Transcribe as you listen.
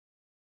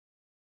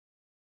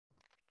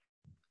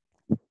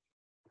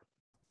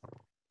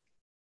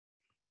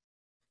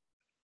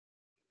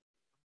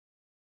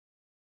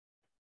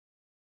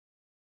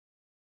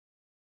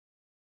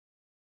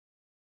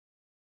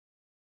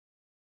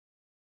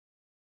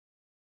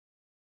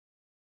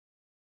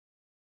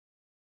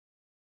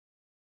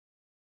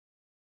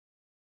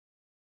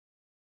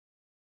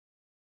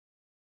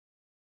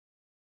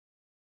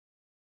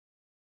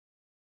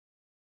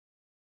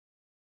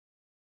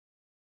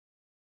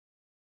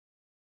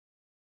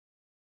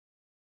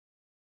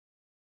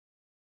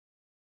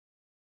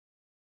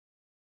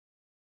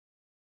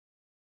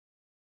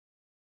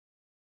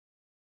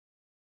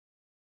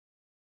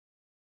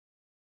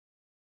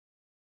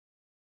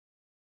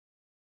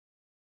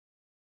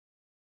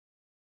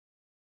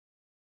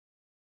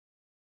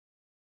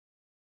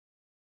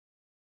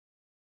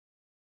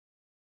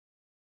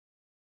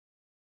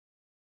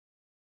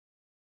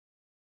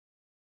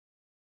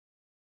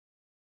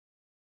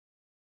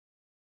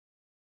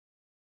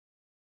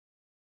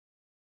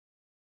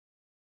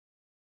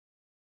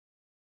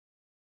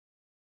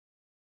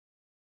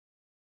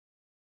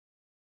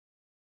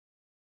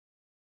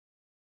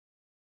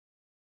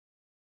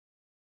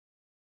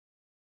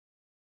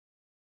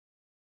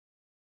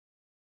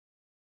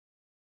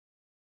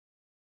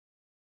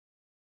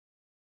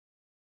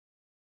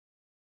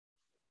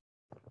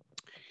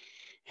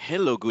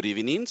Hello, good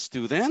evening,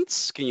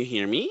 students. Can you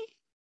hear me?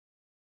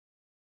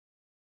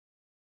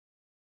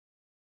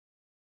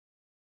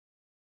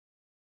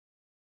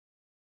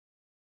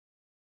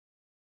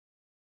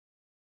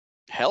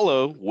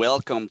 Hello,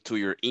 welcome to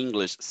your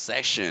English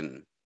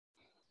session.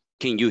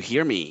 Can you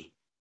hear me?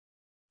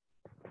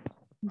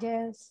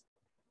 Yes.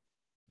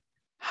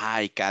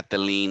 Hi,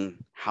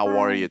 Kathleen. How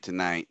are you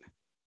tonight?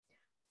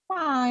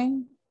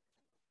 Fine.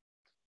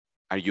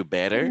 Are you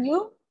better? And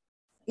you?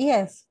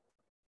 Yes.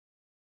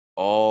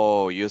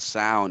 Oh, you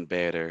sound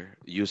better.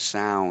 You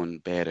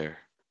sound better.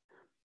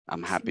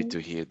 I'm happy to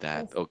Sí. hear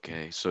that. Yes.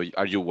 Okay, so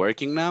are you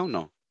working now?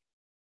 No.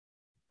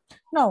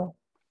 No.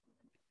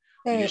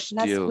 You Last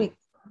still week.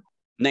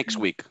 next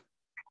week.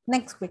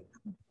 Next week.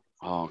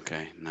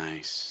 Okay,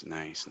 nice,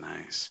 nice,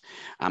 nice.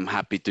 I'm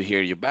happy to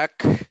hear you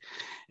back.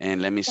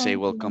 And let me say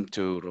Thank welcome you.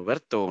 to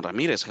Roberto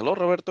Ramirez. Hello,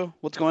 Roberto.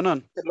 What's going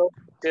on? Hello,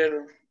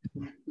 sir.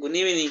 Good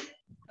evening.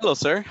 Hello,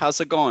 sir. How's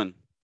it going?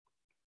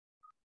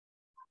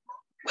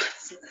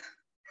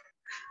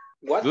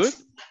 What? Good?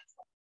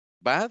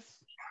 Bad?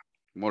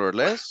 More or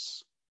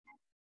less?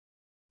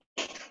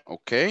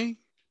 Okay.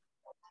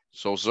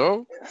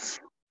 So-so?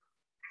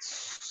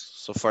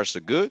 So far, so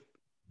good?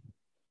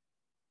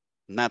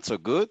 Not so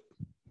good?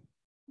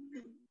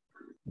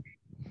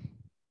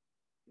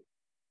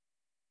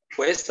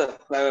 Cuesta,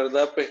 la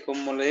verdad, pues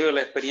como le digo,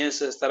 la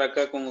experiencia de estar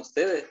acá con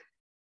ustedes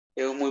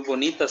es muy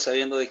bonita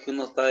sabiendo de que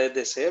uno está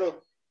desde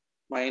cero.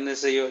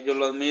 Imagínense, yo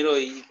lo admiro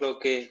y creo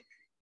que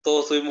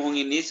todos tuvimos un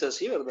inicio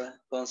así, ¿verdad?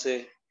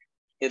 Entonces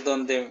es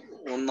donde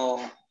uno,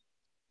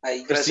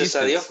 ahí gracias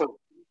a Dios,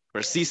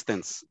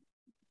 Persistence. pues, Persistence.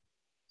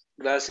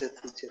 gracias,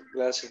 teacher,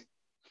 gracias.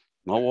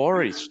 No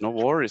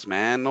worries,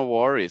 man, no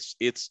worries.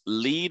 It's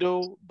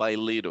little by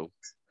little.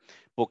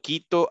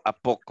 Poquito a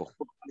poco.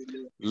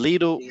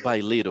 Little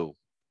by little.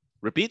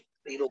 Repeat.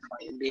 Little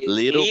by little.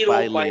 Little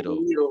by Little by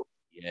little. little.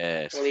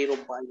 Yes. Little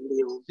by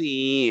little.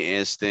 Sí,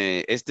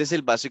 este es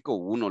el básico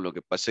uno. Lo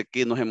que pasa es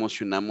que nos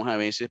emocionamos a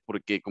veces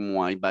porque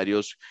como hay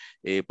varios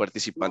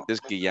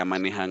participantes que ya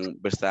manejan,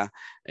 ¿verdad?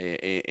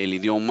 El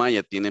idioma,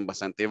 ya tienen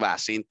bastante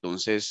base,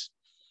 entonces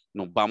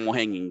nos vamos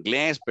en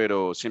inglés,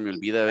 pero se me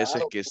olvida a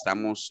veces que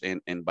estamos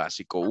en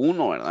básico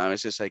uno, ¿verdad? A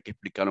veces hay que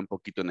explicar un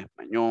poquito en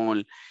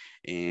español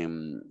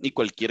y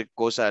cualquier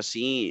cosa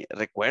así,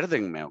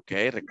 recuérdenme, ¿ok?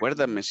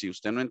 Recuérdenme, si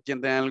usted no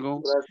entiende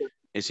algo, Gracias.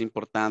 es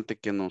importante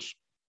que nos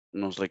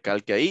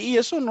recalque ahí. Y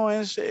eso no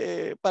es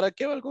para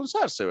qué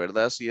avergonzarse,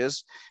 ¿verdad? Si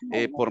es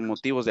por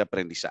motivos de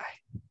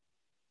aprendizaje.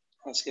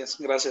 Así es,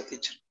 gracias,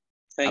 teacher.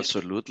 Thank you.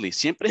 Absolutely.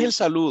 Siempre es el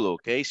saludo,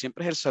 ¿ok?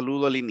 Siempre es el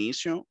saludo al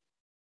inicio.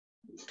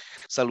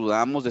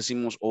 Saludamos,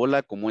 decimos,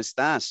 hola, ¿cómo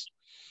estás?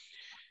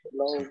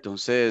 Hello.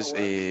 Entonces,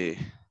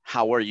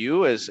 how are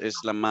you es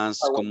la más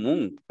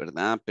común,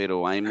 ¿verdad?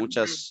 Pero hay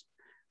muchas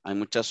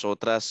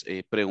otras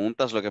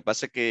preguntas. Lo que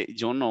pasa es que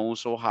yo no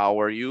uso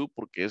how are you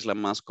porque es la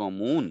más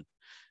común.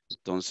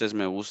 Entonces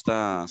me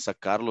gusta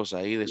sacarlos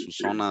ahí de su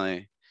zona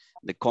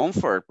de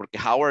comfort, porque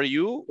how are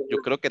you, yo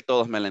creo que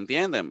todos me la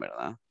entienden,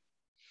 ¿verdad?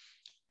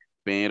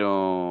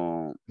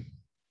 Pero,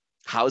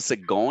 how's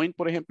it going,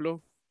 por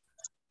ejemplo?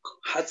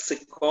 How's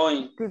it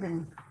going?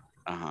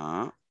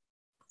 Ajá.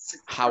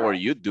 How are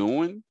you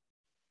doing?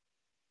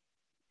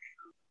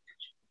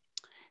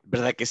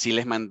 ¿Verdad que sí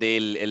les mandé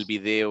el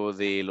video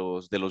de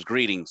los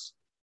greetings,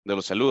 de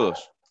los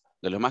saludos,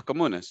 de los más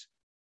comunes?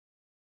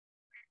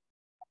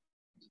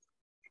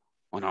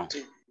 ¿O no?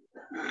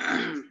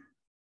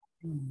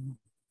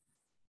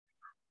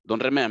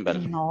 Don't remember.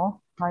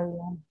 No,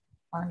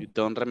 You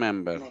don't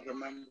remember. No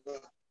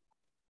remember.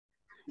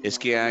 Es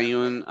que hay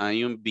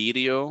un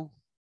video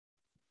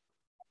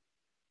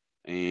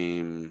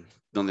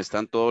donde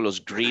están todos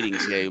los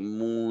greetings y hay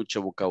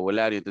mucho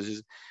vocabulario.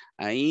 Entonces,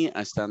 ahí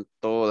están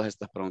todas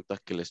estas preguntas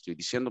que le estoy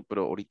diciendo,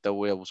 pero ahorita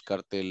voy a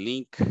buscarte el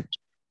link.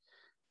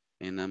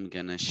 And I'm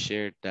gonna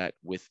share that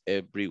with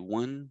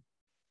everyone.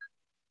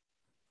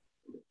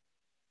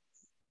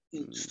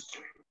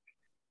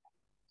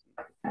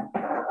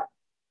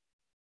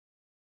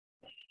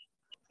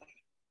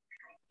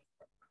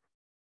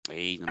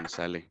 Hey, no me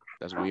sale.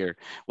 That's weird.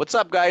 What's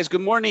up, guys? Good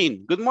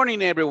morning. Good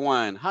morning,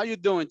 everyone. How you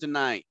doing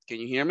tonight?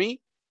 Can you hear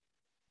me?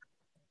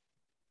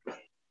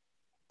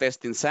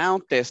 Testing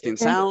sound, testing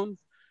sound.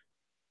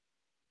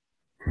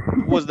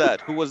 Who was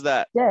that? Who was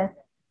that? Yes.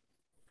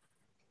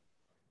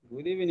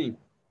 Good evening.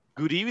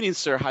 Good evening,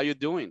 sir. How you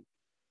doing?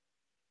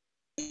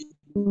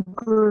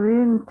 Good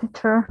evening,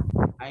 teacher.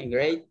 I'm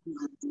great.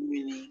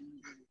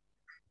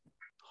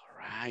 All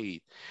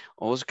right.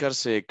 Oscar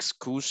se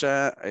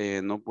excusa,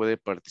 no puede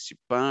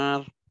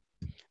participar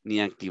ni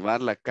activar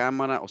la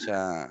cámara, o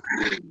sea,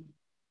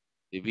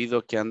 debido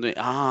a que ando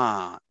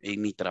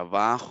en mi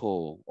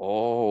trabajo.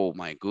 Oh,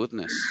 my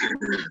goodness.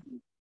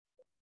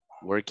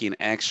 Working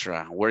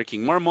extra,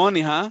 working more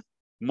money, huh?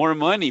 More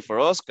money for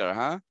Oscar,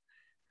 huh?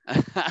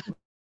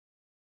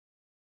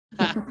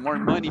 More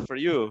money for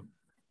you.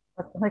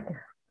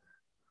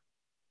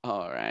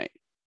 All right.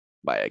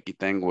 Vaya, aquí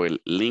tengo el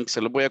link.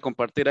 Se lo voy a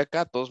compartir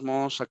acá. De todos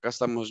modos, acá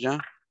estamos ya.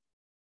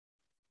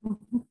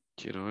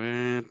 Quiero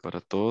ver para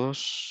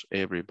todos,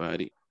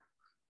 everybody.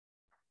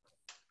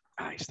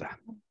 Ahí está.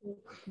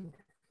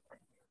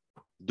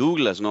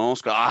 Douglas, no,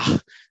 Oscar. Ah,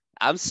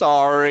 I'm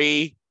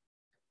sorry.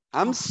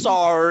 I'm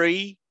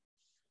sorry.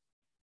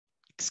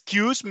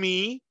 Excuse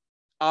me,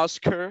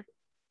 Oscar.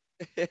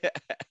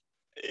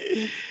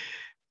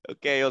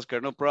 Ok,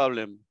 Oscar, no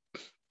problem.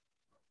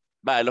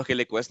 Va, los que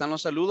le cuestan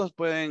los saludos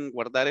pueden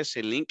guardar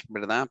ese link,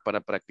 ¿verdad? Para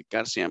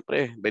practicar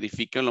siempre.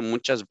 Verifíquenlo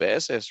muchas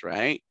veces,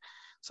 right?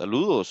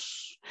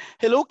 Saludos.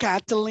 Hello,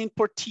 Kathleen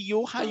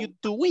Portillo. How you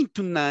doing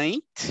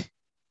tonight?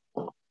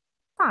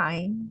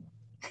 Fine.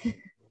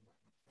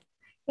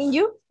 And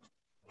you?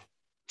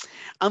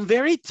 I'm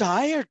very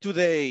tired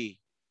today.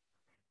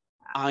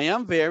 I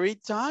am very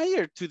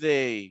tired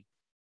today.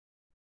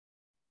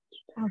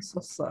 I'm so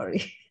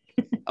sorry.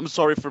 I'm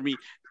sorry for me.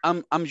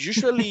 I'm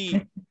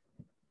usually,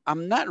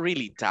 I'm not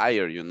really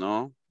tired, you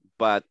know,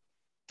 but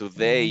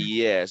today,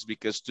 yes,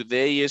 because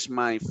today is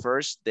my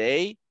first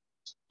day.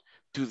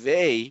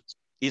 Today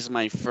is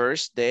my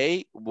first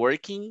day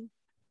working,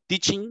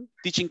 teaching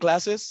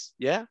classes,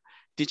 yeah,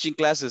 teaching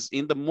classes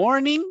in the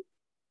morning,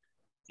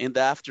 in the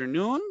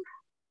afternoon,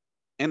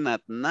 and at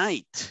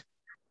night.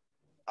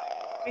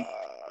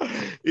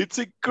 It's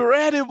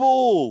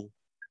incredible.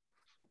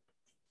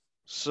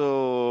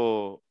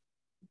 So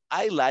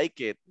I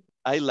like it.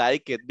 I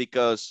like it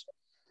because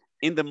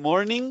in the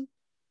morning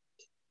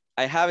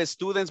I have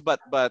students, but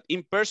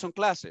in-person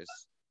classes,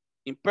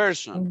 in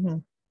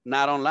person,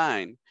 not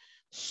online.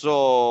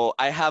 So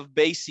I have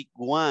basic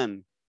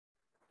 1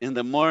 in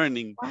the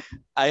morning.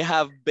 I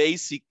have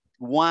basic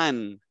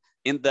 1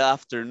 in the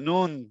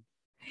afternoon.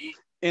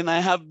 And I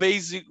have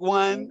basic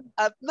 1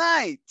 at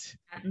night.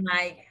 At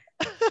night.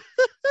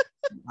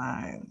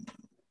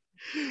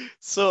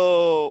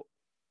 So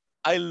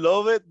I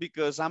love it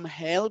because I'm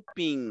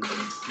helping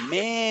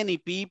many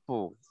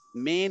people,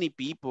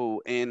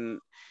 and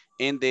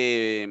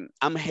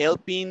I'm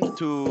helping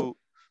to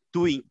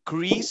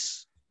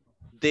increase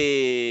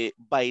the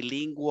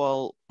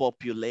bilingual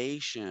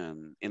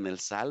population in El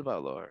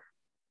Salvador.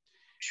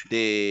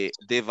 The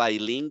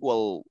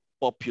bilingual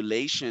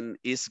population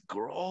is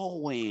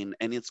growing,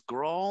 and it's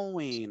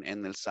growing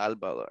in El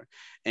Salvador.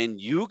 And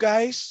you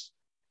guys,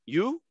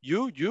 you,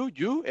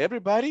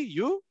 everybody,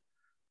 you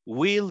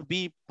will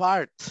be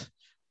part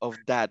of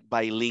that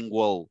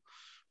bilingual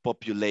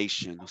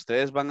population.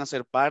 Ustedes van a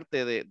ser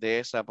parte de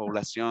esa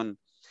población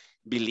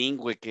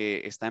bilingüe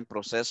que está en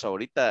proceso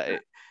ahorita.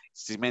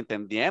 Si me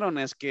entendieron,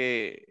 es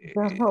que,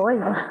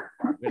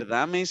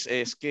 ¿verdad, Miss?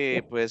 Es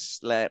que pues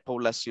la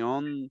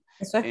población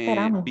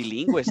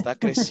bilingüe está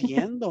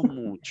creciendo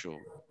mucho.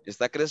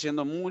 Está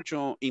creciendo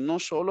mucho, y no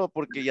solo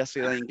porque ya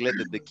se da inglés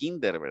desde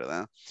kinder,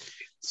 ¿verdad?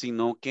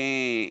 Sino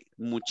que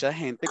mucha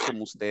gente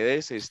como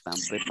ustedes se están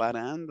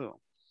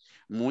preparando.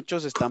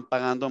 Muchos están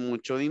pagando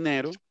mucho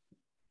dinero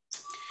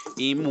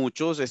y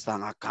muchos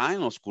están acá en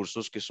los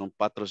cursos que son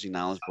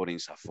patrocinados por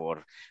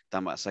INSAFORP,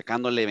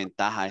 sacándole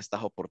ventaja a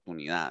estas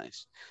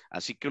oportunidades.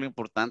 Así que lo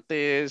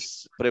importante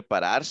es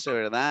prepararse,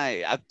 ¿verdad?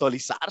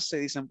 Actualizarse,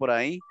 dicen por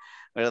ahí,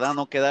 ¿verdad?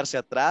 No quedarse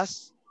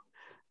atrás.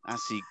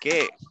 Así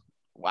que,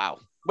 wow.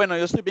 Bueno,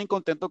 yo estoy bien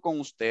contento con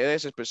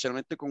ustedes,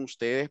 especialmente con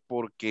ustedes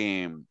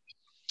porque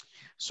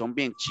son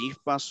bien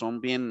chispas,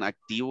 son bien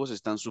activos,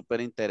 están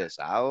súper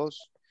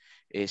interesados.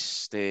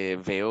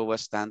 Veo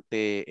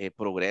bastante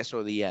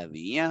progreso día a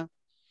día.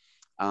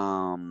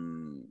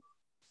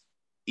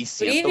 Y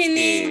siento Good evening.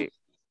 que...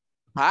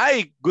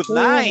 Hi, good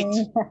night.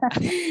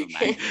 Good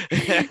night.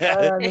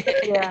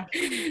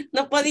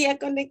 No podía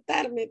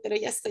conectarme, pero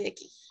ya estoy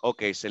aquí.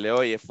 Ok, se le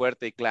oye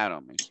fuerte y claro,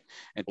 Miss.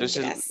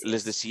 Entonces, Gracias.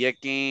 les decía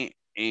que...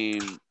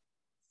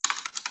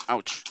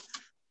 ouch.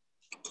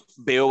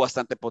 Veo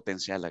bastante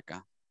potencial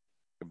acá.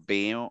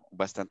 Veo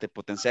bastante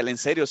potencial. En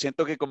serio,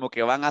 siento que como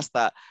que van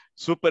hasta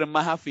súper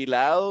más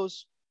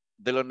afilados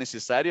de lo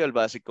necesario al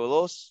básico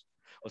 2.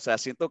 O sea,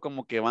 siento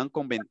como que van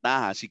con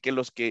ventaja. Así que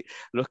los que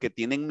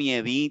tienen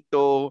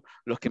miedito,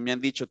 los que me han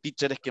dicho,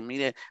 teacher, es que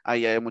mire,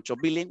 hay muchos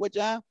bilingües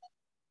ya,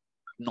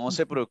 no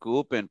se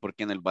preocupen,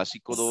 porque en el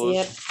básico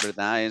 2,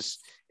 ¿verdad?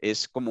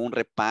 Es como un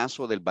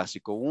repaso del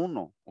básico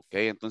 1, ¿ok?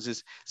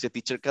 Entonces, si a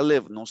teacher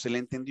Caleb no se le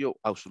entendió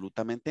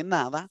absolutamente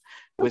nada,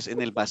 pues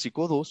en el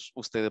básico 2,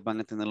 ustedes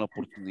van a tener la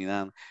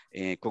oportunidad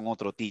con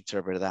otro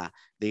teacher, ¿verdad?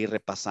 De ir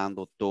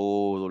repasando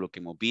todo lo que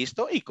hemos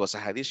visto y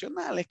cosas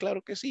adicionales,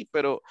 claro que sí,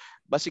 pero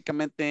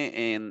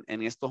básicamente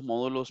en estos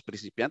módulos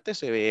principiantes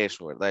se ve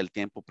eso, ¿verdad? El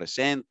tiempo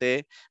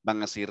presente,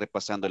 van a seguir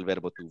repasando el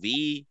verbo to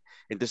be.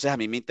 Entonces a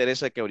mí me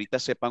interesa que ahorita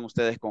sepan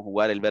ustedes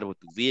conjugar el verbo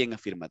to be en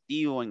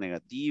afirmativo, en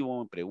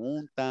negativo, en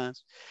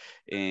preguntas,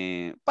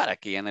 para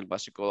que ya en el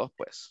básico 2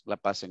 pues la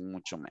pasen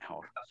mucho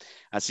mejor.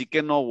 Así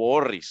que no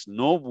worries,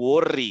 no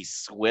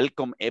worries.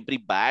 Welcome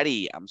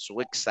everybody. I'm so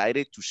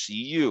excited to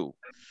see you.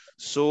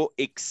 So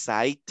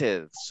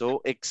excited,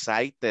 so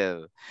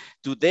excited.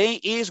 Today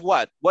is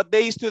what? What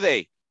day is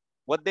today?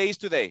 What day is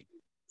today?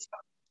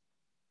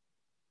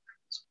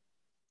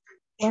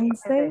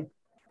 Wednesday.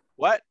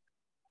 What?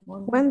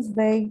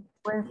 Wednesday.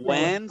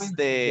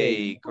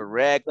 Wednesday,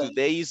 correct.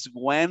 Today is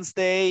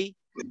Wednesday.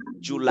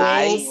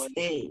 July,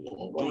 Wednesday.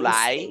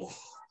 July,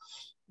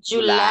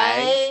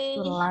 July.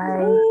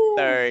 July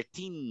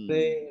 13,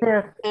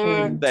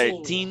 13.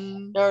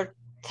 13,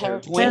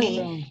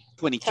 13.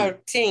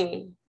 22,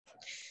 13.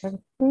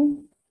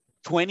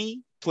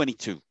 20,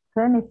 22.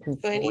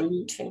 22.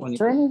 20.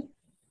 20.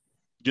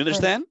 You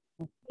understand?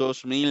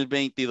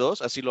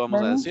 2022, así lo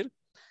vamos a decir.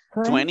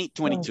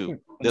 2022.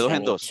 De dos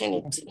en dos.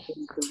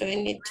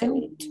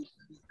 2022.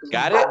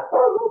 Got it?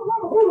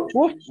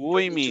 Uf,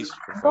 Uy, Miss,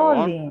 por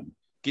favor. Dolly.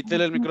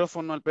 Quítele el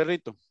micrófono al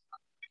perrito.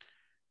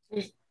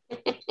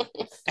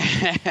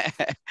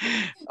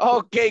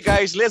 Okay,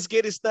 guys, let's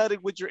get started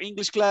with your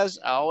English class.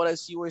 Ahora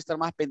sí voy a estar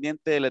más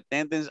pendiente del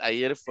attendance.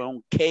 Ayer fue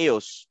un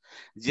chaos.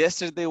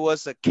 Yesterday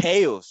was a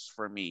chaos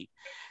for me.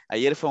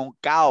 Ayer fue un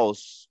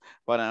caos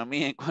para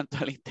mí en cuanto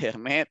al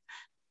internet.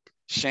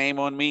 Shame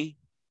on me.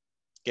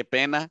 Qué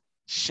pena.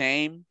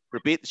 Shame.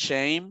 Repeat,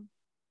 shame.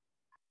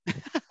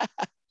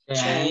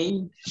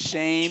 Shame.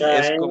 Shame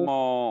es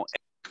como...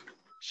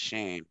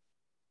 Shame.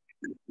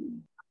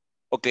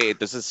 Ok,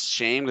 entonces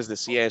shame, les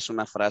decía, es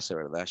una frase,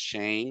 ¿verdad?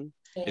 Shame.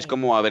 Es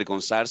como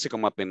avergonzarse,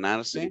 como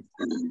apenarse.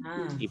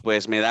 Y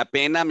pues me da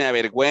pena, me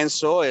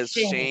avergüenzo, es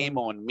shame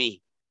on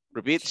me.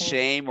 Repeat,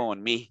 shame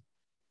on me.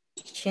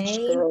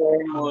 Shame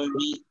on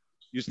me.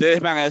 Y ustedes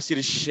van a decir,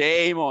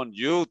 shame on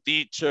you,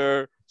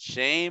 teacher.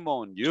 Shame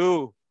on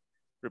you.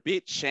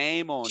 Repeat,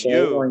 shame on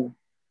you.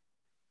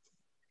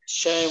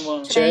 Shame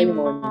on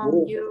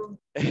you.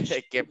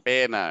 Qué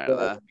pena,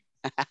 ¿verdad?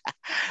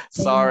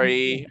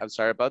 Sorry, I'm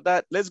sorry about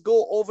that. Let's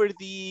go over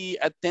the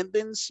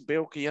attendance.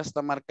 Veo que ya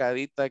está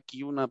marcadita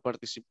aquí una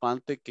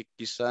participante que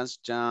quizás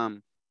ya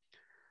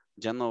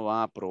no va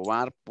a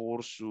aprobar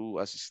por su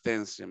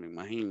asistencia, me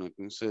imagino.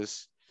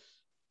 Entonces,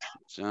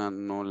 ya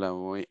no la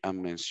voy a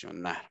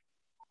mencionar.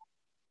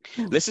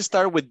 Let's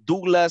start with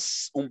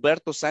Douglas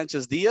Humberto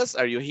Sánchez Díaz.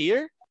 Are you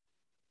here?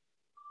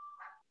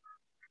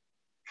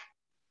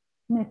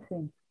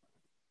 Missing.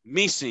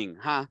 Missing,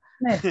 huh?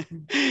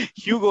 Missing.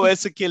 Hugo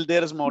Ezequiel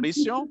Deres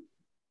Mauricio.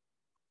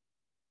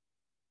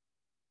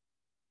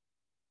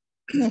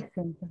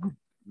 Missing.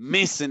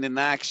 Missing in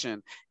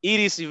action.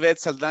 Iris Yvette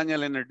Saldaña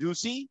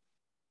Lenarduzzi.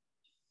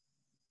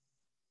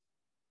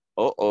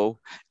 Uh-oh.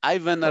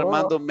 Ivan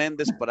Armando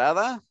Méndez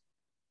Parada.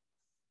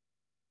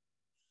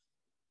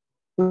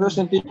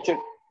 Present, teacher.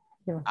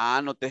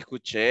 Ah, no te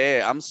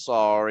escuché. I'm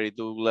sorry,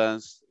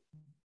 Douglas.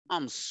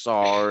 I'm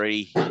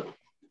sorry.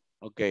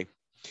 Ok.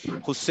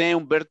 José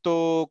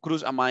Humberto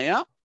Cruz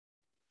Amaya.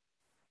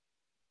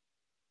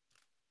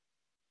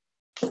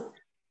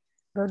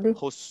 Dolly.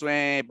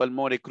 José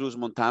Balmore Cruz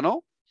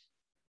Montano.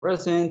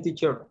 Present,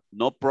 teacher.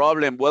 No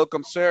problem.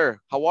 Welcome, sir.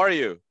 How are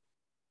you?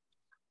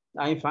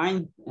 I'm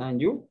fine. And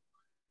you?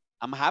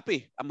 I'm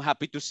happy. I'm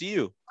happy to see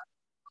you.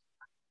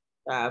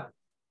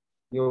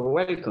 You're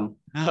welcome.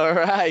 All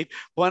right.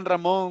 Juan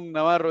Ramón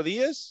Navarro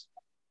Díaz.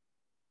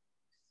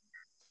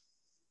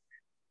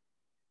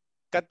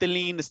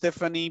 Kathleen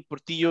Stephanie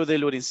Portillo de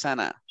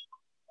Lorenzana.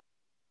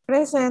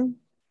 Present.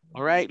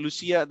 All right.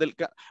 Lucía del...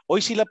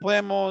 Hoy sí la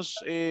podemos...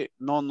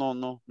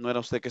 No era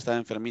usted que estaba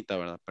enfermita,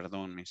 ¿verdad?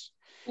 Perdón, Miss.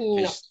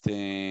 No.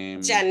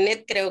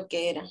 Janet creo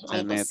que era.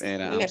 Janet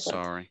era, no me I'm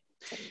acuerdo. sorry.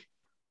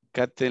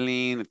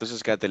 Kathleen,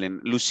 entonces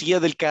Kathleen. Lucía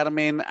del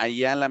Carmen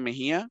Ayala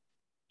Mejía.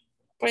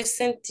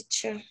 Present,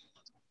 teacher.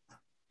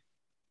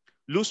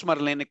 Luz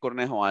Marlene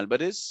Cornejo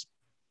Álvarez.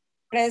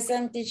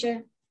 Present,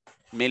 teacher.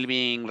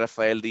 Melvin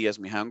Rafael Díaz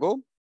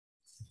Mijango.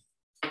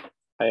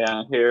 I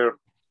am here.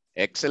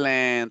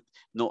 Excellent.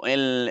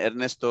 Noel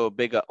Ernesto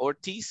Vega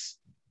Ortiz.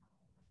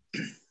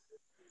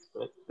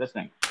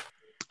 Present.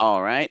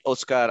 All right.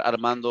 Oscar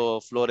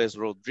Armando Flores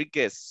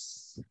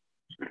Rodriguez.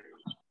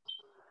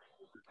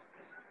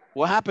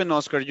 What happened,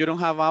 Oscar? You don't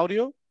have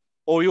audio?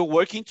 Or you're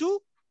working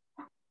too?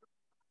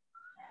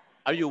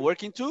 Are you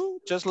working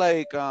too? Just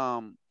like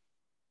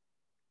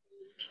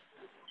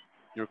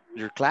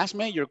your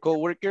classmate, your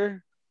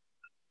co-worker,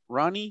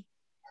 Ronnie?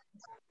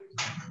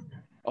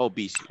 Oh,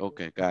 busy.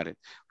 Okay, got it.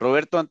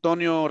 Roberto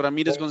Antonio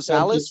Ramírez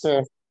González.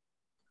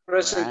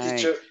 Present, Right.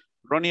 teacher.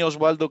 Ronnie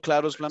Osvaldo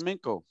Claros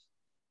Flamenco.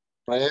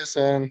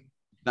 Present.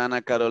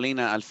 Dana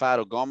Carolina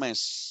Alfaro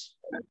Gómez.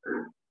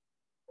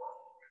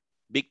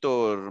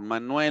 Víctor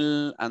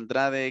Manuel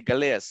Andrade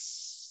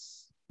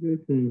Galeas.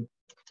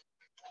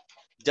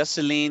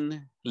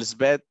 Jocelyn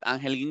Lisbeth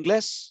Ángel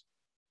Inglés.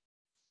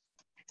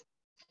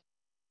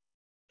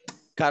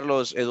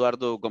 Carlos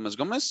Eduardo Gómez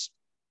Gómez.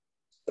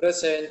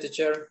 Present,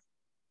 teacher.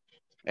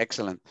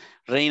 Excellent.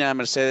 Reina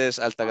Mercedes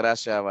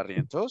Altagracia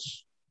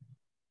Barrientos.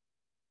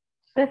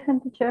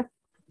 Present, teacher.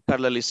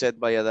 Carla Lisette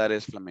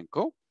Valladares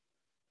Flamenco.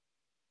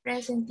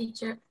 Present,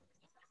 teacher.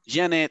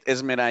 Janet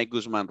Esmeray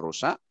Guzmán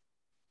Rosa.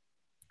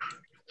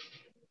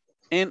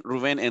 And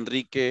Rubén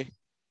Enrique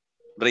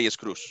Reyes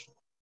Cruz.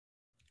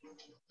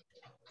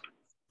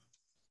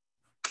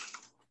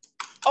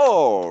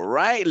 All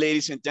right,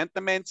 ladies and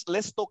gentlemen,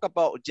 let's talk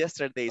about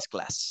yesterday's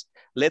class.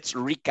 Let's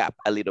recap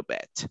a little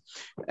bit.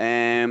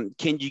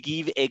 Can you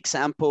give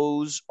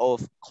examples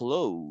of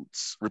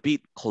clothes?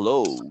 Repeat,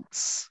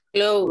 clothes.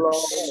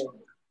 Close.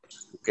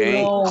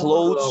 Okay, No.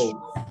 clothes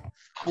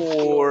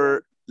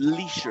for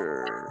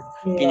leisure.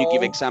 Can you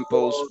give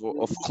examples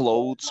of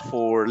clothes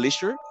for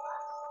leisure?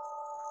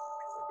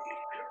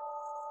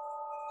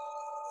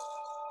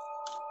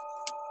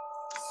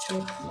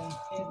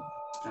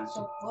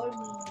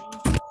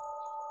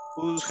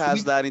 Who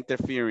has that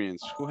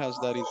interference? Who has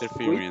that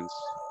interference?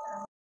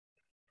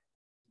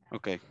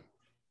 Okay.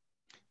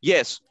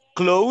 Yes,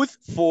 clothes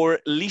for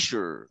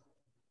leisure.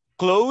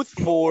 Clothes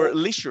for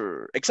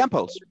leisure.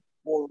 Examples.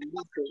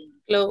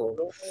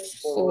 Clothes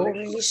for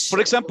leisure. For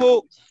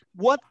example,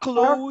 what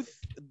clothes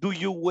do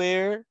you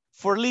wear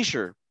for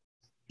leisure?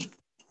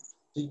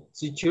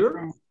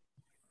 Teacher?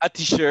 A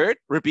t-shirt.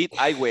 Repeat,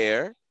 I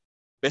wear.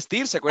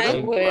 Vestir, ¿se I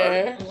acuerdan?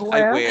 wear.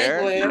 I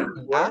wear.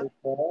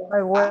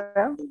 I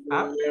wear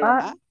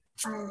A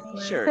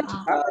shirt.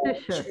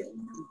 t-shirt.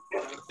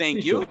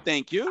 Thank you.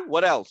 Thank you.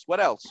 What else?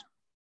 What else?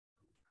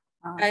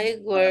 I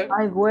wear.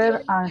 I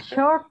wear a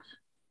short.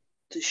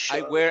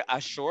 I wear a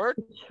short.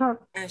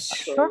 Short. A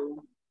Short.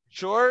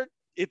 Short,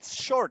 it's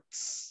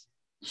shorts.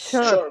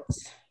 Short.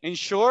 In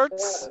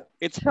shorts,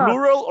 it's Short.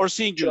 plural or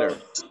singular?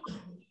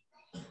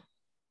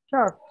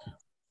 Short.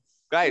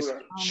 Guys,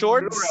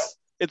 shorts,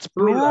 it's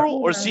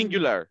plural or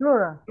singular?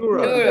 Plural.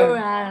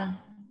 Plural.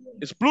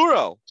 It's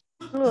plural.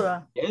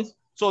 Plural. Yes.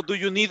 So do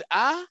you need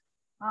a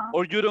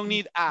or you don't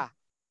need a?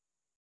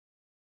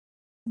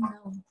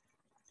 No.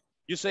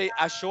 You say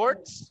a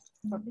shorts?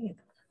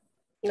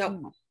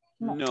 No,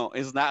 No,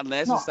 it's not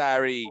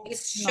necessary.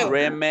 it's short.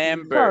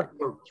 Remember,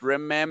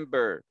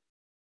 remember,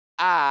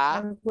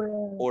 a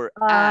or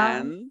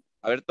an.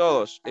 A ver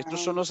todos,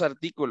 estos son los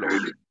artículos.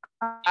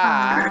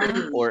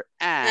 A or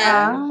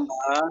an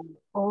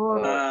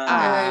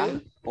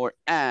or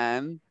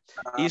an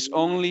is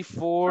only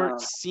for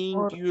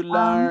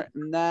singular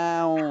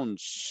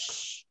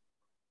nouns.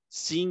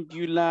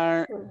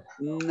 Singular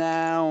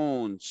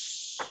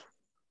nouns.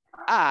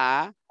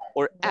 A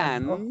or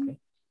an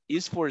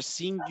is for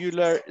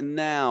singular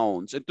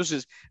nouns.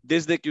 Entonces,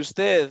 desde que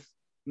usted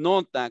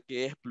nota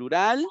que es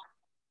plural,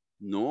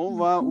 no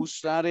va a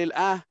usar el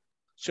a.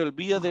 Se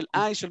olvida del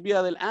a y se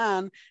olvida del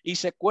an y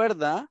se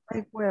acuerda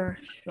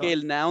que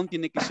el noun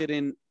tiene que ser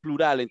en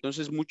plural.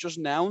 Entonces, muchos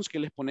nouns que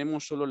les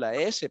ponemos solo la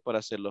S para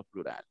hacerlos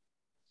plural.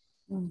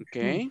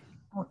 Okay.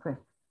 Okay.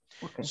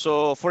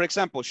 So, for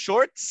example,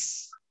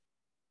 shorts.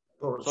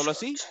 Solo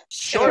así.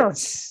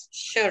 Shorts.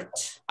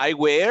 Shorts. I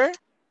wear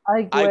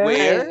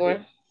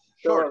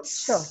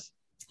shorts.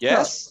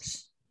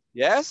 Yes.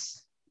 Yes.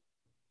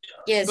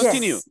 Yes.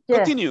 Continue. Yes.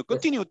 Continue.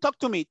 Continue. Talk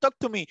to me. Talk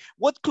to me.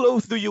 What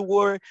clothes do you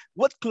wear?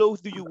 What clothes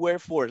do you wear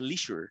for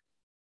leisure?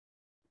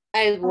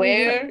 I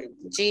wear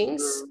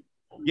jeans.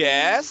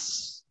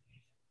 Yes.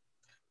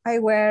 I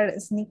wear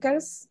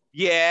sneakers.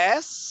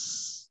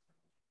 Yes.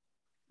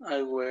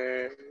 I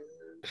wear.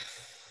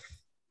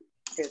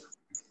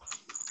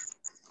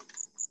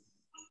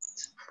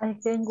 I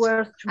can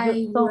wear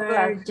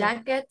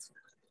jacket.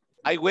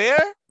 I wear.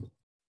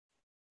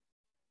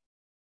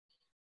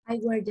 I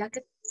wear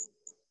jacket.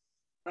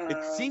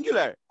 It's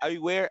singular. I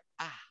wear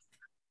a.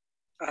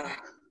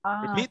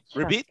 Repeat.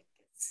 Repeat.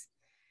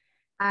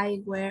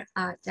 I wear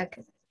a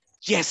jacket.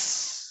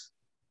 Yes.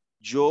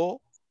 Yo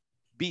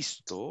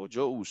visto,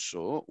 yo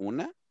uso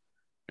una,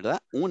 ¿verdad?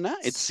 Una,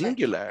 it's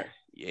singular.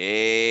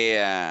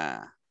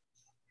 Yeah.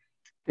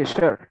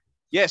 T-shirt.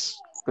 Yes.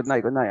 Good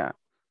night. Good night.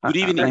 Good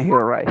evening. I'm here,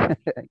 right?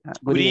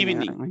 Good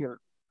evening. I'm here.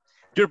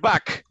 You're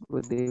back.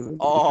 Good evening.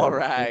 All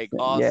right.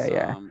 Awesome.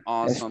 Yeah.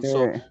 Awesome.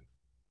 So,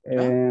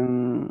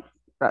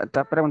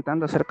 está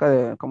preguntando acerca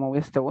de cómo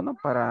viste uno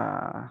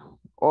para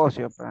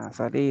ocio, para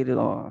salir,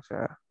 o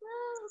sea.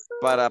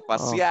 Para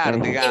pasear,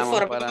 Okay.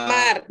 digamos.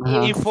 Informar.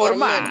 Para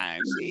informar.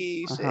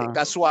 Sí, sí. Ajá.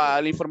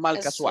 Casual, informal,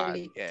 Casual.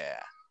 casual.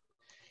 Yeah.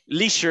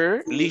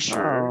 Leisure.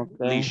 Okay.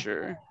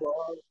 Leisure.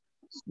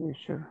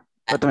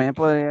 Pero también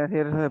podría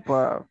decirse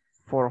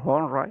for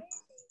home, right?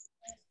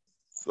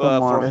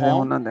 For desde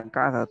home. uno anda en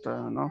casa,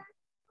 todo, ¿no?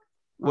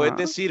 Puedes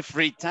decir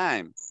free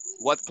time.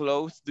 What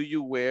clothes do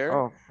you wear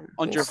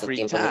on your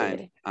free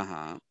time?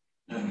 Ajá.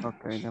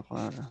 Okay, de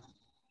acuerdo.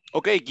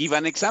 Okay, give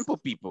an example,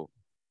 people.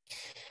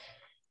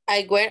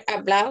 I wear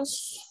a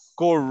blouse.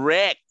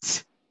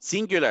 Correct.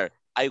 Singular.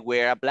 I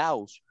wear a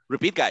blouse.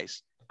 Repeat,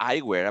 guys.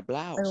 I wear a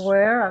blouse. I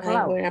wear a I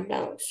blouse. wear a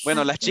blouse.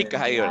 Bueno, las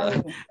chicas ahí,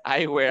 ¿verdad?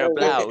 I wear a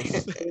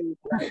blouse.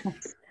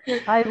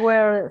 I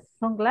wear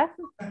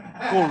sunglasses.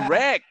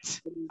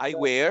 Correct. I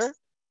wear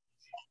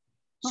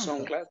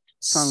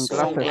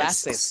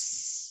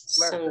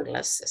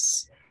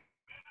Sunglasses.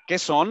 ¿Qué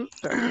son?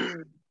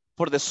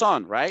 For the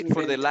sun, right?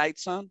 For the light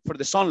sun? For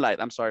the sunlight.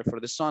 I'm sorry, for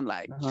the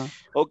sunlight.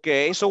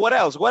 Okay, so what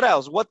else? What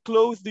else? What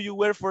clothes do you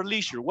wear for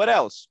leisure? What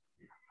else?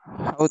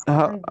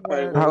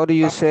 How do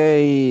you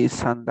say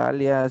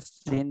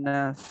sandalias,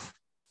 jeans?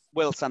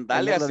 Well,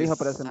 sandalias Ayer,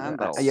 is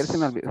sandals. ayer se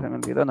me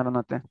olvidó, no lo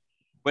noté.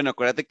 Bueno,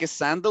 acuérdate que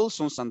sandals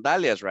son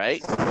sandalias,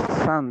 right?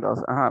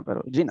 Sandals, ajá,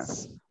 pero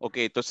jeans. Ok,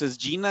 entonces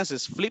jeans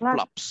es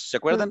flip-flops. ¿Se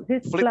acuerdan?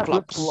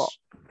 Flip-flops.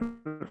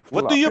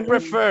 What do Flip-flop. you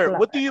prefer?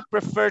 What do you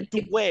prefer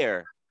to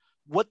wear?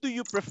 What do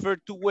you prefer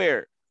to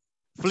wear?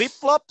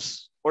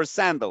 Flip-flops or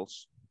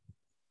sandals?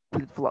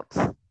 Flip-flops.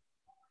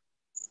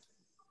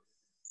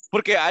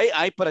 Porque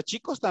hay para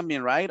chicos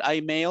también, right?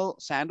 Hay male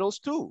sandals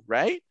too,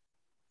 right?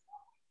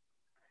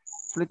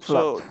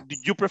 Flip-flops.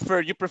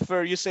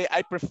 So you say,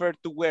 I prefer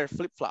to wear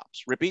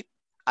flip-flops. Repeat.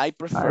 I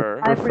prefer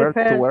I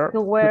prefer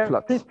to wear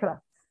flip-flops.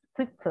 flip-flops.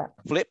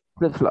 Flip-flops.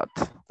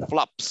 Flip-flops.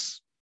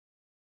 Flops.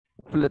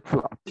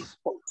 Flip-flops.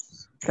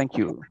 Thank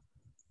you.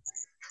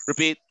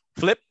 Repeat.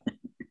 Flip,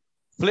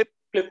 flip,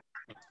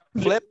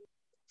 flip,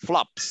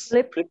 flops.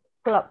 Flip-flops.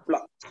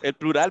 El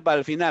plural va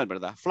al final,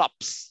 ¿verdad?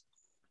 Flops.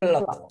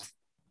 Flops.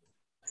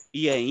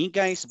 Y ahí,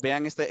 guys,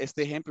 vean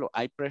este ejemplo.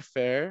 I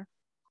prefer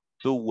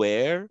to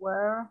wear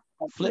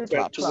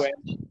flip-flops.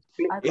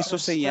 Eso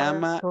se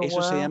llama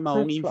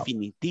un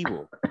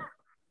infinitivo.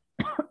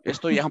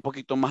 Esto ya es un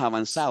poquito más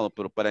avanzado,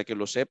 pero para que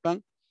lo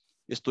sepan,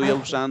 estoy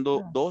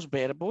usando dos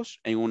verbos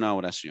en una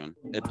oración.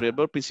 El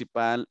verbo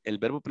principal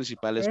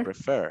es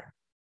prefer.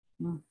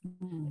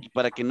 Y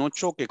para que no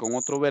choque con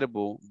otro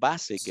verbo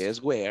base que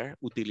es wear,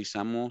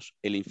 utilizamos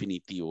el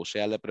infinitivo, o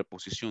sea, la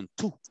preposición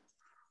to.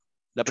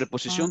 La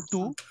preposición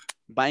to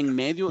va en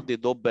medio de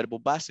dos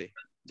verbos base,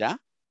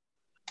 ¿ya?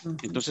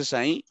 Entonces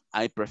ahí,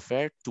 I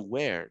prefer to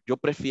wear. Yo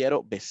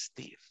prefiero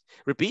vestir.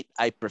 Repeat,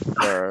 I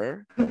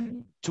prefer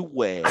to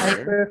wear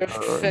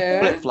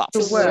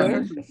flip-flops.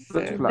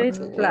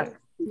 Flip-flops.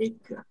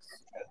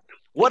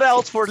 What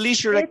else for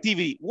leisure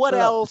activity? What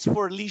else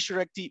for leisure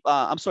activity?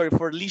 I'm sorry,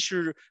 for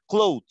leisure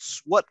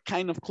clothes. What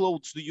kind of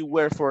clothes do you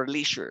wear for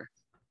leisure?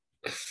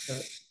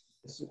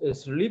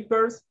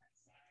 Slippers.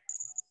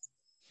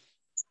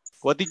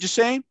 What did you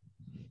say?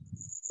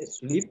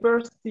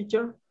 Slippers,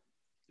 teacher.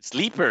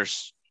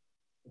 Sleepers.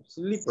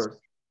 Slippers.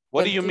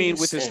 What do you mean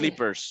with the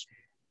sleepers?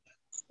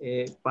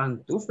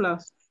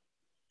 Pantuflas.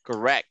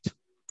 Correct.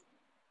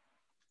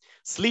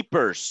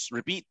 Sleepers.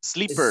 Repeat,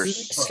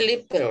 sleepers.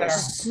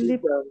 Slippers.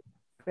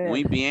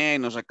 Muy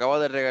bien, nos acaba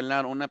de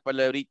regalar una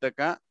palabrita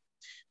acá.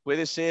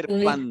 Puede ser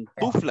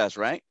pantuflas,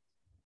 right?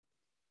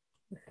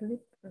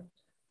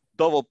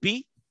 Double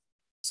P.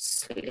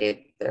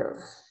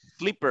 Slipper.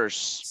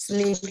 Slippers.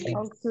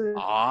 Slipper.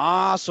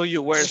 Ah, so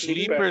you wear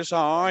sleepers.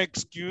 Oh,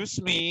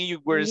 excuse me.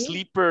 You wear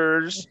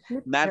sleepers,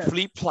 not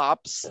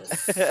flip-flops.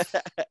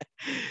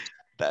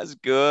 That's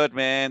good,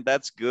 man.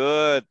 That's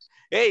good.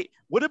 Hey,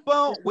 what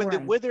about when the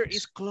weather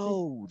is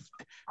clothed?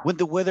 When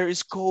the weather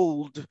is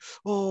cold.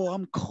 Oh,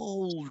 I'm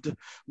cold.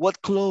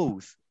 What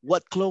clothes?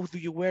 What clothes do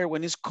you wear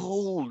when it's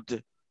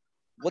cold?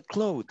 What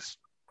clothes?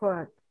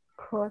 For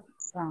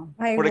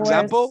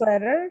example,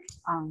 sweaters.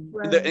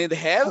 In the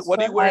head? What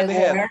do you wear in the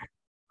head?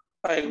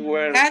 I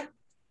wear.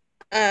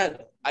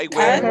 I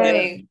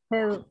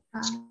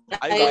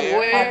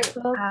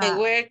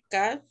wear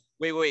cap.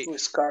 Wait.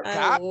 Scarf.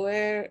 I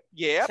wear.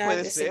 Yeah, cap.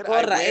 puede ser.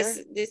 Gorra.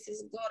 This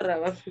is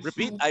gorra.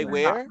 Repeat. I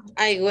wear.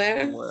 I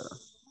wear.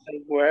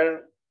 I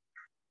wear.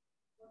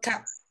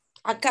 Cap.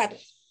 A cap.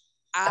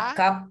 A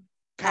cap.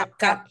 Cap.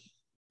 Cap.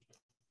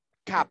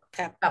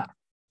 Cap.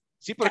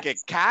 Sí, porque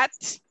cat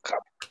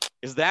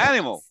is the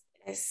animal.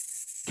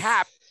 Es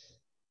Cap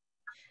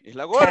es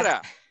la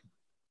gorra.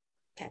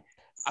 Cap.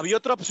 ¿Había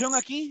otra opción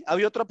aquí?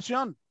 ¿Había otra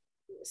opción?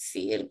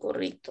 Sí, el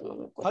gorrito. No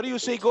me acuerdo. How do you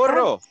say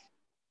gorro?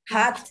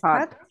 Hat.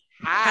 Hat.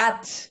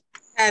 Hat.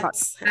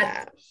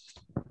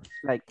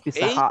 Like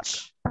it's a hat.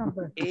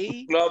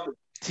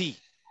 H-A-T.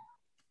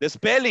 The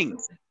spelling.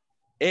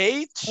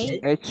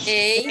 H-A-T.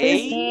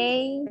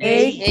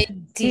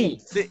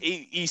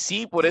 Y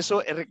sí, por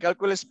eso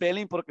recalco el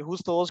spelling porque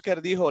justo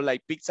Oscar dijo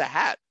like pizza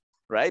hat,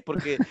 right?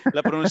 Porque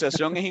la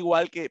pronunciación es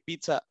igual que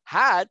pizza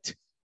hat,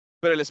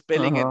 pero el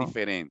spelling es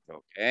diferente,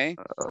 okay?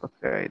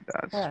 Okay,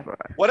 that's right.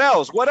 What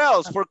else? What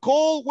else? For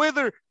cold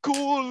weather,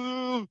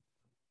 cool.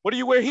 What do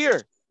you wear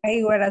here?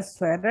 I wear a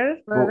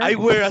sweater. I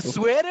wear a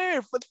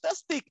sweater.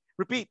 Fantastic.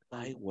 Repeat.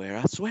 I wear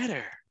a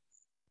sweater.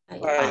 I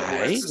wear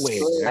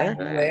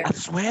a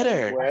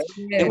sweater.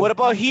 And what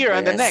about here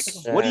on the neck?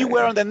 What do you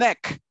wear on the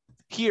neck?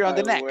 Here on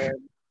the neck.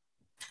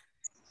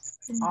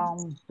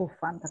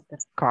 Bufanda.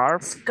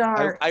 Scarf.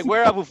 I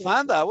wear a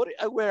bufanda. What?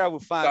 I wear a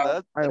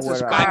bufanda. That's a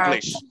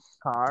Spanglish.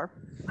 Scarf.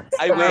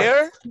 I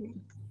wear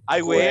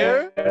a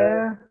scarf.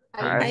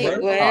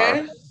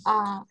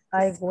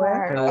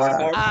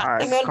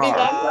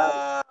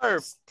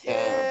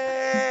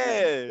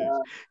 Yes.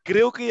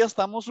 Creo que ya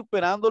estamos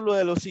superando lo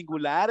de los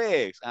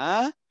singulares.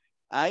 ¿Ah?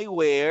 I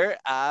wear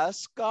a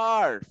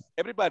scarf.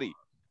 Everybody.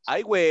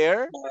 I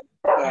wear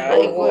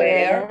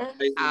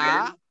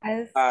a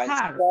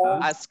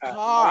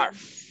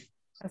scarf.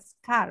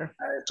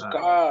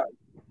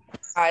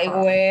 I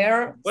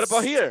wear. What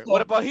about here?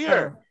 What about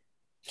here?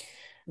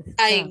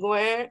 I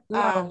wear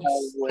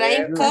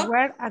raincoat.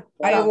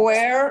 I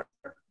wear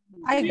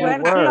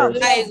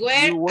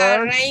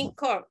a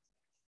raincoat.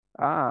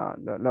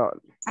 No.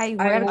 I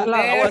wear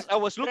gloves. I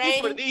was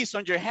looking for these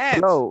on your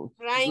hands.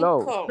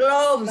 Raincoat.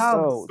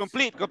 Gloves.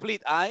 Complete.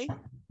 I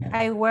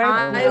wear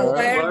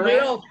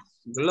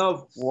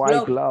Gloves.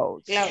 White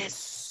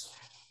gloves.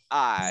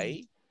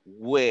 I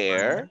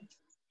wear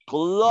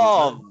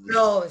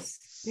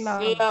gloves.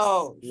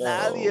 Clothes.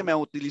 Nadie me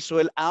utilizó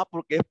el A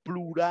porque es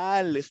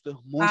plural. Esto es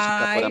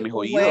música para mis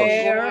oídos.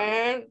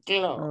 Wear I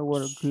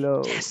wear clothes.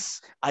 gloves.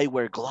 Yes, I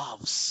wear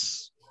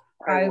gloves.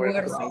 I wear I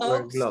wear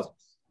socks. gloves.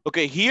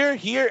 Okay,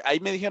 here, ahí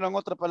me dijeron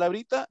otra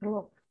palabrita.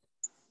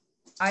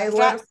 I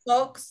wear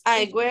socks.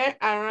 I wear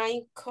a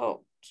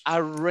raincoat.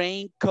 A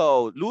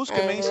raincoat. Luz,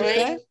 ¿qué me dice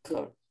usted?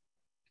 Raincoat.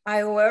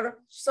 I wear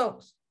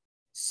socks.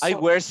 I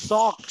wear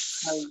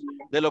socks.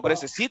 De lo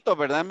gruesecito,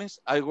 ¿verdad, miss?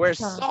 I wear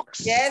socks.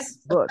 Yes.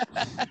 Boots.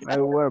 I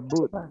wear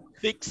boots.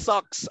 Thick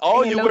socks.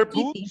 Oh, you Hello wear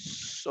Kitty.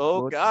 boots?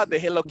 Oh, Boots. God, the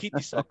Hello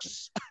Kitty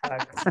socks.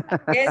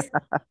 Yes.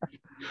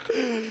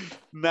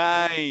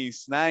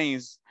 Nice,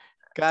 nice.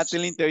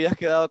 Kathleen, te habías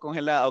quedado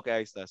congelada. Ok,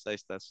 ahí estás, ahí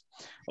estás.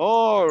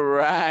 All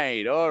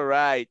right, all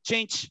right.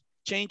 Change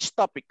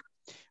topic.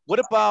 What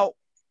about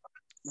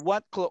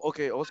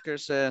okay, Oscar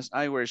says,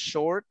 I wear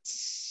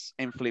shorts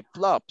and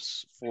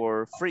flip-flops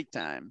for free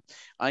time.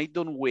 I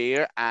don't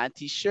wear a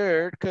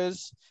t-shirt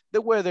because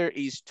the weather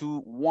is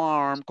too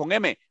warm. Con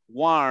M,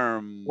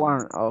 warm.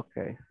 Warm,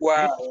 okay.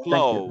 Wow. Lips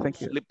closed.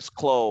 Thank you. Lips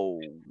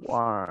closed.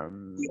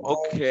 Warm.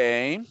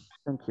 Okay.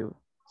 Thank you.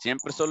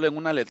 Siempre solo en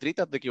una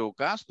letrita te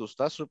equivocas, tú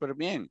estás súper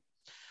bien.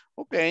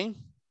 Okay.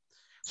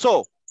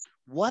 So,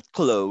 what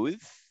clothes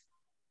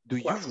do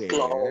you wear?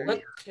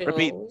 clothes?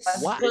 Repeat.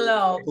 What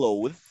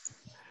clothes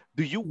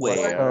do you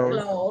wear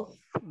Clothes.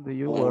 Do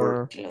you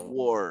for wear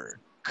work?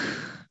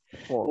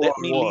 for Let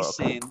me work?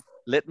 listen.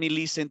 Let me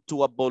listen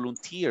to a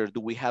volunteer. Do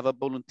we have a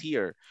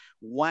volunteer?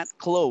 What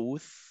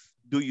clothes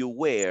do you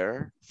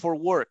wear for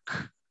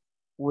work?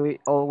 We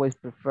always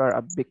prefer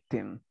a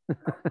victim.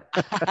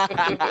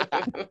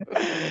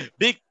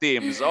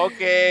 Victims,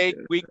 okay.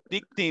 Quick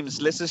victims.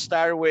 Let's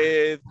start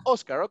with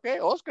Oscar, okay?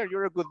 Oscar,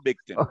 you're a good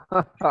victim.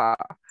 Okay.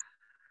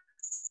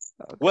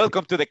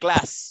 Welcome to the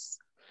class.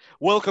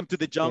 Welcome to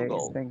the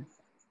jungle.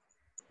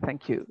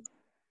 Thank you.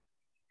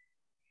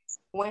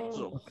 When,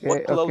 So, Okay,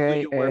 what clothes do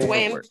you wear for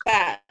when work?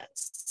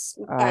 pants.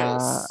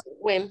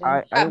 When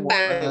I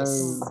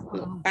pants.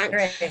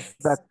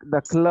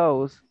 the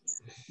clothes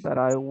that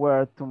I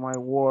wear to my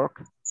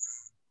work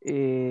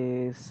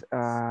is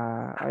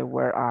I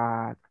wear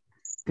a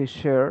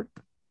t-shirt.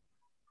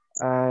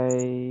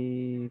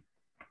 I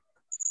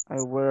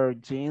wear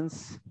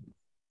jeans.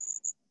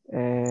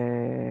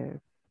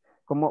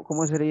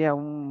 ¿Cómo sería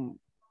un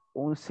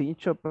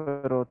cincho,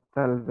 pero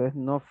tal vez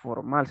no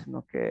formal,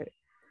 sino que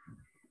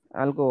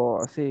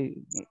algo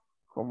así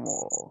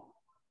como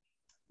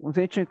un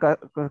cincho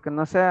que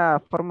no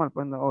sea formal,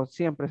 pues no, o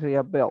siempre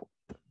sería belt.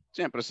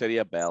 Siempre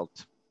sería belt.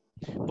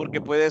 Porque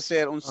puede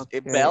ser un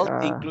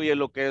belt, incluye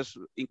lo que es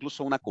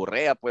incluso una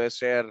correa, puede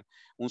ser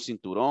un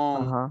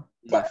cinturón,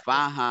 una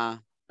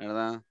faja,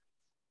 ¿verdad?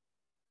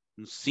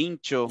 Un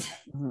cincho.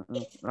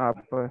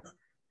 Pues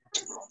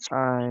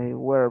I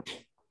wear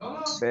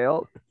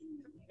belt.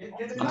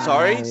 I'm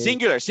sorry,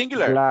 singular.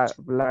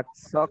 Black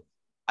sock.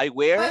 I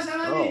wear.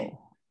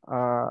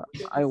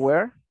 I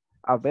wear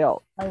a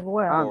belt.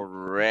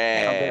 Correct.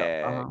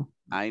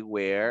 I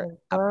wear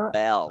a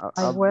belt.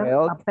 I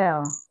wear a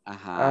belt.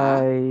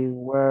 I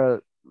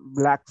wear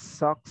black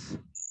socks.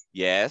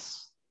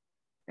 Yes.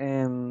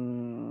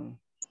 And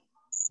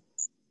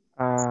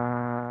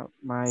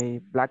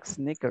my black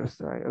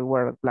sneakers. I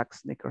wear black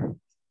sneakers.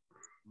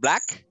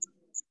 Black?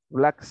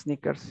 Black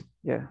sneakers,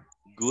 yeah.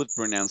 Good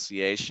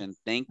pronunciation.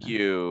 Thank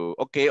you.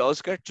 Okay,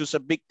 Oscar, choose a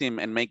victim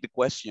and make the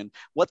question.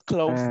 What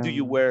clothes do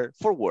you wear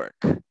for work?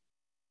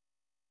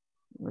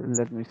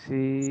 Let me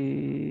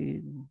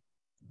see.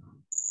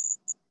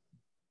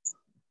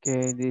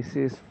 Okay, this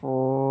is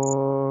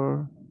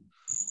for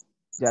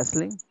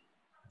Jocelyn.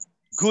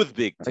 Good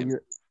victim.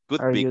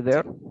 Are you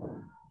there?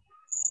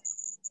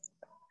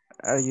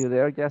 Are you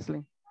there,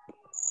 Jocelyn?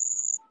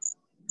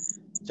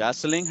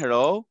 Jocelyn,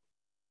 hello?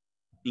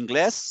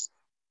 English?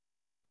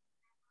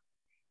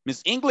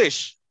 Miss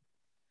English?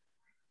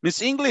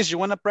 Miss English, you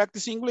want to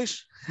practice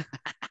English?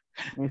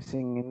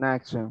 Missing in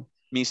action.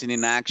 Missing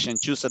in action.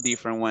 Choose a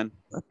different one.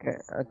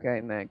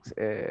 Okay, next.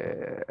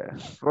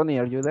 Ronnie,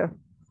 are you there?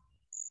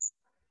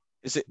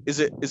 Is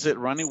it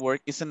Ronnie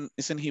work?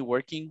 Isn't he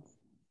working?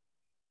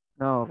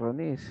 No,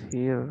 Ronnie is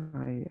here.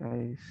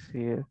 I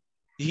see it.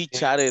 He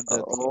chatted.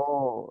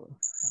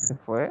 ¿Se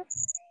fue?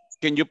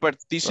 Can you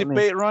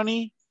participate,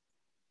 Ronnie?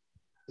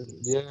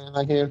 Yeah,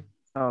 I'm here.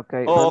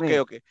 Okay. Oh, Ronnie,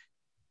 okay.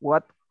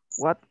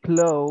 What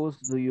clothes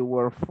do you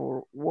wear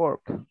for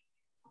work?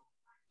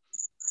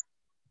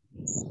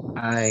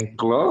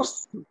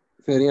 Clothes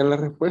sería la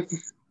respuesta.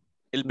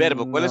 El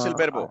verbo, ¿cuál es el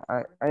verbo?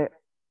 I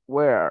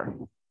wear.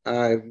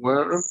 I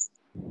wear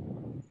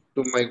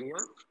to my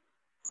work.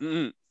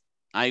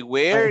 I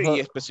wear y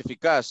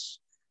especificas.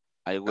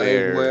 I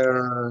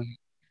wear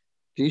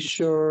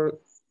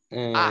t-shirt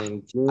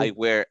and jeans. I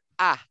wear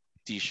a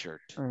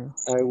t-shirt.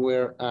 I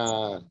wear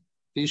a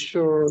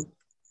t-shirt,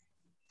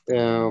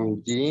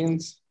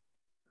 jeans,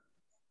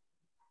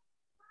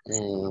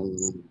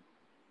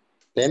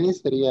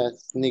 tenis sería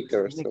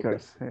sneakers. Okay.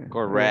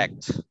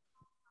 Correct.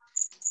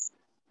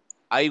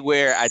 I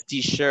wear a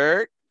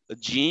t-shirt,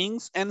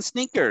 jeans, and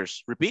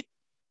sneakers. Repeat.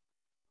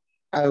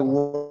 I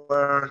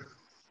wear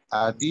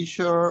a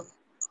t-shirt,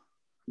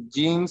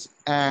 jeans,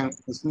 and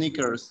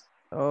sneakers.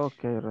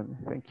 Okay, Ronnie,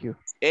 thank you.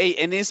 Hey,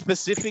 any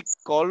specific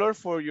color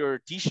for your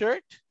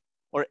t-shirt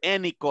or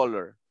any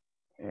color?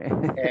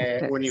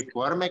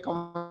 Uniforme,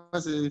 ¿cómo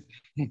se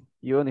dice?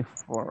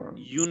 Uniform.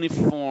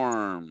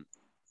 Uniform.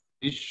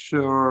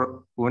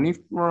 T-shirt,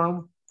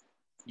 uniform.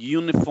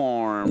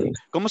 Uniform.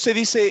 ¿Cómo se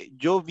dice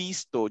yo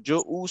visto,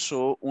 yo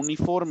uso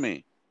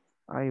uniforme?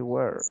 I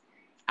wear.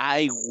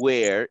 I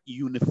wear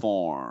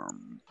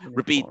uniform.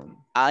 Repeat.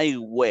 I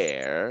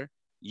wear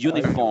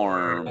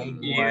uniform.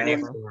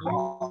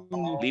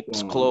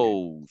 Lips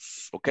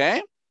close.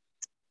 Okay?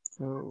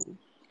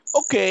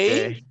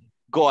 Okay.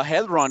 Go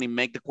ahead, Ronnie.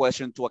 Make the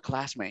question to a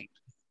classmate.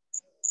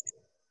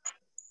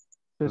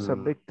 Who's a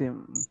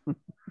victim?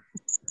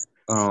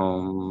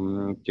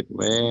 ¿Qué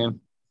fue?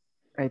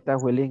 Ahí está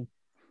Willing.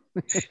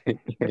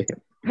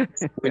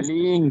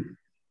 Willing.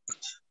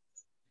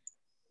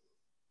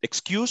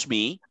 Excuse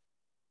me.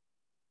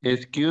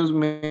 Excuse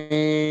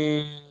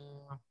me.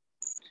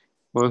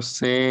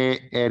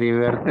 José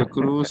Heriberto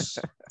Cruz.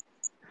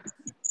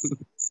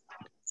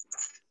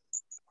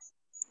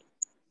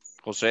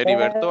 Jose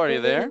Heriberto, are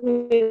you there?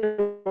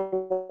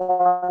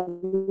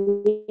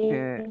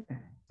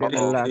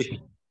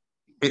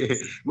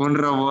 Un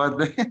robot.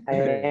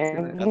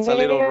 That's a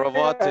little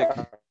robotic.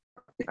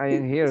 I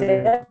am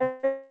here.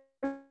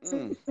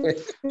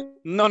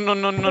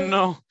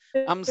 No.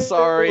 I'm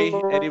sorry,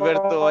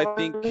 Heriberto. I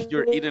think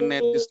your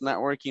internet is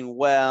not working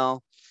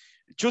well.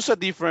 Choose a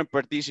different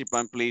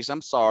participant, please.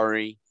 I'm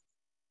sorry.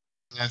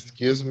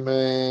 Excuse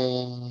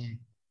me.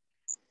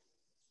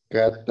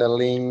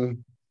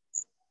 Kathleen.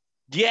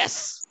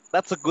 Yes,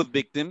 that's a good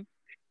victim.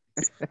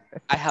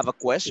 I have a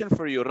question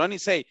for you. Ronnie,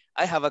 say,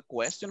 I have a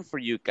question for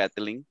you,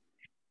 Kathleen.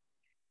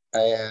 I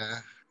have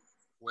a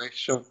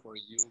question for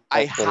you,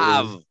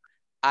 Kathleen.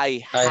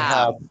 I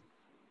have.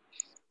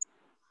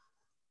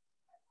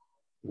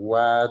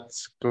 What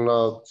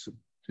clothes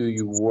do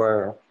you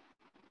wear?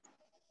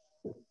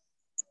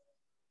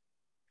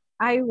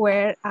 I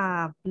wear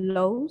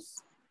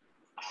blouse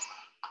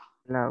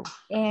No.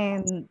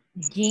 and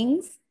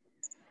jeans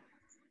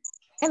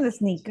and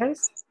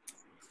sneakers.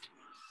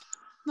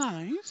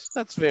 Nice.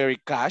 That's very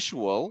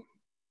casual.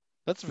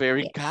 That's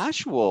very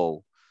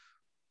casual.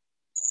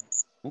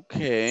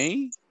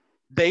 Okay.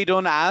 They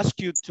don't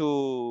ask you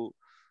to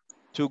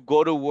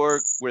go to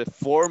work with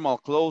formal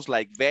clothes,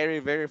 like very,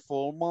 very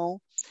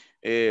formal.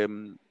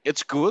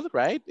 It's good,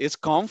 right? It's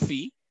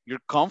comfy. You're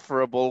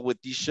comfortable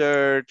with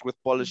t-shirts, with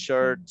polo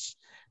shirts.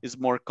 It's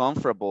more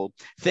comfortable.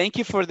 Thank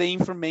you for the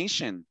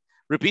information.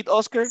 Repeat,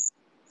 Oscar.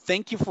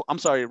 Thank you for, I'm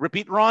sorry,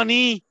 repeat,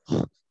 Ronnie.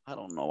 I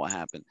don't know what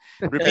happened.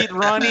 Repeat,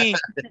 Ronnie.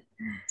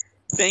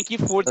 Thank you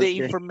for the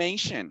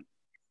information.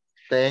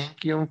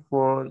 Thank you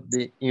for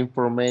the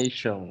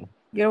information.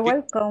 You're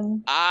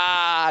welcome.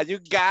 You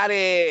got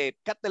it.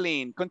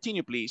 Kathleen,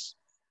 continue, please.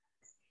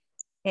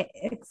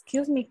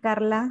 Excuse me,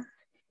 Carla.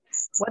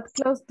 What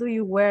clothes do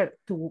you wear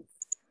to...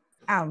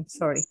 I'm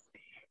sorry.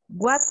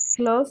 What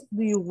clothes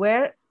do you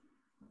wear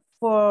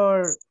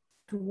to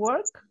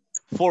work?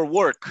 For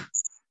work.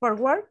 For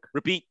work?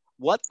 Repeat.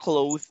 What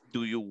clothes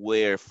do you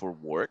wear for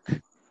work?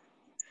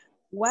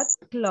 What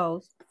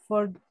clothes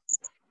for...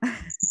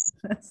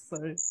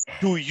 Sorry.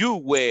 Do you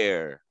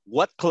wear?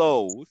 What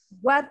clothes?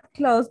 What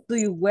clothes do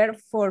you wear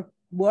for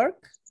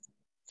work?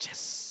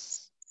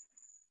 Yes.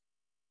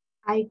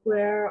 I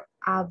wear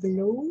a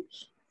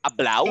blouse. A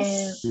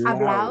blouse? A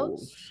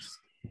blouse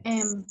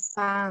and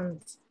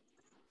pants.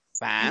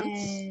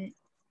 Pants?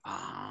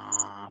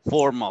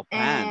 Formal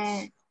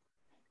pants.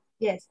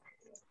 Yes.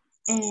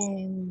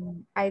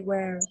 And I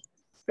wear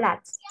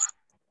flats.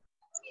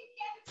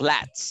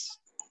 Flats.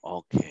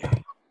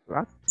 Okay.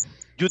 What?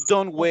 You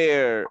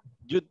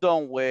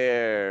don't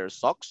wear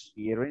socks?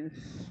 Earrings?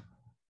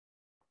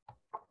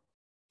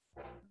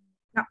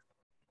 No.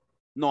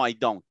 No, I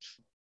don't.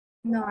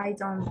 No, I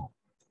don't.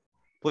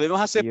 Podemos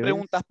hacer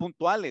preguntas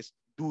puntuales.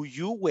 Do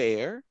you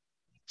wear?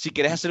 Si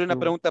quieres hacer una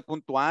pregunta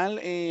puntual,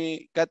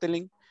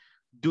 Kathleen,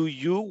 do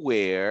you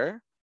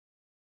wear?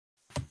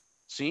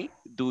 ¿Sí?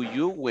 Do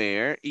you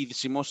wear? Y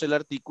decimos el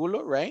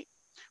artículo, right?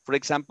 For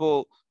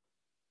example,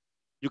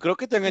 yo creo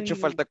que te han hecho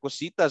falta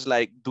cositas,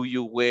 like, do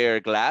you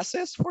wear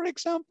glasses, for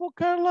example,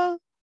 Carla?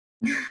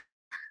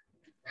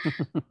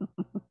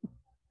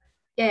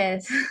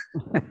 Yes.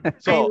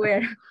 So,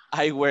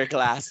 I wear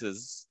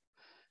glasses.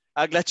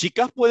 Las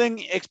chicas pueden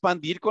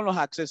expandir con los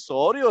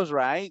accesorios,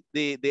 right?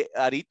 De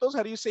aritos,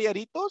 how do you say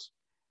aritos?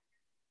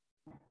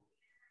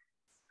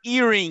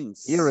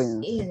 Earrings.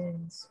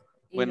 Earrings.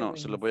 Bueno,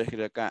 se lo voy a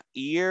escribir acá.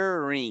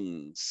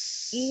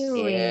 Earrings.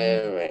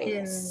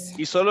 Earrings.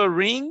 ¿Y solo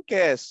ring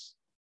qué es?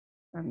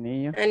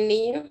 Anillo.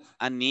 Anillo.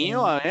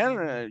 Anillo, a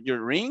ver,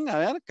 your ring, a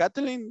ver,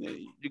 Kathleen,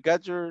 you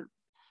got your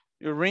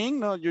ring?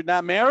 No, you're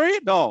not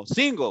married? No,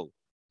 single.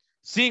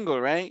 Single,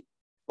 right?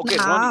 Okay,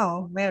 no,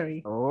 Ronnie.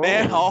 Mary.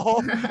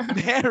 Oh,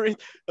 married.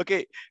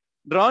 Okay,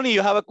 Ronnie,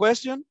 you have a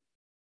question?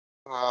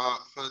 How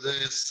do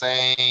you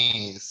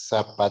say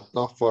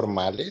zapatos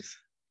formales?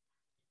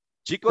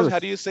 Chicos, Shoes. how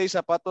do you say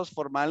zapatos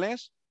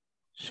formales?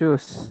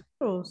 Shoes.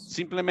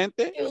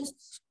 Simplemente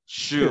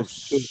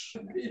Shoes. shoes.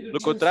 Lo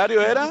contrario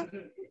era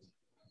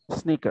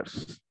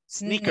Sneakers.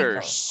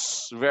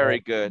 sneakers. Very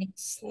good.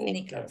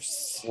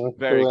 Sneakers. No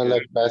Very estuve en la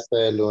good. clase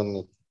de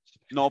lunes.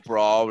 No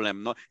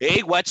problem. No.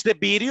 Hey, watch the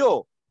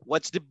video.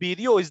 Watch the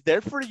video. It's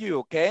there for you,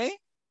 okay?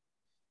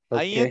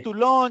 Ahí en Okay. tu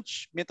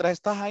lunch, mientras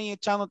estás ahí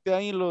echándote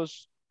ahí El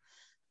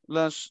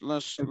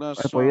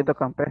pollito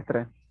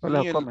campestre. ¿No sí,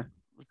 lo el- come?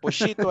 el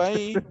pochito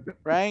ahí,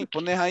 right?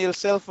 Pones ahí el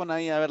cell phone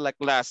ahí a ver la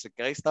clase,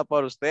 que ahí está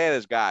para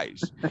ustedes,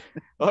 guys.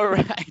 All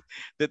right.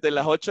 Desde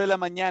las 8 de la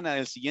mañana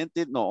del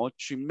siguiente, no,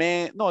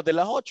 8:30, no, de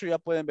las 8 ya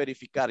pueden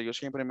verificar. Yo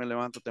siempre me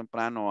levanto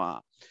temprano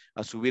a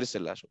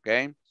subírselas, ¿ok?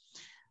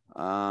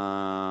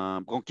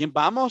 ¿Con quién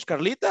vamos,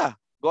 Carlita?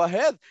 Go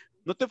ahead.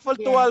 ¿No te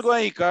faltó Yes. algo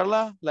ahí,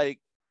 Carla?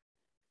 Like,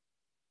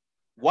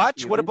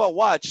 watch? What about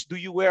watch? Do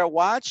you wear a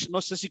watch?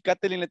 No sé si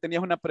Kathleen le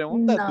tenías una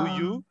pregunta. No. Do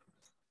you?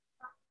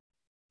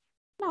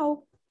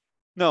 No.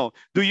 No.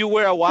 Do you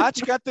wear a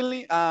watch,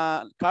 Kathleen?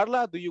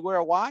 Carla, do you wear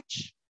a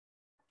watch?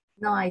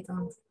 No, I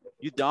don't.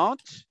 You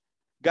don't?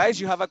 Guys,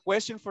 you have a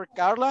question for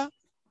Carla?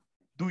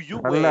 Do you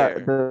Carla,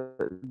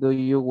 wear do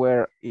you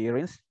wear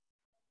earrings?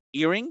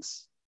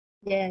 earrings?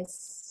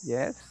 Yes.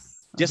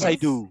 Yes. Yes, I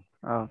do.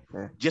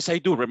 Okay. Yes, I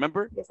do.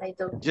 Remember? Yes, I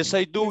do. Yes,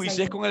 I do. Yes, Y I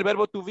si es do. con el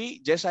verbo to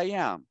be, yes, I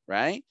am,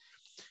 right?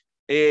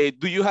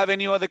 Do you have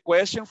any other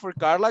question for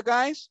Carla,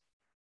 guys?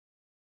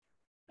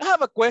 I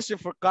have a question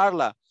for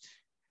Carla.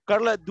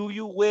 Carla, do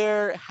you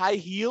wear high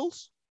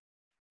heels?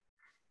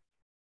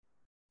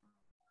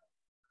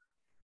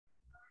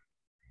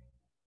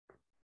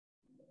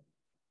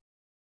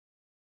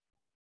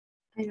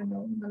 I don't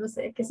know. No lo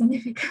sé. ¿Qué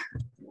significa?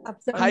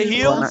 High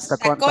heels?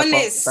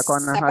 Tacones. Tacones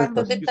Zapatos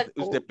altos. de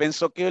Usted tacón.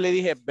 pensó que yo le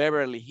dije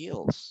Beverly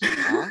Hills.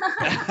 ¿no?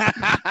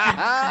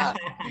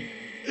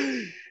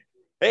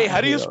 Hey,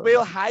 how do you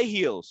spell high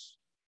heels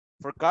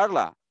for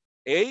Carla?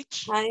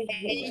 H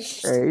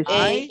H.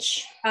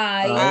 H.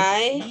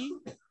 I.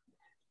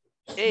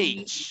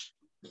 H.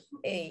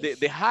 H.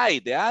 De high,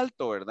 de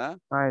alto, ¿verdad?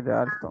 Ay, de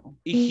alto.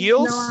 Y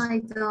heels, No, I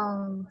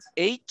don't.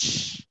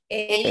 H,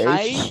 H.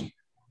 I,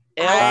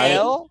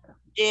 L,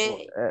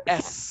 J.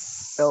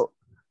 S. L.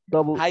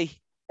 Double High,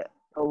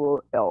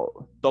 L.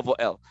 double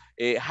L.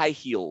 High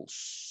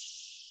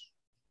heels.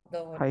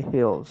 High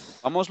heels.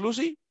 Vamos,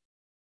 Lucy?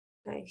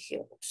 High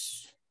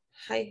heels.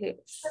 High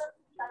heels.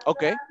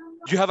 Okay.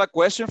 You have a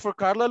question for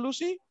Carla,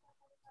 Lucy?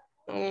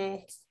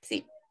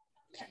 Sí.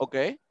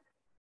 Okay.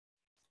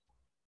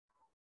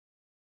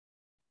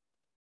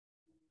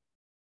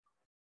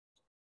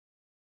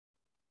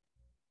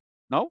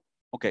 No?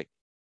 Okay.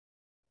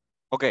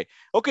 Okay.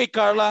 Okay,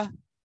 Carla.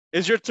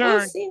 It's your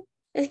turn. Sí.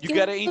 Es You que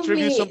gotta no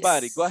introduce me-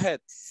 somebody. Go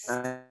ahead.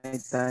 Ahí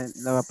está,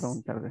 le voy a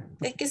preguntar.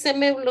 Es que se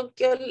me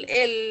bloqueó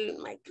el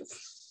micrófono.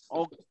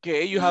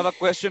 Okay, you have a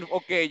question.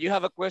 Okay, you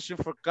have a question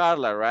for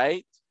Carla,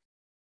 right?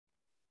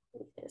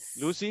 Yes.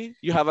 Lucy,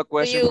 you have a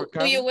question for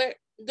Carla?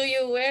 Do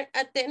you wear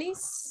a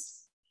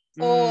tennis?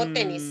 O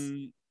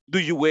tenis? Do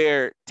you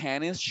wear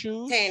tennis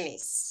shoes?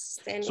 Tenis.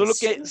 Tenis Solo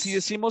que shoes. si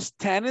decimos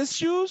tennis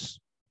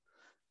shoes,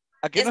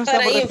 ¿a qué Es nos para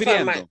estamos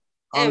informal. refiriendo?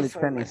 Only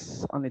Informal.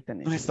 tennis. Only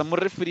tennis. Nos estamos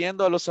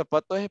refiriendo a los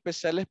zapatos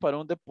especiales para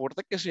un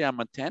deporte que se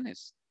llama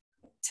tenis.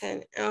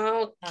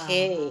 Ok.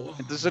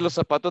 Entonces los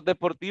zapatos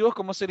deportivos,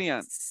 ¿cómo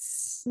serían?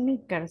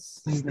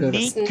 Sneakers.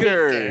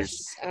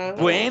 Sneakers. Ah,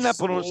 Buena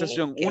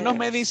pronunciación. Unos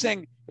me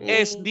dicen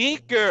sneakers.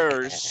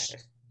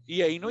 Sneakers.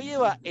 Y ahí no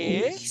lleva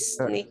E.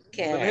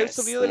 Sneakers. ¿Cuál es el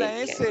sonido de la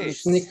S?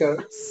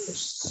 Sneaker.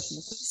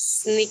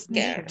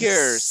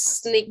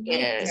 Sneakers.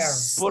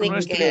 Sneakers. Por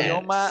nuestro Sneakers.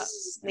 idioma,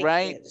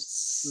 right,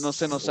 Sneakers. no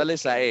se nos sale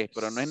esa E,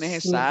 pero no es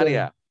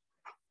necesaria.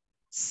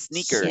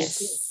 Sneakers.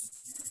 Yes.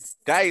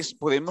 Guys,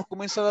 podemos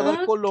comenzar a dar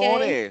Ok.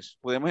 colores.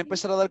 Podemos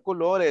empezar a dar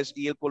colores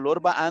y el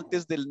color va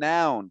antes del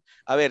noun.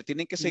 A ver,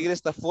 tienen que seguir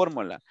esta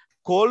fórmula.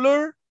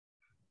 Color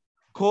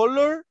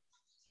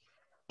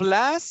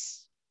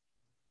plus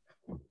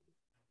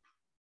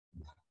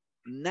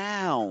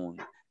noun.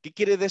 ¿Qué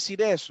quiere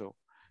decir eso?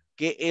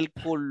 Que el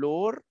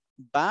color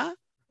va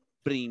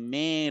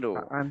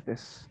primero.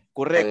 Antes.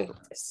 Correcto.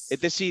 Es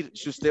decir,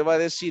 si usted va a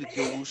decir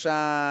que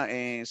usa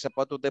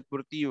zapatos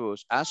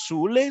deportivos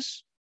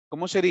azules,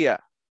 ¿cómo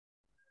sería?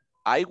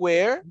 I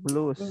wear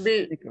Blues.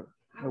 Blue. Sneaker.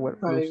 I wear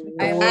blue I sneakers.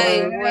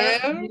 I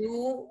wear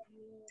blue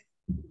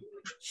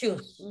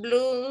shoes.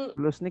 blue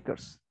Blue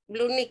sneakers.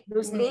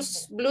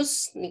 blue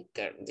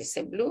sneaker.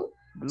 Dice blue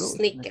Blue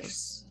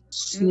sneakers.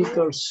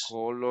 Sneakers.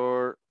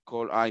 color,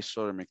 ay,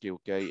 sorry, me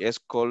equivoqué ahí. Es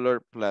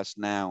color plus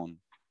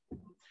noun.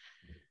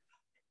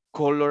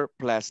 Color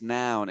plus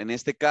noun. En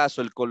este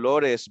caso, el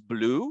color es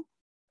blue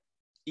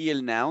y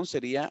el noun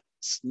sería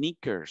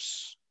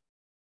sneakers.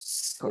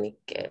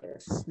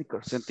 Sneakers.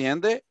 Sneakers. ¿Se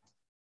entiende?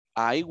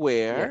 I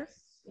wear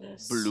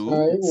Yes. blue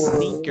I wear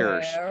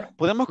sneakers.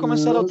 Podemos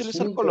comenzar a blue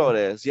utilizar sneakers.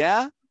 colores,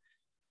 ¿ya?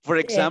 For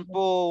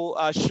example,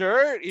 a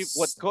shirt,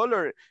 what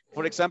color?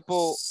 For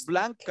example,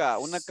 blanca,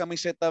 una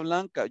camiseta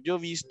blanca. Yo he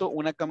visto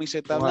una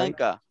camiseta White.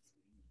 blanca.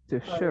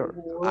 T-shirt.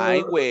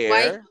 I wear.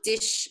 White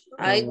t-shirt.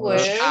 I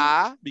wear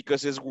A,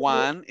 because it's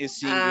one, is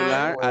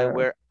singular. I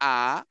wear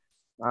a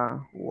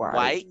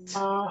White.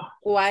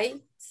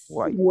 white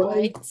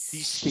White.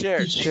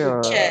 t-shirt.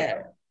 T-shirt.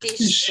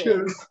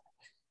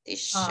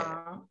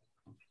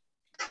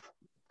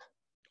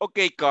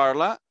 Okay,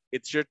 Carla,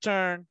 it's your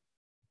turn.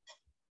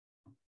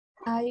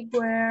 I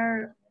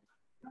wear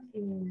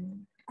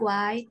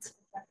white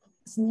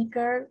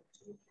sneaker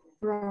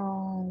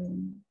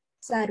from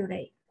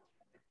Saturday.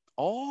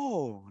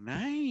 Oh,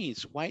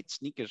 nice. White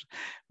sneakers.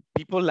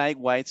 People like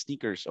white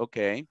sneakers.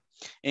 Okay.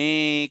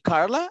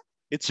 Carla,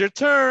 it's your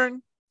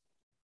turn.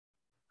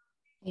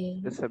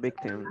 It's a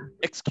victim.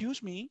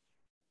 Excuse me.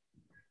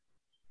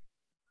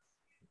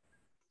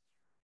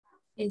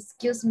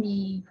 Excuse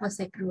me,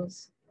 Jose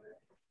Cruz.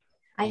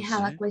 I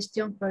have a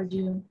question for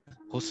you.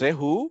 Jose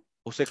who?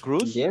 Jose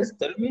Cruz? Yes,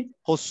 tell me.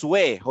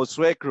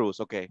 Josue Cruz.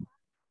 Okay.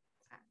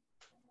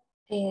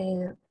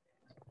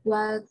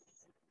 What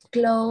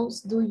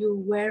clothes do you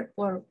wear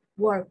for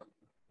work?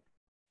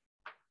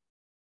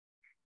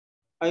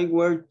 I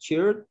wear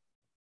shirt,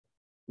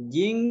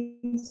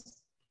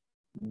 jeans,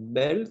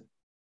 belt,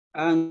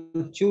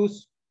 and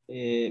shoes,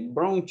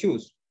 brown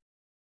shoes.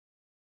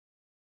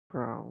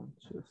 Brown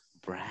shoes.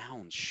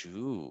 Brown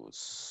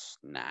shoes.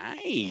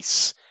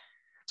 Nice.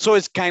 So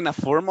it's kind of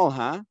formal,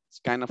 huh? It's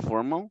kind of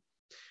formal.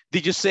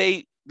 Did you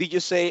say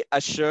a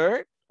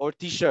shirt or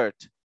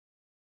t-shirt?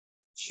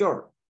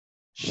 Shirt.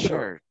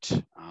 Shirt.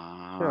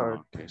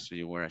 Ah, okay. So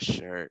you wear a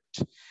shirt.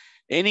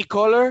 Any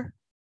color?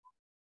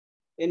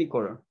 Any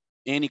color.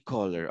 Any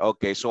color.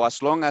 Okay. So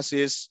as long as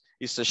it's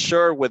a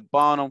shirt with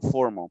bottom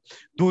formal.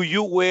 Do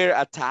you wear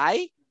a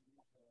tie?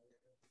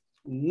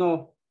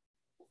 No.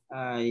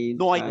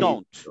 No, I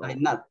don't. I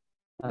not.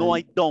 No,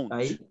 I don't.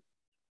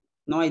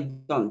 No, I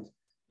don't.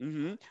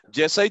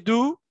 Yes, I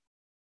do.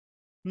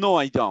 No,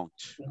 I don't.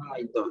 No,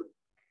 I don't.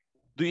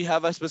 Do you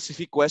have a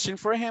specific question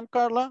for him,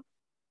 Carla?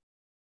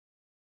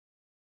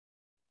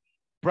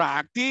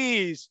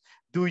 Practice.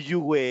 Do you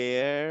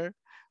wear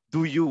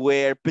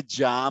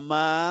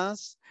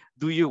pajamas?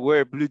 Do you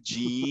wear blue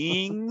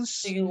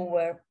jeans? Do you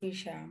wear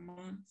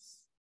pajamas?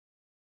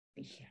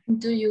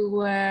 Do you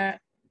wear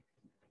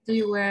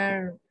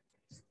sweater?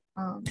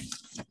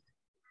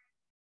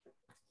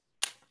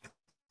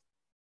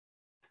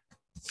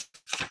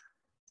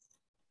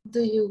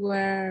 Do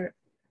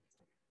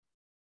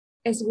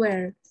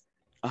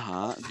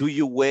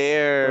you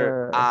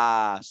wear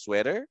a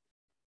sweater?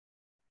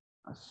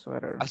 A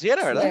sweater. A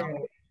sweater, ¿verdad?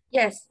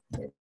 Yes.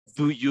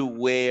 Do you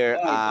wear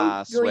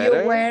a Do you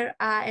sweater? wear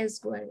a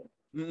sweater?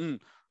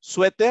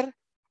 Sweater?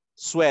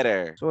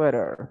 Sweater.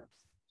 Sweater.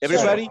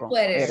 Everybody?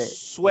 Sweater.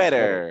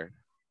 Sweater.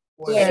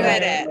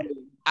 Sweater.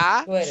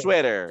 A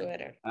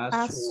sweater.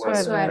 A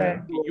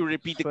sweater. Can you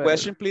repeat the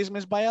question, please,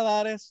 Ms.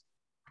 Valladares?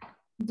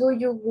 Do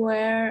you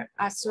wear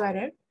a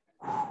sweater?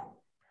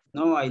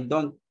 No, I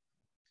don't.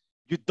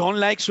 You don't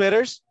like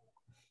sweaters?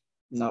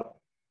 No.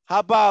 How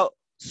about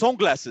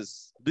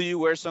sunglasses? Do you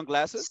wear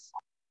sunglasses?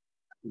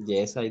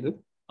 Yes, I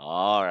do.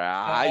 All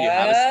right, you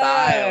have a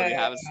style. You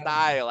have a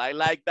style. I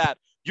like that.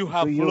 You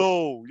have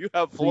flow. You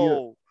have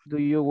flow. Do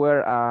you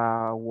wear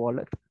a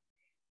wallet?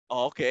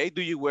 Okay.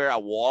 Do you wear a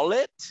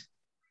wallet?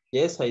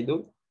 Yes, I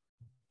do.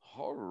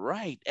 All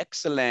right.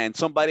 Excellent.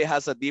 Somebody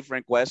has a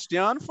different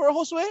question for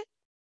Josue?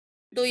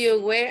 Do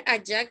you wear a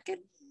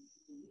jacket?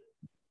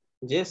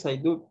 Yes, I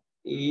do.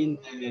 In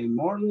the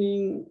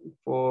morning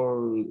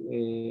for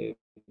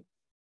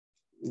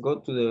go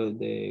to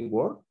the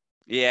work.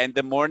 Yeah, in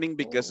the morning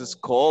because it's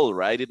cold,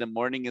 right? In the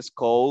morning it's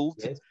cold.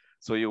 Yes.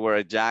 So you wear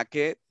a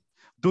jacket.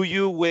 Do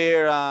you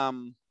wear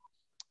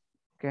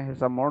Okay,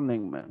 it's a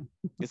morning man.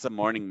 It's a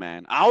morning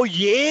man. Oh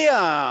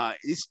yeah,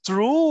 it's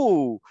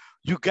true.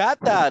 You got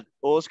that,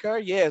 Oscar.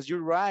 Yes,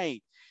 you're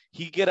right.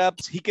 He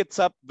gets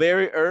up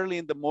very early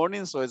in the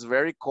morning, so it's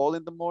very cold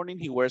in the morning.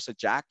 He wears a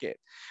jacket.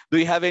 Do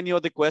you have any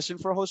other question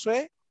for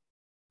Josue?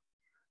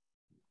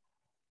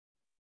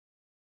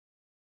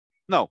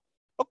 No.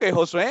 Okay,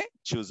 Josue,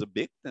 choose a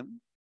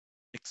victim.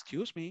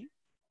 Excuse me.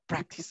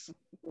 Practice.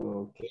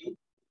 Okay.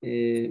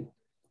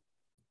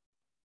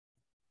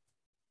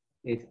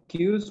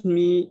 Excuse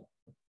me,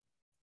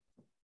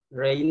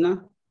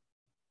 Reina.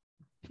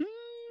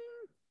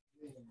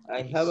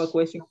 I have a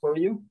question for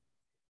you.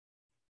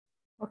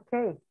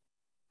 Okay.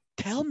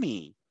 Tell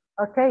me.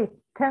 Okay,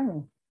 tell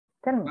me.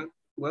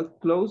 What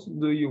clothes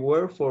do you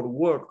wear for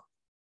work?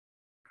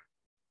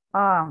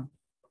 I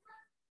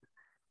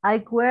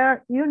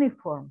wear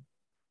uniform.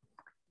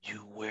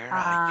 You wear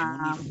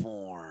a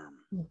uniform.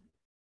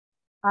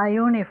 A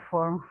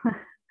uniform.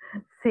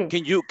 Sí.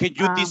 Can you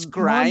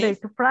describe? Monday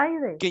to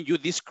Friday. Can you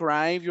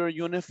describe your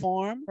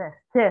uniform?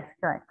 Yes,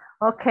 right.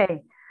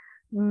 Okay.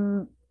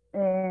 From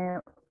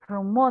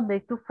Monday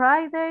to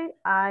Friday,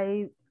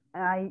 I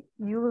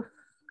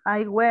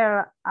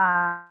wear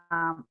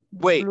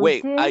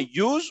Wait. jeans, I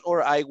use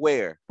or I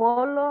wear?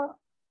 polo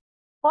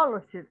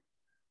shirt.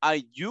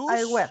 I use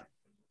I wear.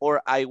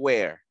 or I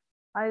wear?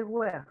 I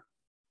wear.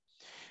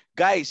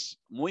 Guys,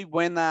 muy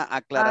buena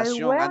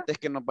aclaración antes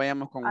que nos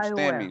vayamos con I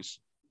wear.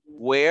 ustedes.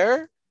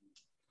 Wear,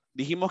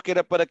 dijimos que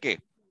era para qué.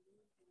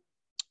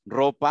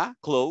 Ropa,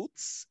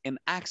 clothes, and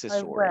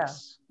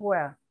accessories.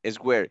 Wear. Es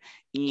wear.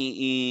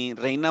 Y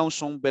Reina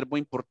usó un verbo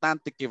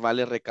importante que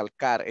vale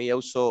recalcar. Ella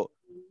usó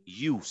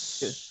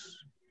use.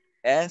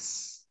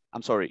 U-S-E.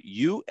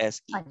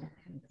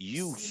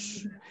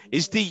 Use.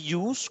 Este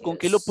use, ¿con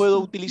qué lo puedo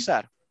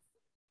utilizar?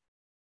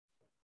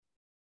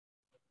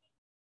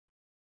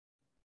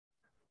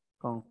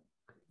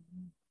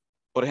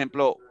 Por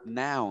ejemplo,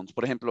 nouns.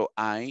 Por ejemplo,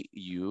 I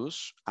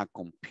use a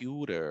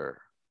computer.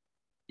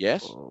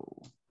 Yes? Oh.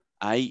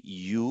 I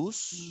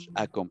use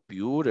a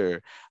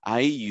computer.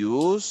 I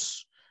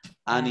use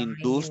an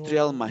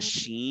industrial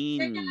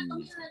machine.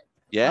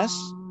 Yes?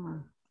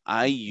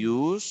 I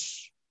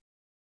use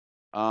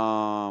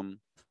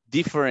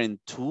different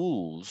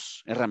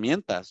tools,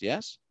 herramientas,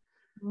 yes?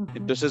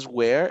 Entonces,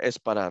 wear es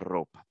para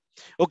ropa.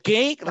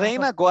 Okay,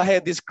 Reina, go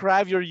ahead,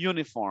 describe your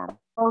uniform.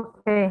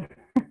 Okay.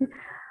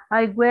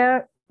 I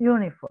wear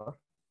uniform.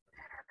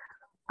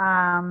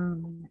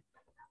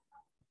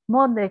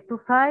 Monday to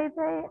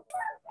Friday,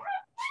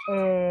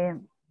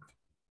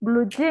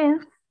 blue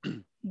jeans,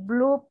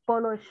 blue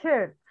polo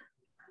shirt,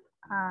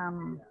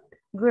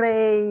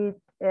 gray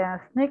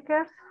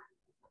sneakers,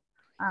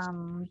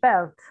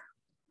 belt.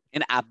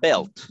 And a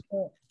belt.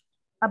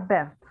 A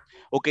belt.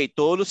 Ok,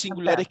 todos los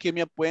singulares que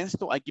me ha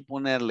puesto hay que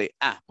ponerle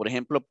a. Por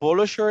ejemplo,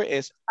 polo shirt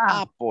es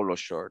a polo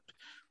shirt.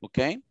 Ok.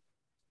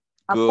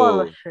 A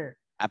polo shirt.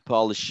 A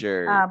polo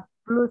shirt. A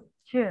blue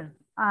jeans.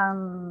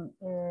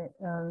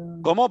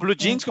 ¿Cómo? ¿Blue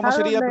jeans? ¿Cómo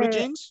sería blue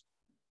jeans?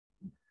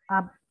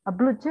 A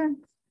blue jeans.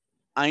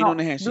 Ahí no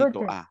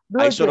necesito a.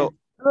 Blue Ahí solo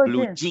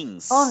blue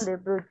jeans. Jeans. Only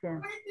blue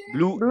jeans.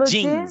 Blue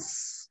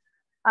jeans.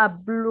 A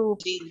blue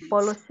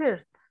polo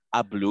shirt.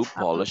 A blue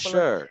polo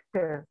shirt.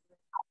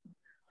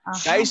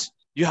 Guys,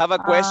 you have a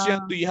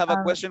question? Do you have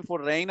a question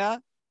for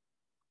Reina?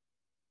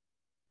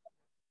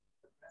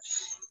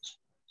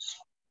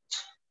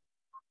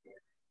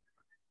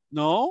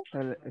 No?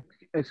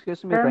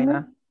 Excuse me,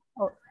 Reina.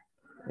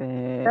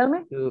 Tell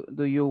me.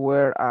 Do you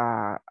wear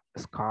a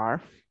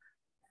scarf?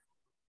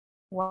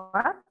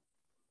 What?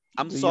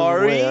 I'm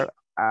sorry.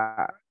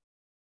 I'm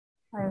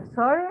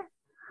sorry.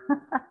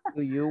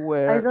 Do you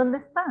wear? I don't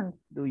understand.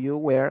 Do you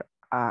wear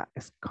a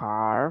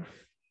scarf?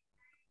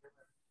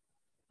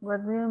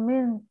 What do you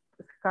mean,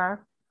 scarf?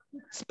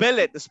 Spell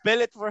it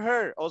for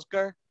her,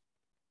 Oscar.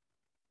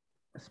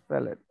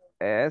 Spell it.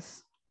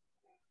 S-C-I-R.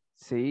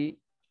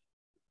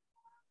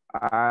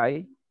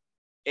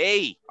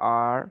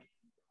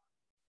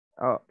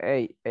 Oh,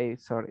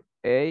 sorry.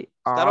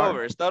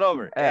 A-R. Start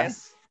over.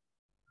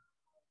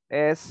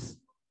 S-C-I-R.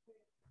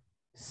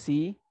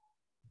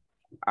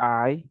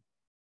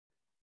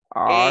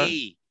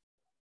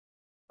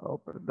 Oh,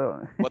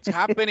 perdón. What's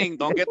happening?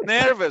 Don't get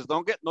nervous.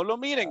 No lo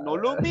miren.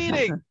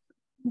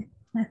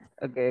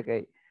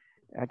 Okay.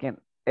 Again,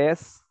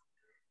 S-C-A-R-F.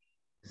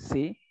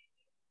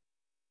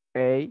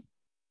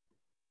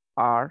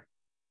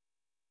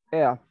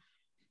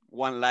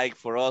 One like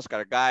for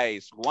Oscar,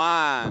 guys.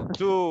 1,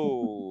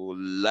 2,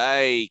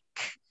 like.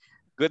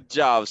 Good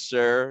job,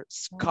 sir.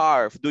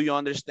 Scarf. Do you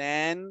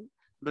understand,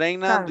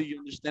 Reina? Scarf. Do you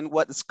understand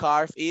what a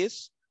scarf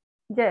is?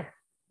 Yes,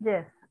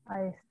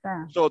 I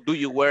understand. So, do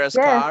you wear a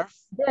scarf?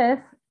 Yes,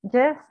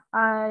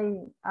 I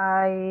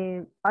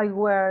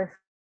wear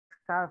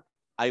scarf.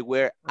 I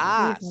wear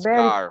a It's scarf.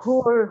 Very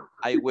cool.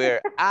 I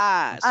wear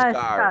a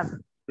scarf.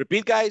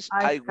 Repeat, guys.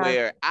 I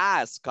wear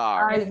a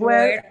scarf. I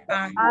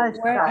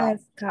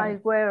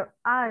wear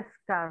a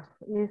scarf.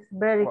 It's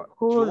very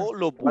cool. Yo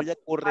lo voy a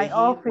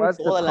corregir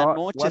toda la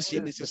noche si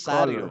es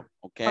necesario.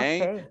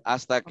 Okay?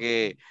 Hasta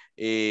que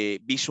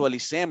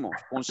visualicemos.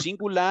 Con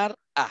singular,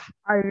 a.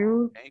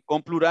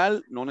 Con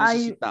plural, no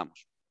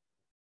necesitamos.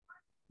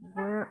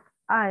 Wear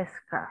a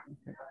scarf.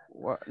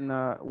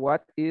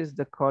 What is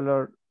the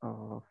color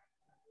of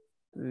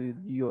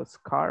your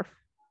scarf?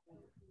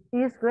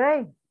 It's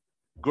gray.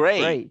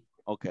 Gray.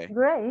 Okay.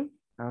 Gray.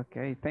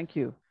 Okay, thank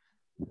you.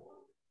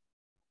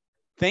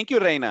 Thank you,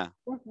 Reina.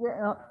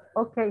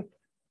 Okay.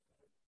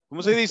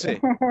 ¿Cómo se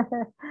dice?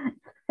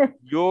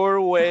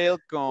 You're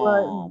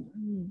welcome.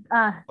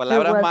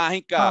 Palabras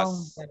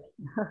mágicas.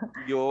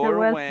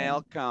 You're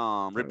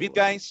welcome. Repeat,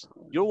 guys.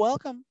 You're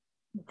welcome.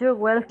 You're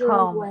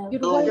welcome.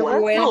 You're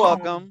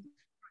welcome.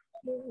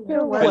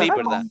 Feliz,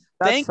 ¿verdad?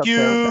 Thank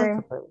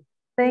you.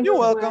 You're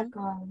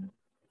welcome.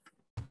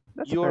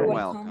 You're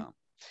welcome.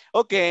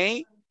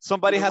 Okay.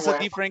 Somebody has a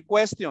different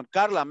question.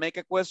 Carla, make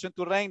a question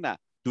to Reina.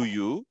 Do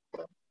you?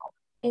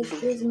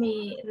 Excuse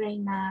me,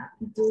 Reina.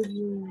 Do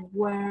you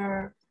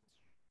wear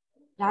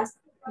glasses?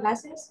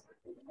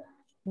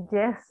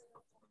 Yes.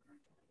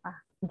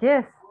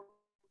 Yes.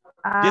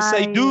 Yes,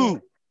 I do.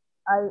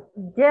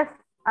 Yes,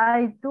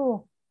 I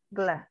do.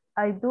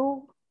 I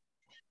do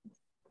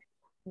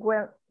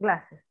wear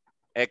glasses.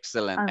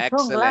 Excellent. And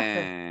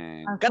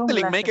Excellent.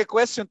 Kathleen, make a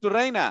question to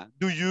Reina.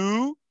 Do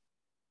you?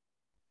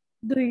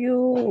 Do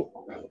you,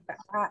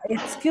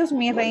 excuse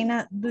me,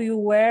 Reina, do you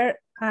wear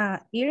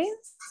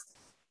earrings?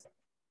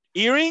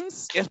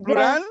 Earrings? ¿Es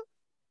plural?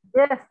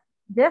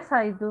 Yes,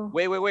 I do.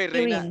 Wait,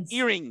 Reina. Earrings.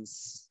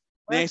 Earrings.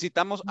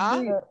 Necesitamos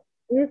a.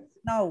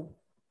 No.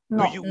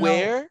 Do you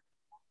wear?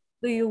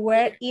 Do you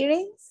wear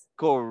earrings?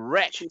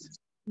 Correct.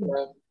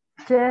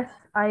 Yes,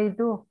 I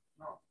do.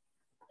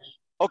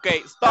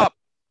 Okay, stop.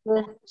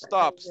 Yes.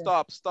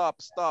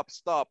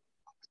 Stop.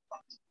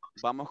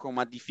 Vamos con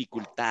más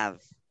dificultad.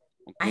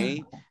 Ok.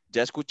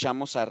 Ya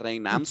escuchamos a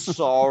Reina. I'm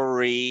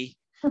sorry.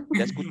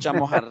 Ya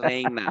escuchamos a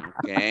Reina.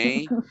 Ok.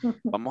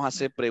 Vamos a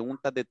hacer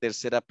preguntas de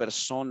tercera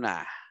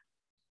persona.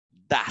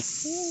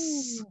 Das.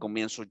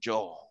 Comienzo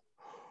yo.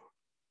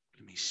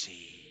 Let me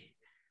see.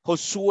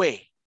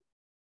 Josué.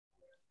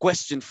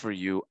 Question for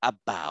you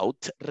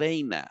about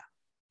Reina.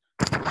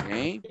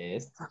 Okay.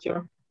 Yes,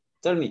 teacher.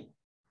 Tell me.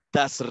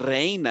 Does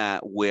Reina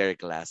wear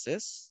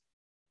glasses?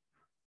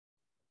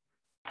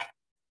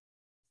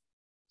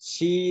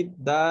 She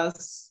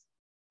does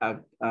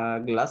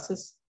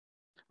glasses.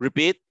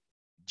 Repeat.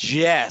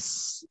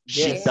 Yes,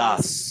 she Yes.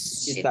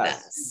 does. She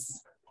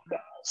does.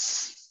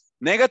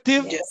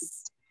 Negative?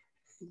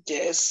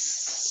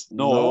 Yes.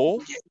 No.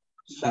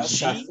 Does-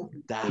 She No,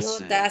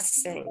 doesn't.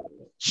 doesn't.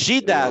 She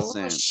No,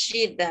 doesn't.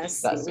 she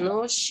doesn't.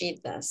 No, she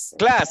doesn't.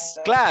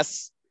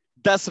 Class.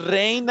 Does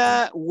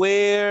Reina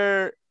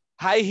wear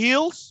high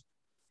heels?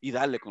 Y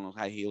dale con los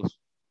high heels.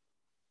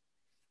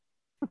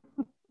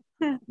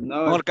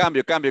 No. Mejor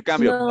cambio.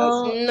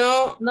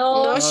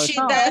 No, she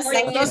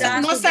doesn't.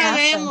 No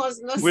sabemos.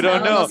 We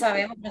don't know. No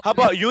sabemos. How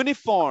about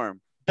uniform?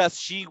 Does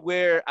she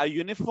wear a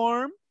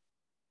uniform?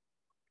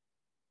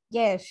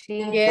 Yes, she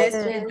Yes,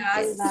 does.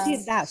 she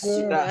does.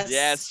 She does.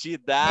 Yes, she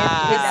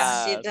does.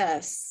 Yes, she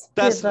does.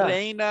 Does She does.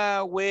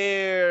 Reina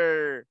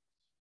wear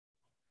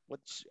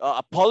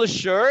a polo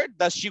shirt?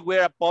 Does she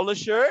wear a polo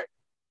shirt?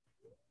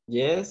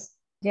 Yes.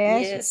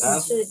 Yes,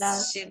 Yes, she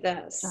does. she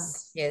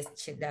does. Yes,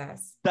 she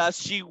does. Does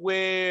she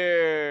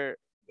wear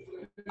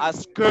a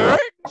skirt?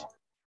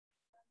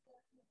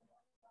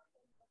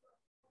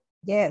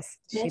 Yes,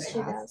 Yes, she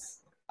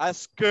does. A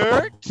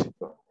skirt?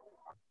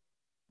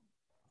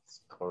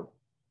 Skirt.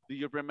 Do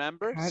you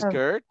remember?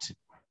 Skirt.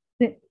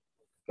 Skirt.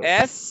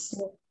 Yes.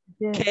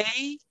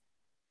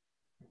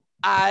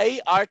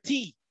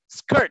 S-K-I-R-T.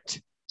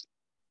 Skirt.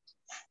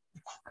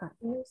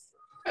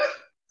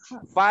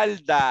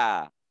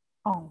 Falda.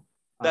 Oh.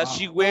 Does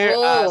she wear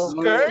a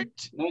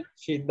skirt? No,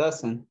 she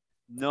doesn't.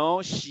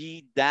 No,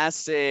 she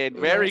doesn't.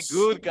 Very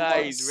good,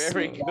 guys.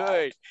 Very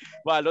good.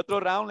 Bueno, al otro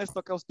round les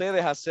toca a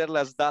ustedes hacer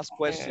las das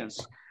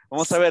questions.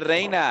 Vamos a ver,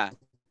 Reina.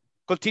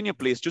 Continue,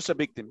 please. Choose a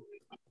victim.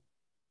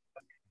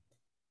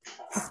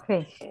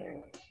 Okay.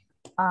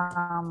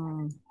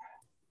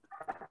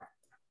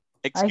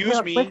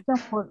 Excuse me.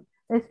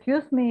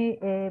 Excuse me,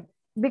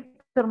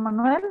 Victor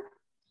Manuel.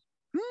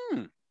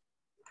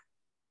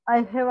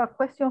 I have a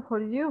question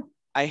for you.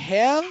 I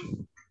have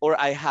or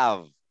I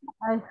have?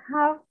 I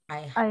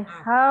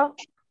have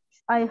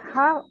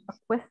a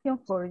question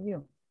for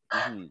you.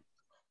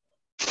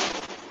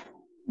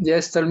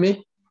 Yes, tell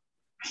me.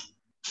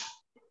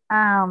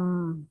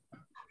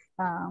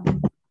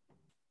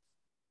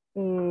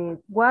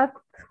 What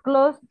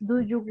clothes do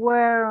you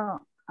wear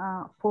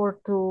for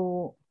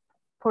to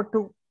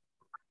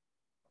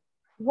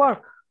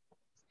work?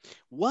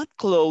 What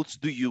clothes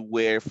do you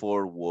wear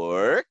for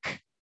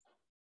work?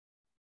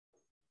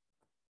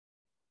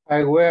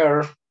 I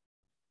wear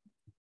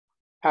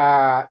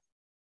I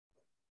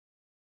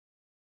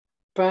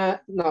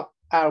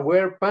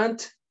wear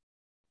pants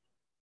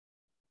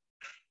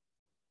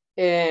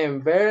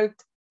and belt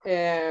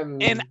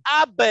And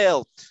a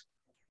belt.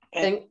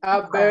 and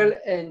a belt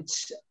and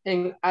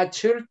a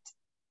shirt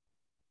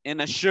And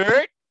a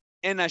shirt.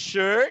 And a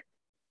shirt.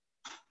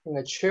 and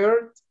a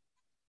shirt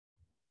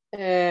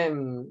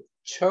and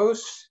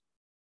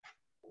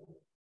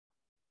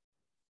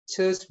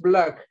shoes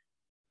black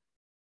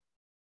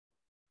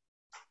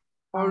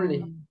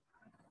only.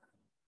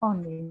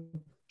 Only.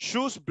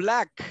 Shoes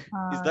black.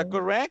 Is that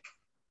correct?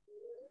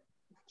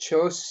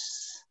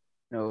 Shoes.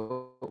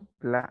 No,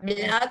 black.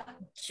 Black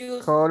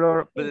shoes.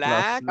 Color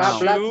Black plus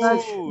shoes.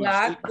 noun.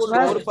 Black El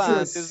color shoes. va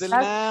antes del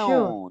Black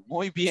noun.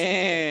 Muy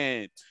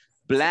bien.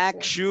 Black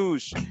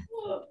shoes.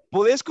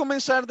 ¿Puedes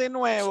comenzar de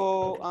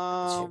nuevo?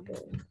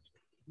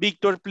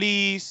 Víctor,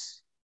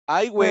 please.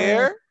 I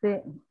wear.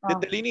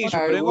 Desde el inicio.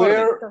 pero en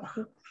orden.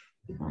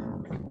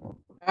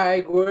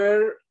 I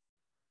wear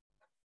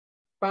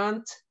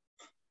pants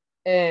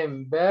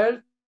and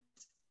belt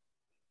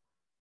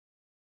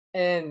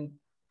and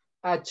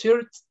a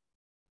shirt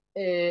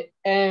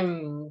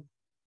and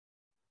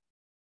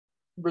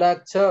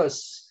black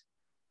shoes.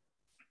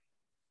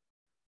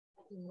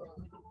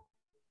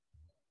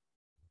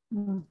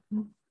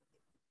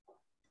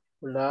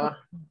 Hola.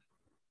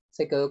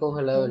 Se quedó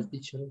congelado el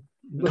teacher.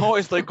 No,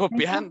 estoy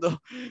copiando.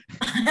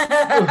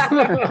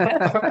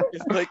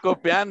 Estoy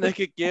copiando, es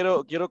que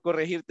quiero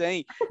corregirte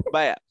ahí.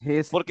 Vaya,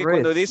 porque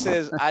cuando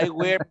dices I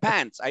wear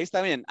pants, ahí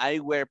está bien, I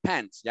wear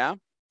pants, ¿ya?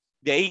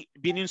 De ahí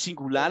viene un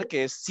singular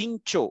que es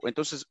cincho.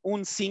 Entonces,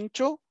 un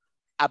cincho,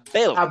 a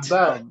belt.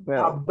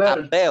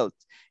 A belt.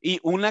 Y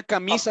una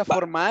camisa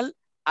formal,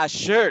 a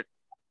shirt.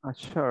 A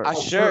shirt. A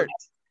shirt.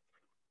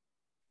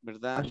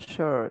 ¿verdad? A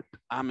shirt.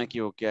 Ah, me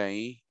equivoqué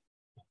ahí.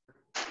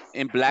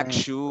 En black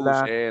shoes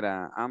black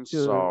era. I'm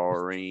shoes.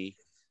 sorry.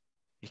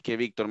 Es que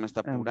Víctor me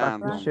está En black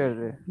apurando.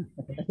 shirt.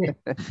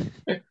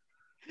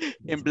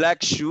 En black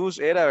shoes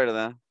era,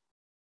 ¿verdad?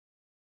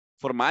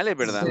 Formales,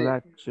 ¿verdad?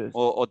 Black shoes.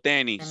 O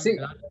tenis. Sí,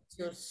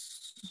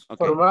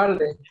 Okay.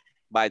 formales.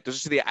 Va,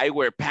 entonces sería I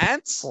wear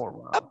pants,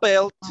 Formal. a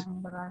belt,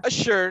 Umbrella. a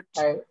shirt,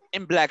 I,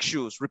 and black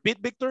shoes. Repeat,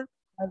 Victor.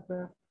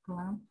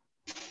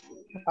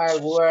 I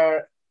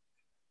wear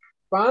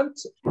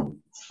pants,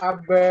 a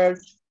belt,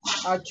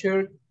 a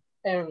shirt,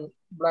 and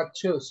black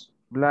shoes.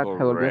 Black, se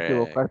volvió a Correct.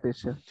 equivocar,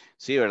 teacher.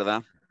 Sí,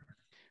 ¿verdad?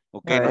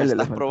 Ok, La nos L le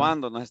estás faltó.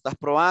 probando, nos estás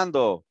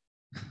probando.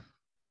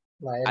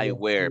 La I L.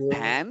 wear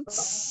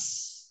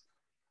pants,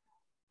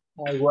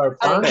 I wear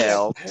a pants,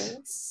 belt,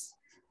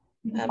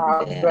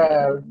 a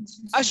belt,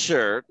 a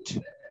shirt,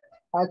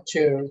 a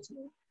shirt,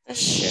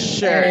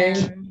 shirt,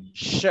 and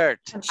shirt,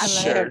 a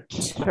shirt,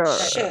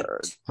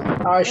 Shirt. a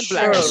and black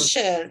shirt, shoes.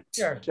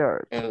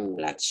 Shirt. And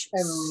black shoes.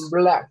 and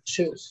black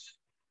shoes.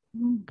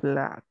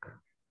 Black.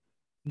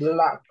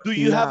 Black. Do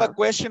you have a Black.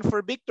 question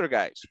for Victor,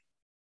 guys?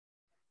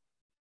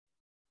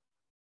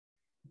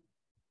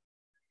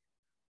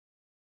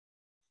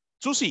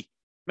 Susie,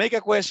 make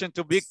a question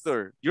to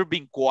Victor. You're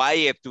being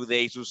quiet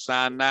today,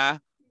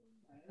 Susana.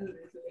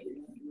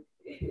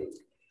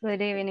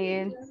 Good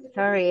evening.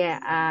 Sorry,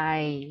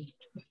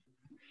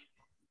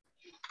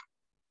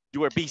 You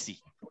were busy.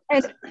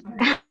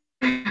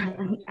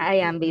 I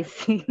am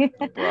busy. No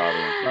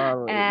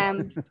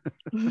problem.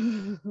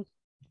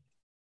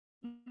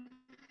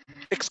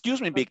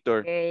 Excuse me, Victor.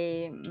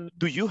 Okay.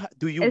 Do you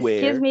Excuse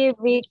wear? me,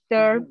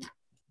 Victor.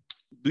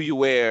 Do you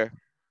wear?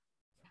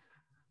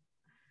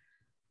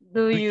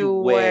 Do you you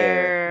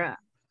wear?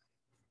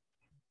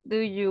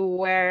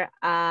 wear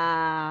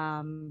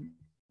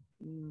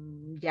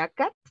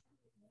jacket?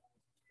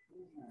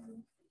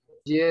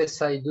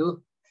 Yes, I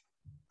do.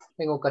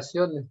 En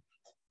ocasiones.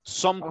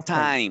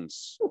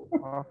 Sometimes.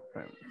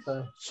 Often.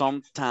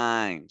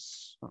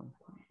 Sometimes.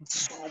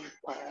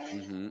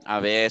 Ujú, a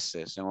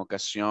veces, en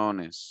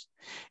ocasiones.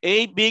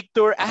 Hey,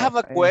 Victor, I have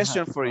a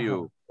question for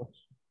you.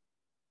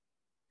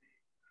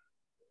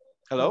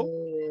 Hello,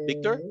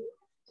 Victor?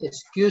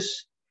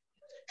 Excuse.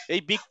 Hey,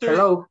 Victor.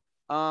 Hello.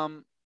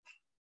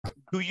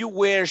 Do you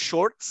wear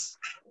shorts?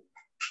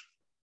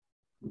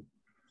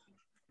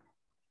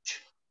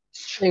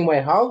 In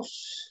my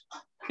house?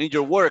 In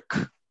your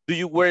work, do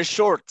you wear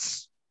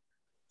shorts?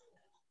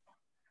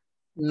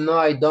 No,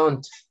 I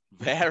don't.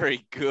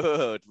 Very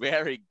good,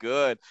 very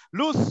good.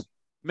 Luz,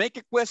 make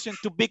a question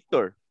to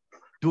Victor.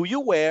 Do you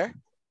wear?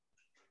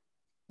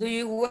 Do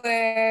you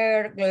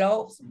wear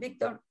gloves,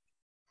 Victor?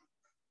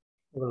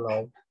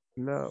 Gloves.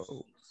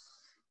 Gloves.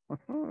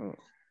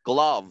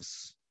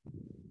 Gloves.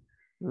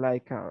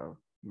 Like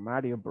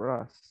Mario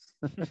Bros.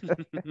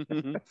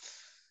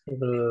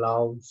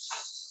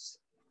 Gloves.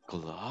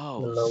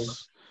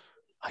 Gloves.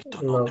 I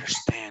don't Gloves.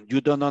 understand.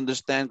 You don't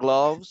understand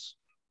gloves?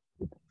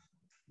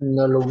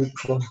 No lo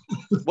ubico.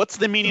 What's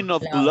the meaning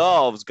of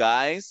gloves,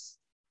 guys?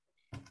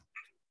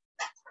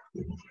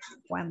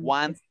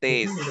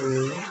 Guantes.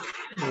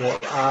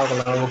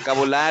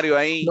 Vocabulario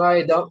ahí. No,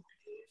 I don't.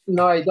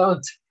 No, I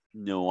don't.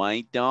 No,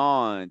 I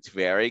don't.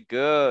 Very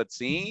good.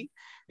 ¿Sí?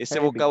 Ese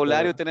Hey,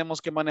 vocabulario Victor.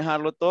 tenemos que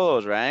manejarlo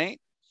todos, right?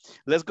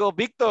 Let's go,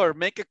 Victor.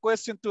 Make a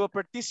question to a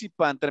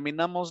participant.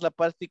 Terminamos la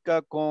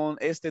práctica con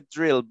este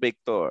drill,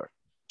 Victor.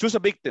 Choose a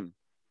victim.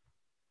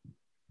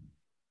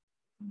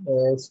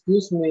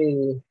 Excuse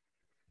me.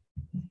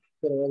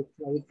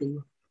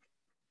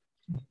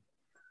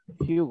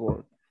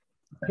 Hugo.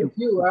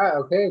 You are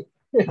okay.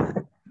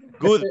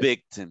 Good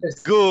victim.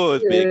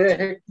 Good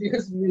victim.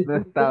 Excuse me. No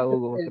está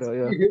Hugo, creo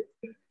yo.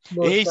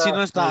 No Hey, está. si no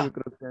No, está. yo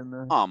creo que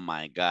no. Oh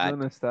my God.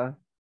 No está.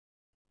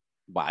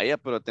 Vaya,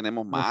 pero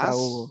tenemos No está más.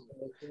 Hugo.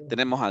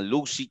 Tenemos a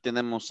Lucy,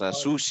 tenemos a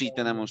Susie,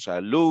 tenemos a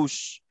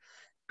Luz,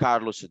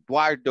 Carlos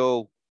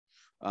Eduardo,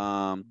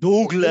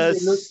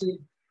 Douglas.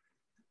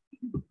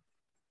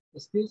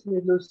 Excuse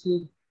me,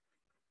 Lucy.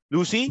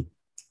 Lucy?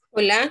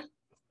 Hola.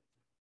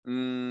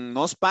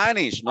 No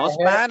Spanish, no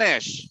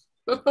Spanish.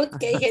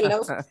 Okay,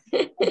 hello.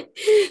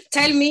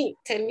 Tell me.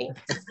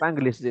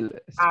 Spanglish.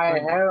 I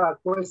have a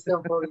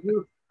question for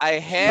you. I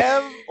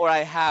have or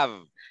I have?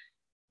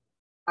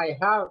 I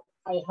have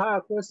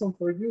a question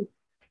for you.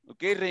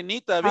 Ok,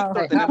 Reinita,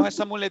 Víctor, tenemos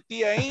esa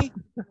muletilla ahí.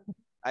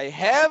 I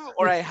have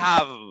or I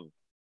have?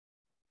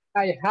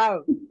 I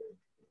have.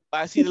 Va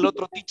a decir el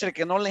otro teacher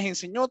que no les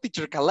enseñó,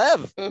 teacher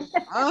Caleb.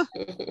 ¿Ah?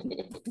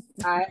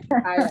 I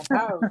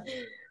have.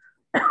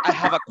 I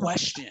have a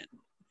question.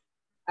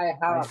 I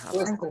have a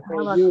question I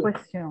for have you. a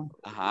question.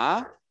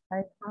 Ajá.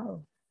 I have.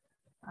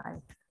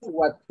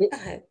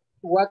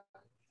 What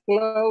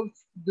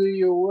clothes do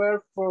you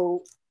wear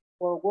for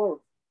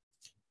work?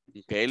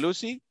 Ok,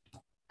 Lucy.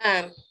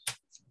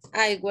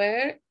 I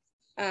wear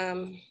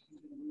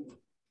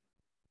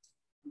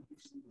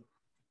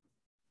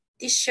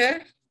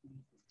t-shirt.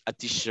 A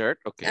t-shirt,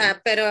 ok.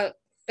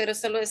 Pero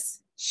solo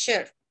es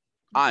shirt.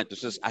 Ah,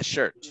 entonces a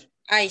shirt.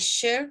 I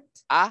shirt.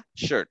 A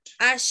shirt.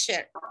 A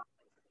shirt.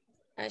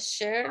 A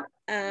share.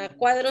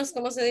 Cuadros,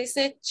 ¿cómo se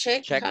dice?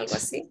 Check, Checked. algo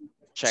así.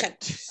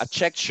 Checked. A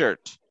checked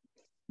shirt.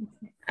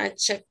 A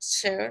checked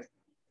shirt.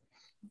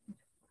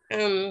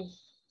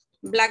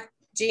 Black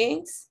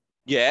jeans.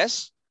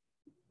 Yes.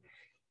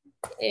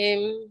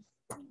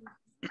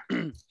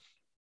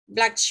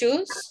 Black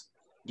shoes.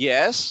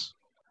 Yes.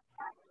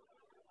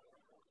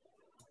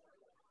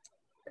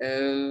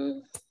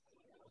 Belt.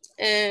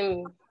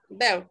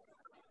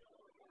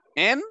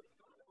 And?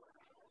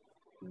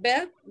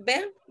 Belt.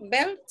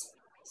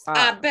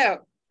 Ah. A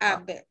belt. A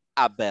belt.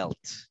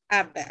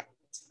 A belt.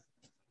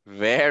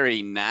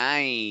 Very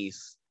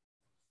nice.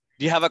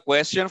 Do you have a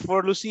question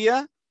for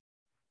Lucia?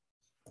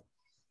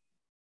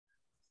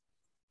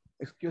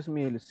 Excuse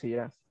me,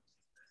 Lucia.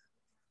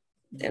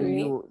 Tell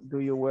me. Do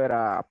you wear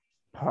a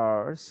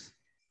purse?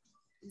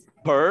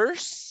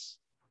 Purse?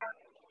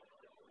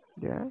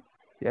 Yeah.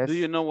 Yes. Do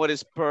you know what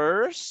is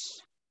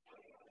purse?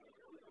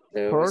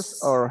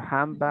 Purse or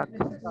handbag?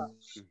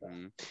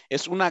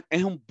 Es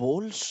un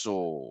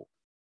bolso.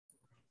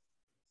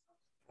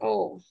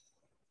 Oh.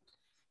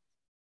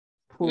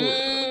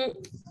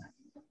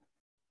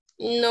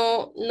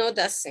 No,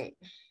 doesn't.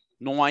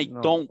 No, I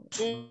don't.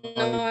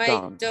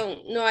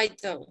 No, I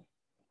don't.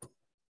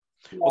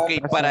 Ok,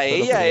 para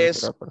ella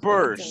es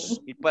purse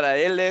y para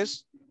él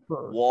es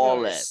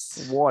wallet.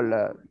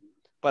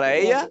 Para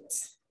ella,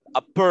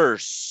 a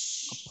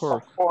purse.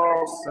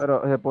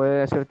 Pero se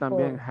puede decir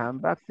también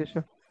handbag,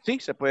 teacher. Sí,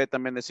 se puede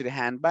también decir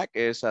handbag,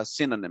 es a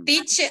synonym.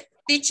 Teacher,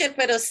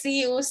 pero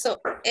sí uso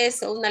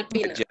eso, una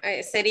alpina.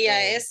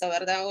 Sería eso,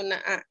 ¿verdad?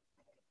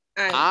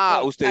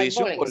 Usted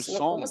dice un bolsón.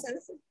 ¿Cómo se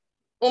dice?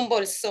 Un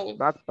bolsón.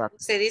 Backpack.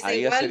 Se dice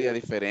Ahí igual. sería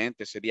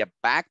diferente, sería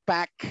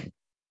backpack.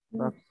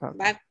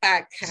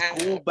 Backpack.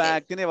 School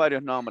bag, tiene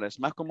varios nombres,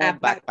 más como un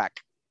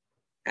backpack.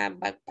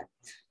 Backpack.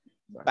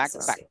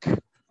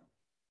 Backpack.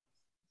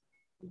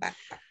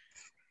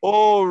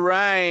 All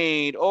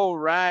right.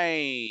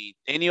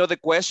 Any other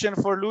question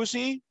for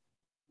Lucy?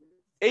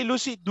 Hey,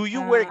 Lucy, do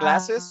you wear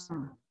glasses?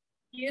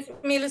 Excuse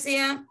me,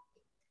 Lucia.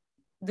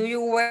 Do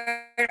you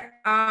wear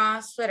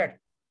a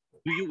sweater?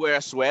 Do you wear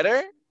a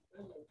sweater?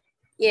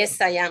 Yes,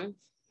 I am.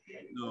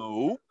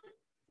 No.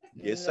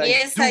 Yes,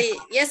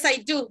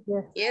 I do.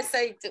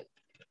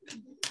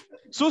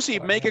 Susie,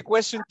 make a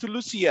question to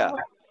Lucia.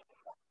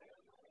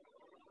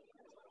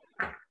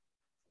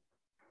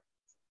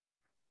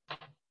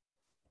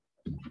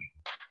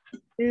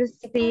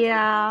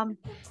 Lucia,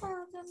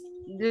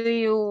 do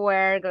you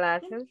wear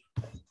glasses?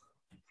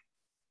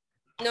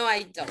 No,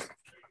 I don't.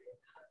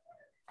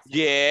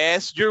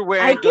 Yes, you're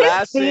wearing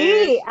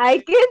glasses. I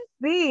can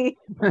see.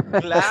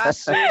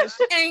 Glasses.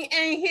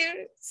 And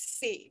here,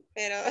 sí,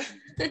 pero...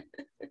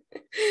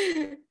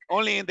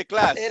 Only in the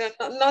class. Pero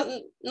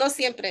no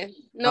siempre,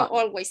 no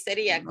always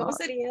sería. ¿Cómo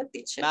sería,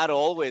 teacher? Not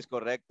always,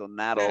 correcto.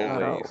 Not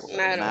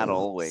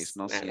always,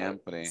 no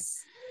siempre.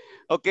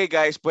 Okay,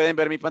 guys, ¿pueden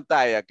ver mi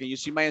pantalla? Can you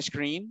see my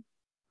screen?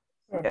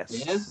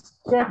 Yes.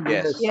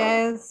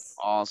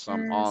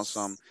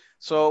 Awesome.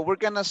 So we're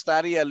gonna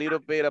study a little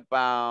bit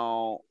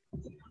about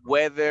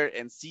weather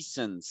and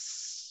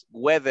seasons.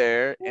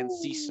 Weather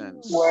means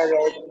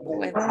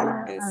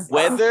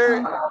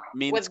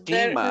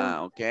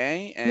clima,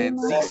 okay? And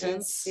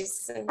seasons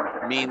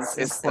means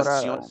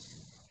estación.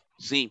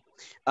 Sí.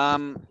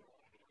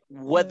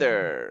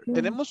 Weather.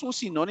 Tenemos un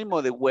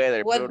sinónimo de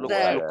weather, pero lo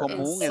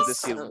común es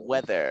decir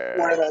weather.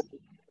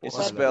 It's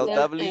spelled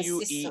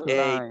W-E-A-T-H-E-R,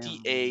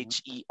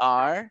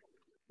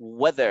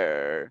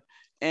 weather.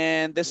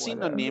 And the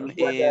synonym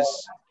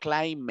is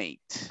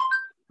climate.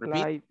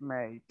 Repeat.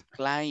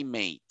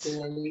 Climate.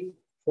 You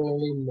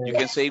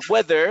can say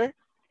weather.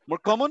 More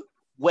common,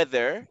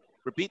 weather.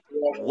 Repeat,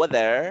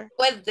 weather.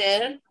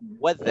 Weather.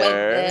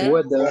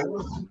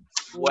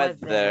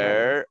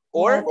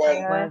 Or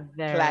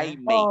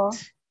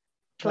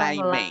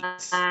climate.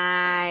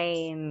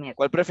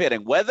 ¿Cuál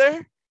prefieren,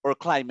 weather or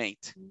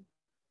climate?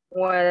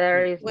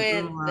 Weather is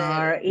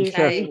more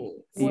easy.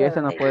 Y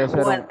ese no puede ser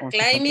un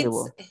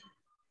sustantivo.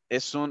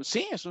 Es un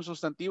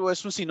sustantivo,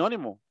 es un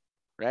sinónimo,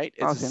 right?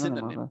 It's a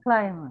synonym.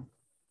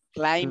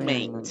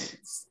 Climate.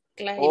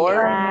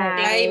 Or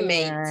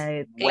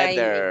climate.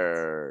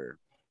 Weather.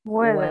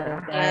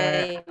 Weather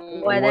is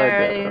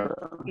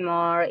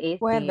more easy.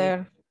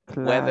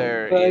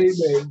 Weather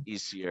is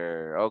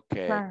easier.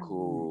 Okay,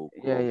 cool.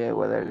 Yeah,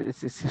 weather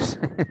is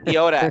easier. Y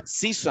ahora,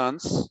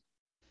 seasons.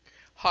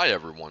 Hi,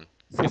 everyone.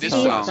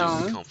 Seasons.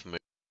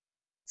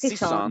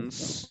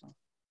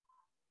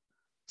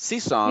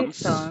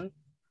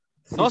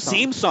 No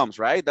Simpsons,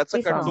 right? That's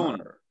a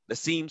cartoon. The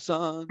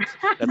Simpsons.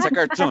 That's a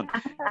cartoon.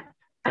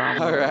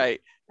 All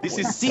right. This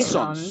is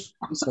seasons.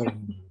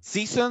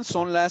 Seasons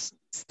son las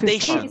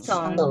stations.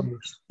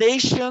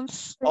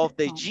 Stations of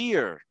the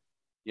year.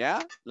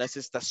 ¿Ya? Las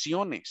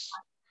estaciones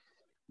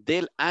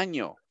del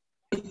año.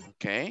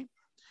 Okay.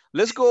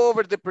 Let's go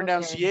over the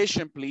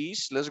pronunciation,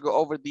 please. Let's go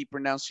over the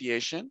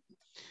pronunciation.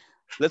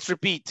 Let's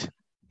repeat.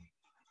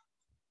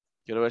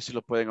 Quiero ver si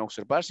lo pueden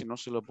observar. Si no,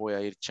 se lo voy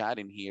a ir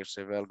chatting here.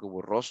 Se ve algo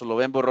borroso. ¿Lo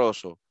ven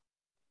borroso?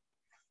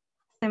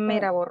 Se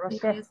mira borroso.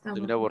 Se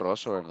mira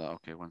borroso, ¿verdad?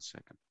 Ok, one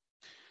second.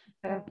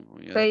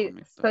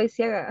 Soy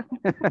ciega.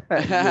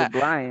 You're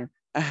blind.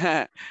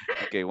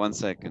 Okay, one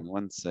second.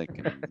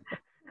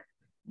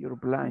 You're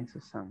blind,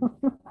 Susan.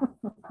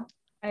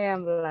 I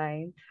am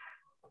blind.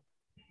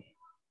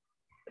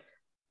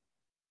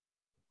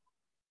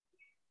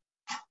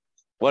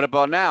 What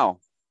about now?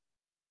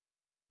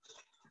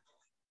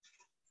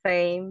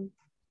 Same.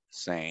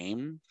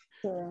 Same.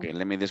 Yeah. Okay,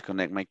 let me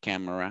disconnect my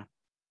camera.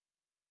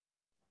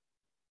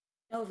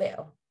 No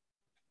veo.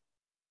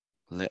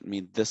 Let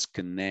me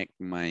disconnect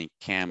my It's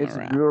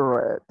camera.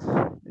 blurred.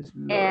 It's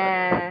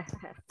blurred.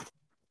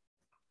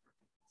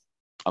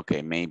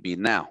 Okay, maybe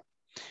now.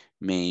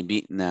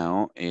 Maybe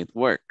now it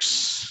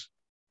works.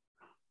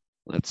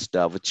 Let's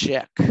double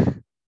check.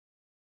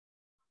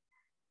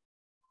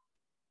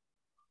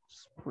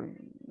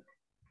 Spring,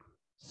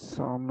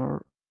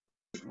 summer,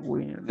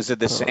 winter. Is it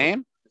the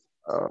same?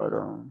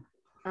 Autumn.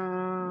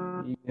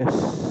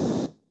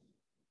 Yes.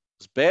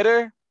 It's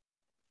better?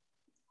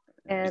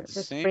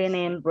 It's spring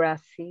in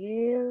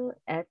Brazil.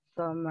 It's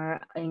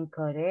summer in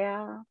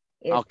Korea.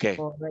 It's Okay.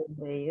 fall in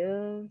the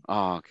US.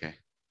 Oh, okay.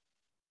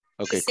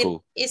 Okay,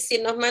 cool. Y si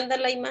nos manda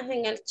la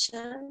imagen al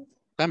chat.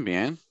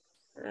 También.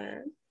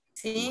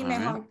 Sí,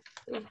 Ajá.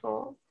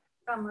 mejor.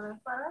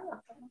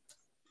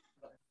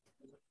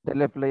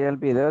 Dele play al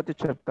video,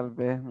 teacher, tal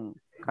vez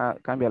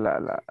cambia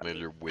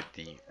Familiar with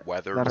the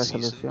weather la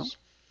resolución. seasons,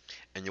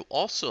 and you'll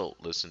also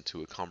listen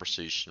to a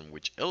conversation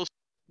which illustrates.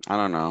 I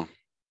don't know.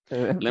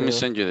 Let me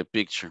send you the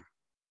picture.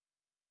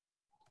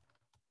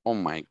 Oh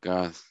my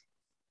God.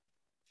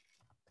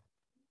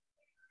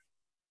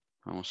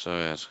 Vamos a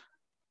ver.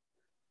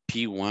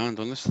 P1,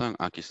 ¿dónde están?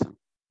 Aquí están.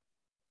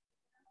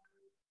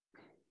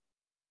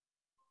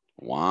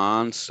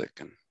 One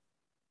second.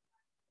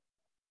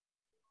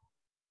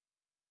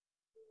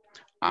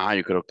 Ah,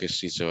 yo creo que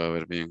sí se va a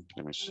ver bien.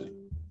 Let me see.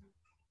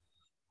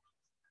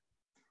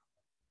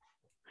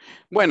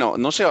 Bueno,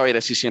 no se va a ver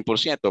así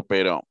 100%,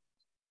 pero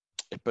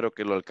espero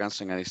que lo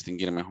alcancen a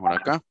distinguir mejor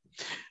acá.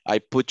 I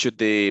put you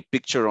the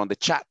picture on the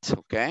chat,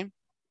 okay?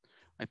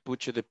 I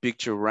put you the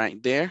picture right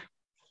there.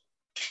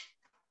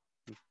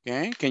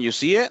 Okay, can you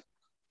see it?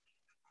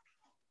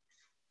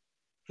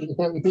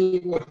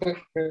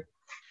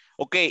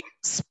 Okay,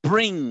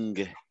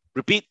 spring.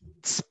 Repeat,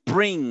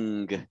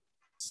 spring.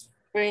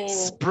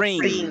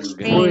 Spring.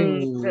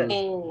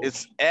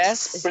 It's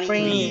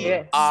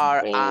S-P-R-I-N-G.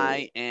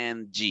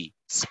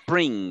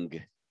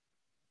 Spring.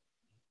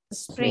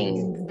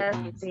 Spring.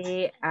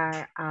 S-P-R-I-N-G.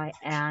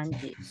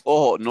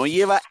 Ojo, no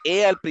lleva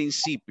E al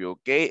principio,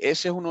 ¿ok?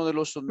 Ese es uno de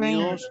los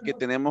sonidos que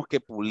tenemos que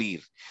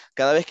pulir.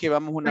 Cada vez que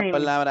vamos a una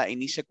palabra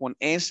inicia con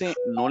S,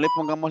 no le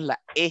pongamos la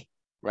E,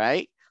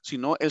 right?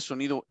 Sino el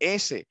sonido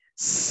S.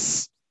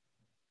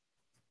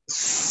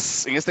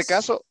 En este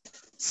caso,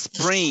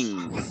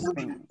 spring.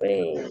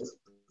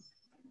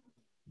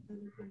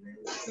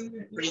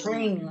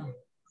 Spring.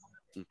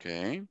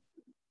 Okay.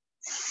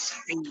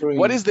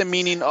 What is the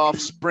meaning of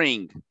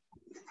spring?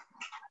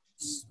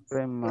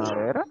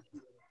 Primavera.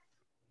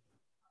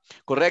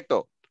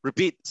 Correcto.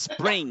 Repeat.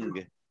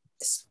 Spring.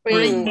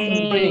 Spring.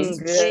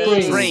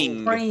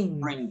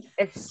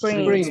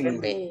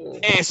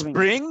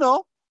 Spring,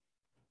 no?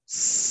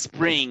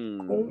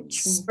 Spring.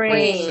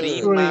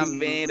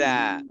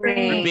 Primavera.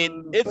 Repeat.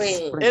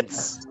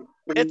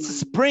 It's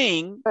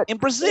spring in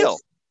Brazil.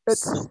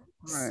 It's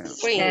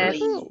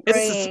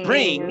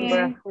spring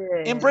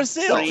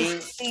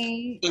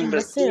in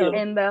Brazil.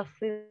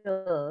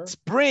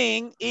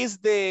 Spring is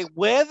the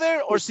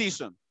weather or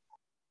season?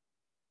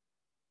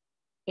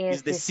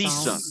 Is the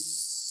season.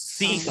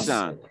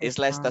 Season es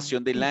la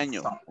estación del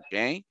año,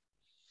 okay?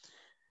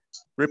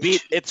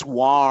 Repeat, it's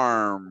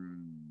warm.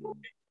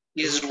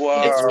 It's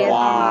warm. It's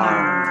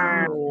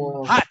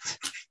warm. Hot.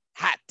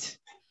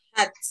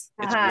 It's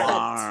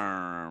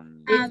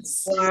warm.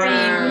 It's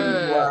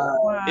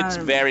warm. It's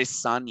very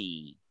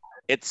sunny.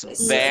 It's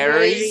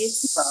very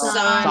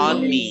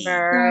sunny.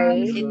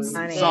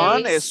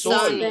 Sun is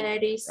sol,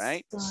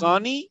 right?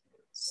 Sunny.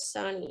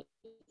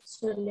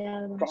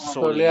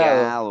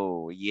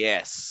 Soleado.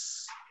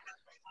 Yes.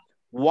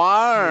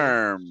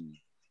 Warm.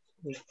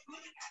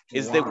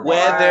 Is the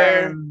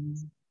weather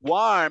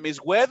warm?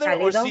 Is weather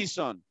or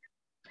season?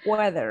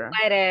 Weather.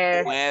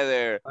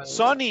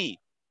 Sunny.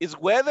 Is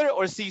weather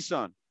or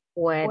season?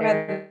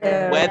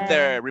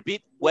 Weather.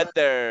 Repeat.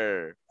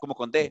 Weather. Como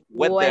con D.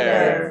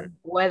 Weather.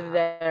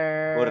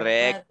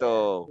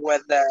 Correcto.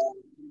 Weather.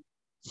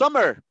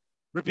 Summer.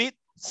 Repeat.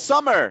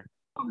 Summer.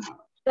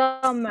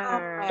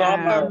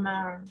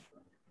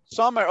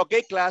 Summer.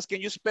 Okay, class.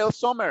 Can you spell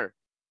summer?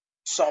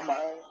 Summer.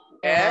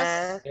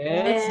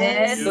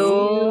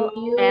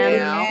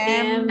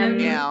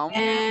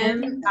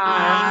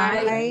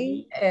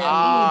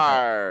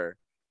 S-U-M-M-I-R.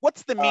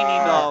 What's the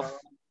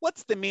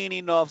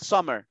meaning of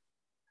summer?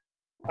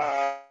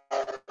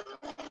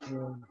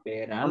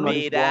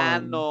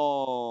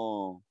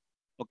 Verano.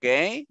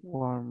 Okay.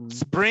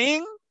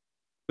 Spring,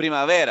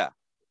 primavera.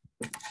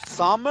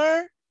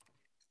 Summer,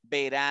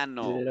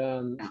 verano.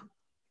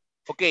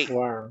 Okay.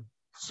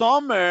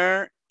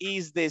 Summer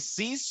is the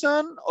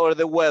season or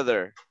the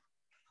weather?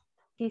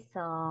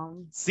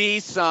 Season.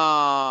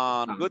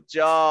 Season. Good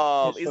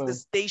job. It's the Season.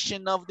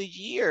 station of the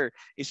year.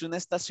 Es una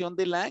estación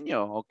del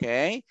año,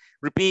 okay?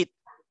 Repeat.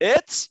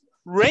 It's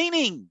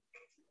raining.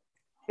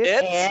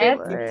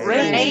 It's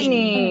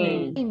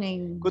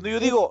raining. Cuando yo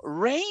digo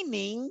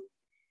raining,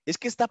 es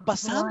que está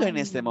pasando en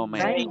este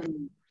momento.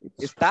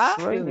 Está.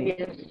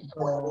 Repeat.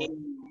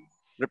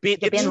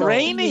 It's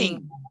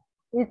raining.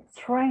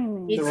 It's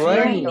raining. It's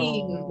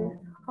raining.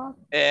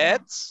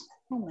 It's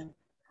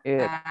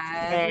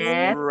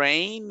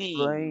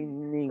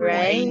Raining.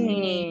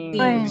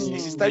 Raining. Si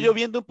está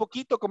lloviendo un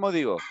poquito, ¿cómo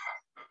digo?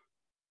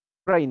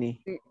 Rainy.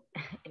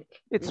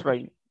 It's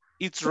raining.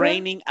 It's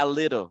raining a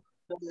little.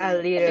 A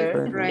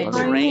little. It's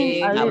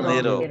raining a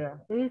little.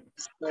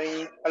 It's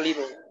raining a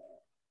little.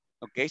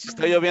 Ok, si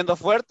está lloviendo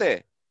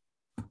fuerte.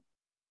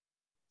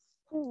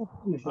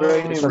 It's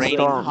It's raining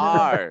storm.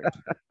 hard.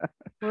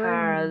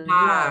 Hard.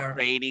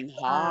 Raining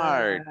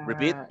hard.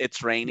 Repeat.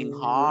 It's raining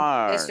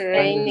hard. It's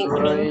raining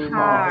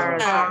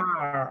Hard.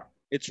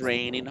 It's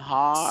raining It's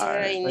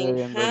hard.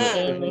 raining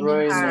hard.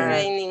 It's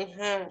raining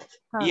hard.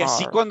 Y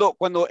así cuando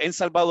en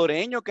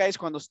salvadoreño, guys,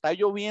 cuando está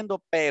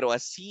lloviendo, pero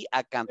así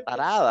a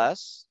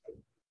cantaradas,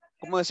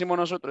 ¿cómo decimos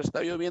nosotros?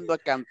 Está lloviendo a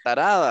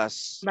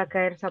cantaradas. Va a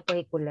caer sapos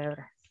y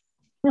culebras.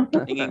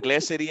 En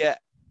inglés sería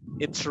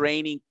it's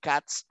raining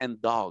cats and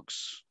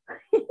dogs.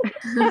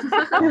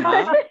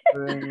 Ajá.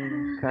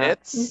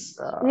 It's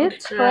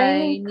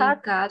raining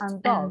cats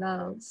and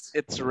dogs.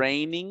 It's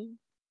raining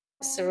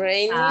It's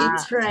raining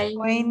It's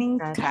raining.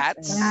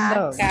 cats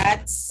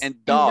cats and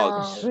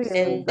dogs.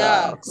 and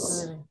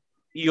dogs.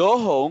 Y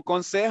ojo, un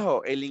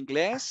consejo, el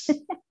inglés,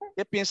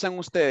 ¿qué piensan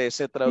ustedes?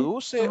 ¿Se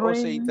traduce o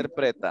se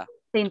interpreta?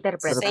 Se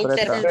interpreta. Se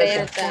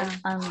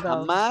interpreta.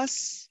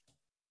 Jamás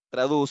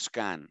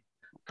traduzcan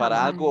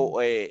para algo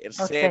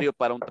serio,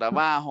 para un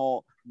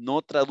trabajo,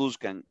 no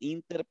traduzcan,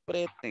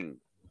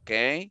 interpreten, ¿ok?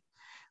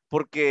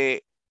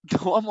 Porque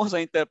no vamos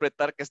a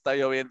interpretar que está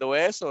lloviendo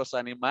esos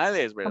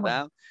animales,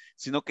 ¿verdad?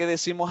 Sino que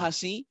decimos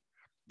así,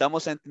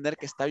 damos a entender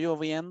que está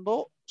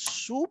lloviendo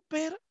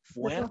súper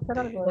fuerte.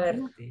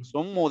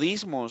 Son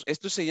modismos,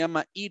 esto se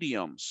llama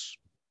idioms.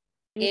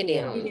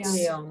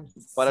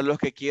 Idioms. Para los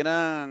que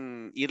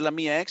quieran ir la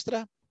mía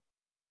extra,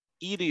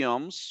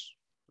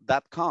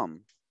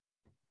 idioms.com.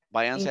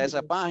 Váyanse a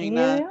esa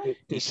página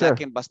y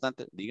saquen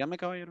bastante. Dígame,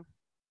 caballero.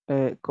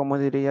 ¿Cómo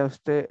diría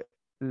usted?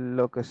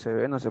 Lo que se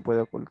ve no se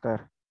puede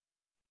ocultar.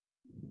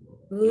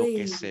 Lo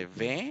que se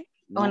ve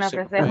no Una se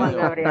frase de Juan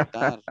puede Gabriel.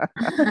 ocultar.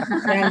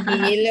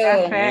 Tranquilo.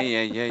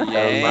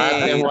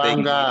 Calmate,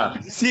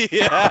 Juanga. Sí.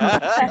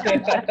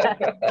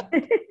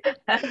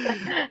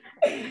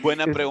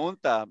 Buena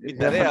pregunta. Mi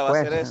tarea va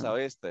a ser esa,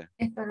 ¿oíste?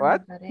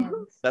 What?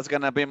 That's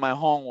gonna be my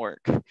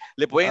homework.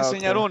 ¿Le puedo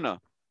enseñar Okay.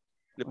 uno?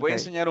 Le puedo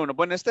enseñar uno.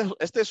 Bueno,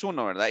 este es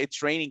uno, ¿verdad? It's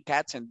raining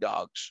cats and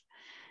dogs.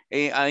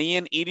 Ahí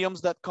en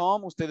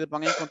idioms.com ustedes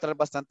van a encontrar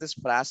bastantes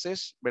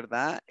frases,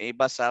 ¿verdad?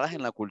 Basadas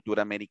en la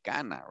cultura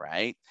americana,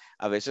 right?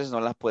 A veces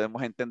no las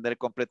podemos entender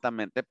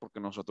completamente porque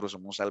nosotros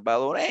somos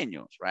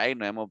salvadoreños, right?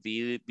 No hemos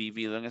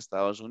vivido en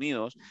Estados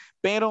Unidos,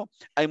 pero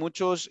hay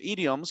muchos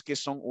idioms que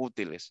son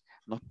útiles,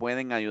 nos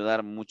pueden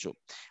ayudar mucho.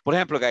 Por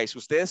ejemplo, guys,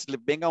 ustedes le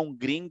ven a un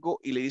gringo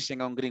y le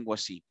dicen a un gringo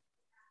así.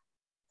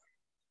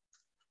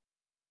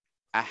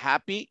 A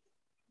happy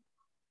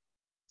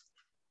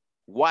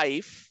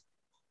wife.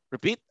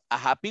 Repeat. A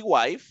happy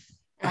wife.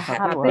 A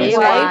happy wife.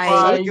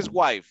 ¿Sabe qué es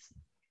wife?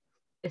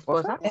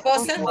 Esposa.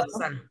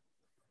 Esposa.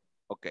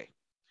 Ok.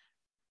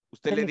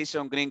 Usted le dice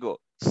a un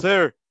gringo,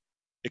 sir,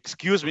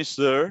 excuse me,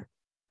 sir.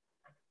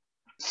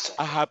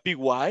 A happy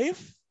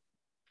wife?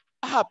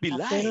 A happy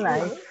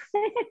life.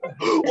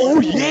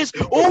 Oh, yes.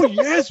 Oh,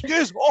 yes,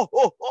 yes. Oh,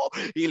 oh, oh.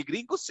 Y el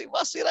gringo se va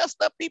a hacer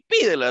hasta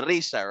pipí de la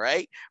risa,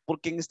 right?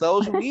 Porque en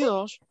Estados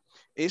Unidos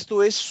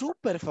esto es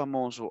súper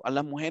famoso. A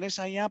las mujeres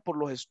allá por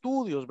los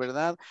estudios,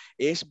 ¿verdad?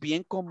 Es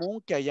bien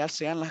común que allá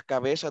sean las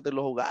cabezas de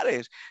los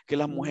hogares, que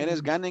las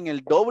mujeres ganen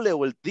el doble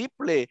o el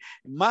triple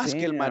más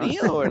que el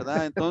marido,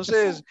 ¿verdad?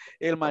 Entonces,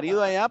 el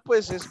marido allá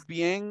pues es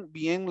bien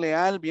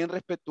leal, bien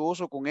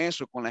respetuoso con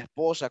eso, con la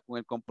esposa, con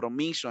el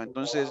compromiso.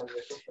 Entonces,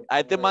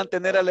 hay que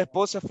mantener a la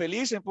esposa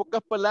feliz, en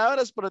pocas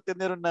palabras, para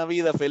tener una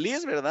vida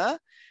feliz, ¿verdad?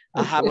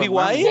 A happy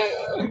wife,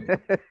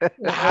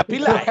 a happy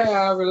life.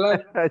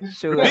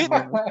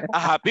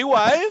 A happy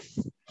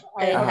wife.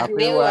 A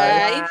happy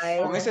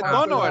wife. Con ese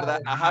tono,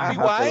 ¿verdad? A happy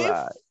wife.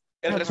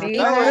 El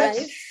resultado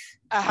es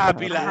a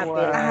happy life.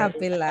 A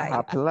happy life.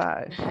 Happy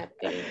life.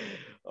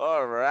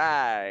 All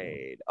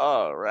right.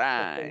 All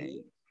right.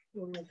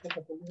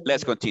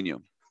 Let's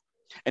continue.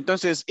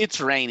 Entonces, it's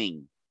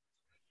raining.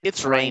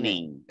 It's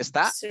raining.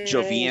 Está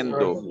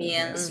lloviendo.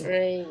 It's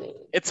raining.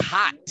 It's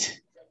hot.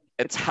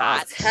 It's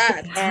hot. It's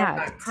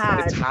hot.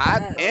 It's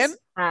hot and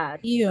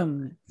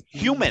Humid.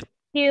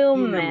 humid.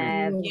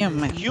 Humid.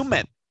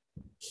 Humid.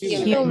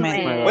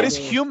 Humid. What is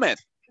humid?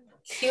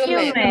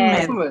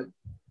 Humid.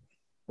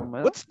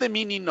 What's the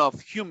meaning of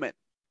humid?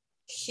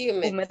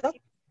 Humid.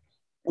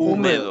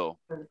 Húmedo.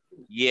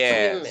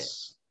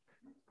 Yes.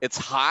 It's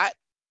hot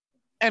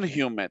and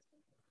humid.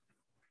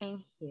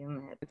 And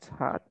humid. It's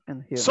hot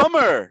and humid.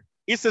 Summer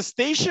is a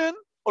station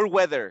or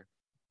weather?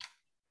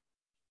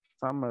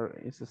 Summer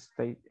is a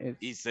state.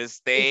 It's a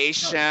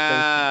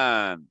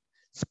station.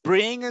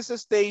 Spring is a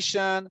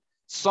station.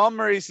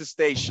 Summer is a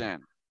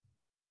station.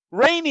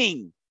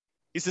 Raining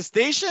is a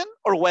station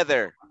or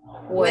weather?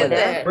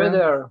 Weather.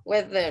 Weather.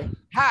 Weather.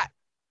 Hot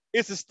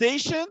is a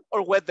station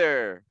or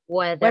weather?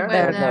 Weather.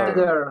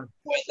 Weather.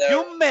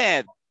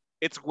 Humid,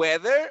 it's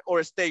weather or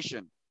a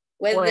station?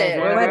 Weather.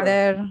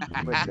 Weather.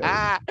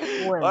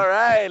 All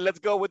right, let's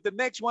go with the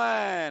next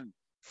one.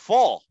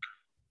 Fall.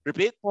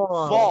 Repeat.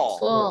 Fall.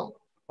 Fall.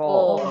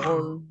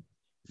 Fall.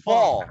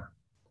 Fall.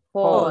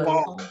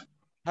 Fall.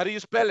 How do you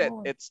spell it?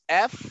 It's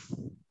F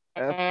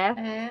F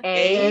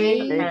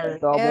A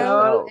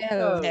Double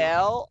L.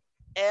 L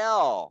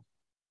L.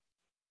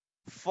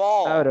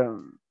 Fall.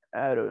 Autumn.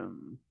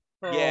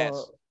 Yes.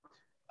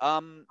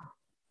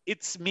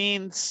 It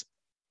means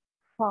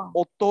Fall.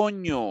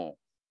 otoño,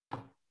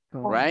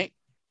 right?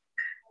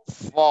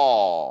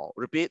 Fall.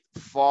 Repeat.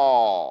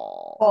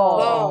 Fall.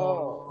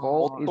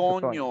 Fall is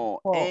Otoño.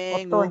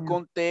 En un Otoño.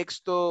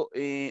 contexto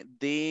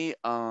de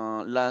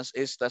las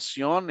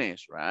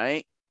estaciones,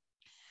 right?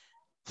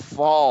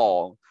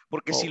 Fall.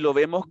 Porque si lo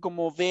vemos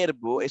como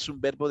verbo, es un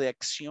verbo de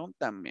acción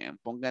también.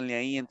 Pónganle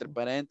ahí entre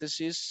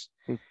paréntesis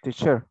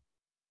Teacher.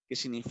 que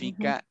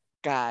significa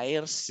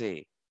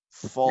caerse.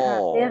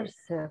 Fall.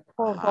 Caerse.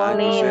 Ajá,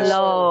 Fall in entonces,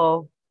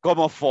 love.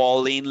 como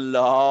fall in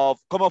love.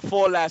 Como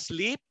fall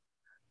asleep.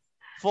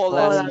 Fall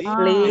Fall asleep.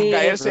 asleep. Es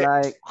caerse.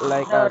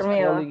 Like us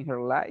Dormido. falling her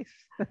life.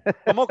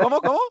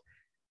 ¿Cómo?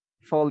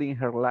 Falling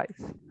her life.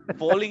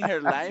 Falling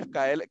her life.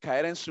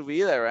 Caer en su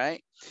vida,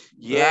 right?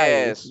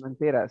 Lies, Yes.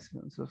 mentiras.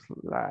 Sus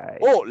lies.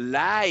 Oh,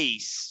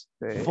 lies.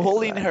 Sí,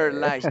 Falling her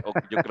lies. lies. Oh,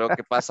 yo creo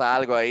que pasa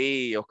algo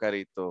ahí,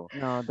 Oscarito.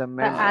 No, the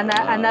meme.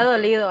 Anda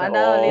dolido,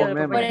 anda Oh, dolido. el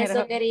meme. Por compañero.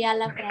 eso quería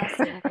la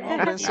frase. No,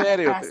 pero en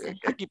serio,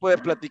 aquí puede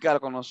platicar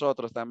con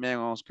nosotros también,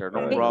 Oscar,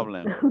 no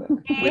problem.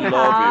 We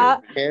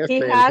love He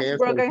has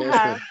broken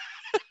heart.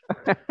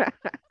 you.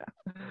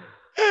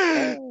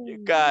 You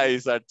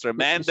guys are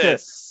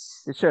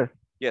tremendous. Teacher.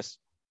 Yes.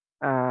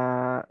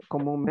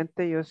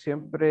 Comúnmente yo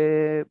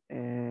siempre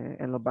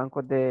en los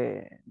bancos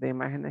de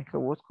imágenes que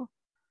busco,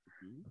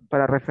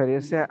 para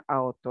referirse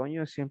a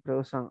otoño siempre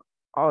usan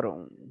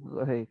autumn.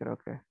 Sí, creo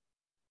que.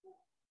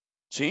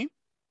 ¿Sí?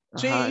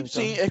 Ajá,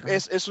 Sí,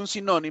 entonces, es un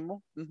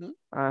sinónimo. es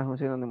un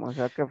sinónimo. O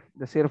sea que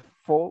decir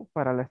fall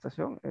para la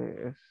estación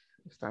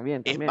está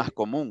bien Es también. más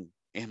común,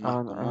 es más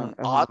común.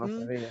 Eso no Autumn,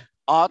 sabía.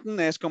 autumn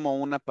es como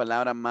una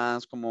palabra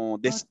más como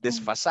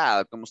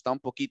desfasada, como está un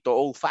poquito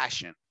old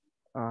fashioned.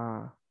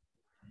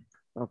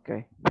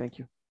 Okay, thank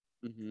you.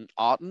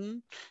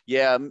 Autumn,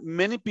 yeah,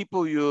 many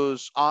people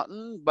use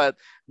autumn, but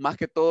más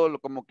que todo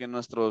como que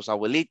nuestros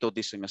abuelitos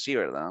dicen así,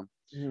 ¿verdad?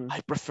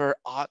 I prefer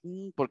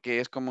autumn porque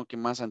es como que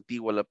más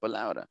antigua la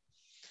palabra.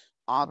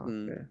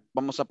 Autumn,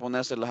 vamos a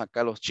ponérselas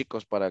acá a los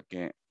chicos para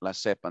que la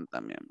sepan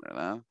también,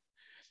 ¿verdad?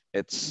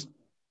 It's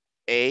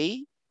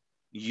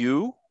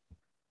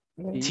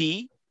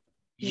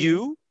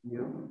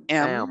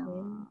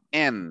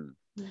A-U-T-U-M-N.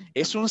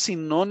 Es un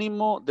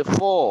sinónimo de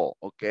fall,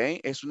 ¿ok?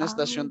 Es una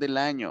estación del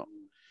año.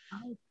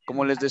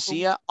 Como les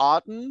decía,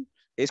 autumn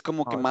es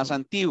como que más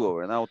antiguo,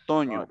 ¿verdad?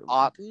 Otoño.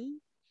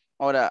 Autumn.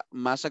 Ahora,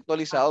 más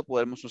actualizado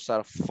podemos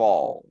usar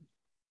fall.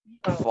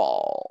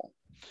 Fall.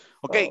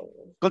 Ok,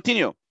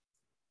 continue.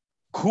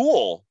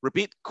 Cool.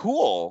 Repeat,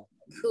 cool.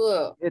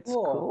 Cool. It's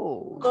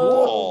cool.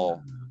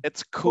 Cool.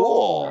 It's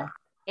cool.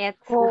 It's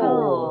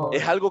cool.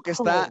 Es algo que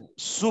está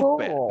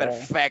súper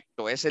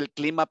perfecto. Es el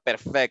clima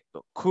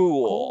perfecto.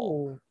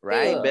 Cool.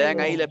 Right? Cool. Vean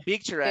ahí la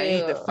picture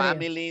ahí. The Cool.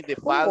 family, the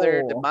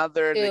father, the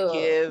mother, the Cool.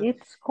 kid.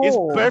 It's It's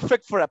cool.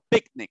 perfect for a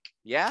picnic.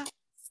 ¿Ya?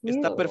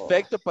 Está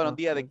perfecto para un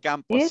día de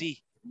campo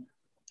así.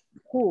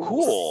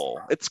 Cool.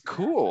 It's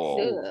cool.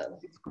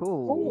 It's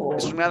cool.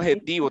 Es un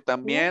adjetivo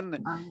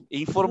también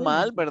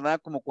informal, ¿verdad?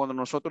 Como cuando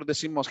nosotros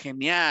decimos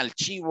genial,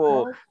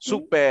 chivo,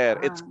 super,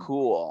 it's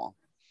cool.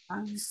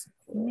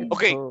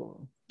 Ok,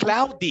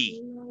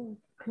 cloudy.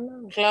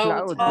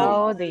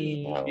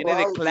 Cloudy. Viene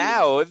de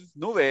cloud,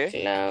 nube.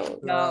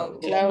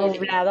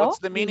 Nublado. What's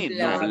the meaning?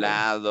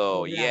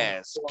 Nublado.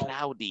 Yes,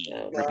 cloudy.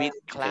 Repeat,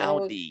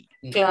 cloudy.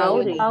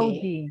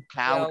 Cloudy.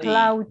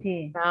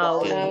 Cloudy.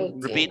 Cloudy.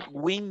 Repeat,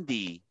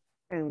 windy.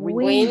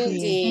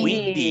 Windy.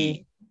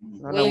 Windy.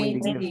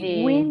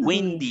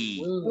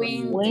 Windy.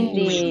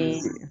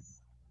 Windy.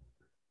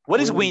 What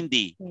is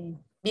windy?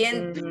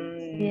 Viento.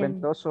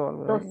 Ventoso.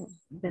 algo así.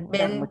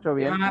 Mucho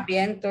viento.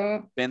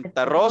 Viento.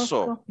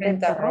 Ventarroso.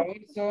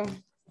 Ventarroso.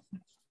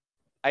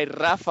 Hay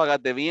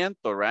ráfagas de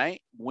viento, right?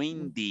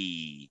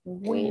 Windy.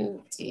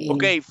 Windy.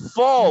 Okay,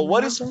 fall.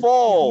 What is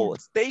fall?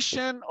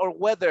 Station or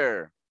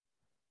weather?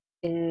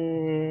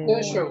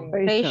 Station.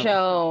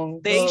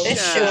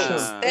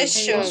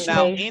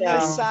 Now, in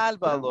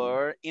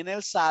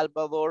El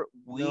Salvador,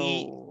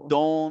 we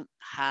don't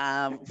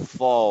have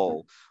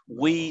fall.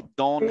 We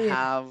don't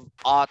have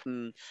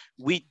autumn.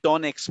 We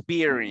don't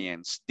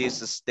experience this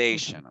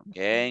station,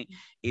 okay?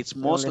 It's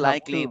most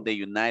likely in the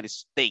United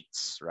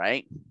States,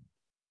 right?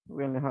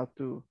 We only have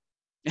to.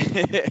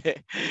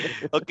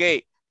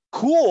 Okay,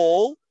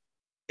 cool.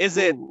 Is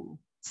it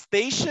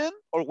station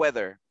or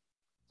weather?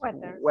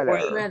 Weather.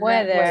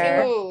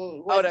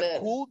 Ahora,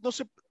 cool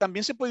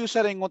también se puede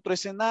usar en otro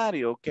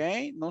escenario, ¿ok?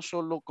 No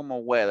solo como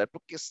weather,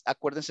 porque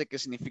acuérdense que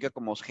significa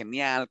como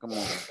genial, como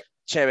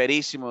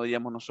chéverísimo,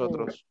 diríamos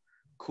nosotros.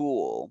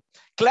 Cool.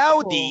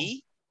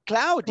 Cloudy,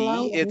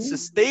 it's a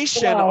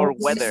station or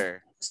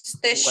weather.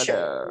 Station.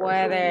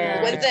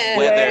 Weather. It's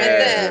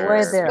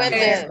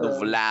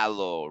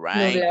nublado,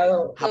 right?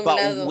 Nublado. How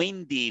about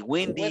windy?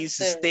 Windy is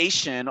a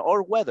station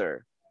or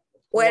weather.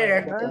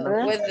 Weather.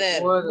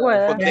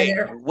 Okay,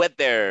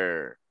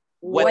 weather.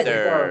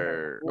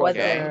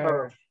 Okay.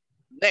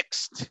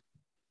 Next,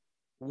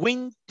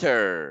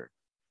 winter.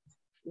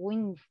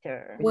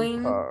 Winter.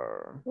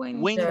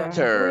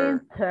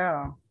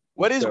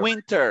 What is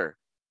winter?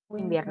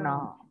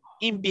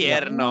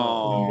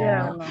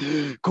 Invierno.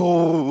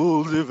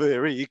 Cold,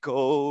 very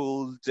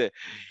cold.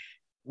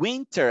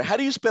 Winter. How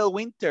do you spell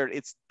winter?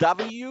 It's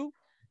W.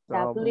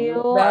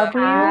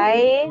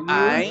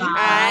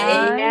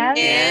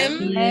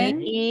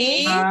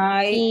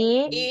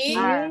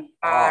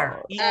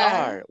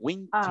 W-I-N-T-E-R.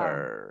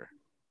 Winter.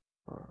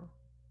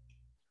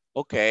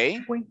 Okay.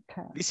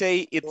 They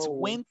say it's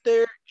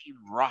winter in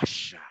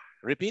Russia.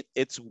 Repeat,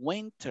 it's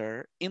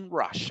winter in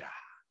Russia.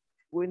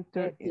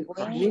 Winter in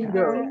Russia.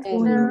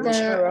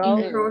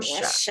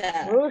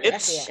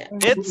 It's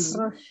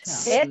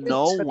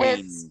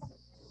snowing.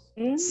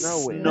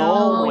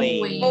 Snow,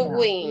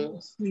 nieve.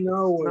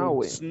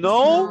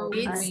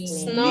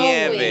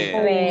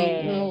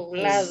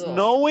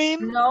 Snowing,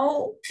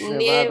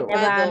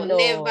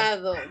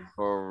 nevado.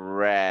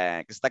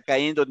 Correct. Está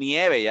cayendo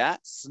nieve, ¿ya?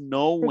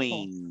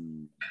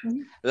 Snowing.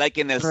 Like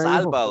in El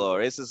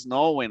Salvador, it's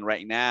snowing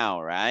right now,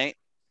 right?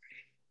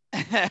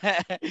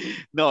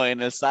 No,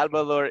 in El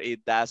Salvador,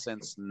 it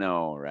doesn't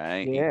snow,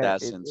 right? It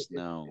doesn't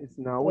snow. It's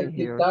snowing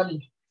here.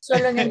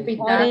 Solo en el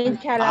Pitán.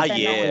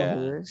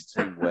 Yeah,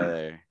 extreme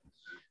weather.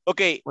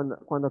 Okay.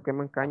 Cuando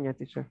queman caña,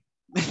 teacher.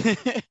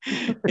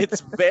 It's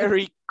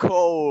very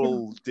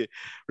cold.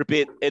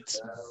 Repeat,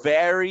 it's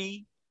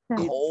very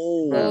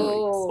cold.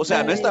 O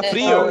sea, no está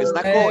frío,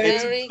 está cold.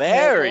 It's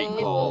very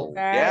cold.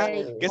 ¿Ya?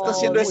 ¿Qué está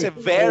haciendo ese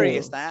very?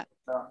 Está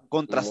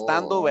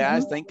contrastando, ¿verdad?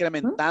 Está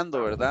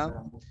incrementando,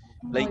 ¿verdad?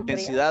 La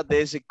intensidad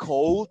de ese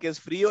cold, que es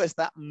frío,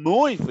 está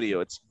muy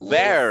frío. It's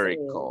very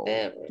cold.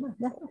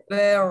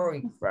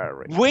 Very.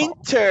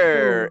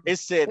 Winter.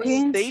 Is it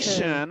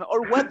station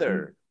or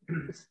weather?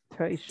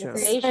 Station.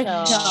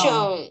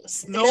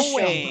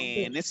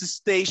 Snowing. Is it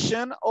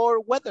station or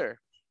weather?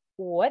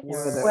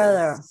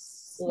 Weather.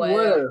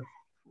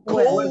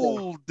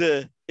 Cold.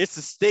 It's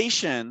a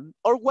station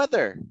or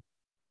weather?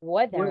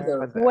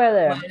 Weather.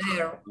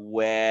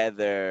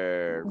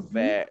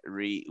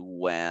 Very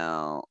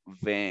well.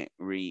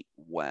 Very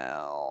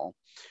well.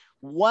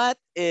 What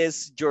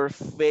is your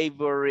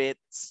favorite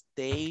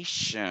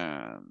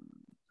station?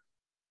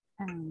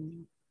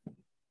 In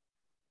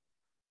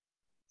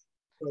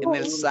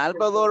El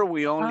Salvador,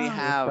 we only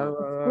have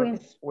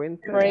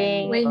winter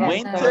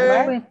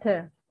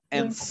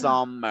and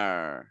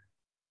summer.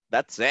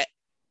 That's it.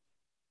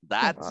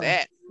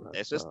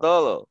 Eso es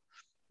todo.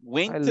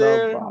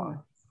 Winter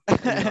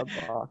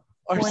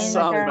or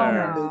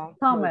summer.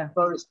 My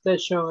favorite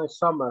station is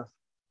summer.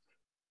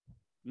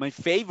 My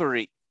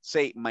favorite.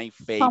 Say my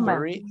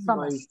favorite.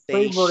 My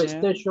favorite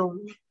station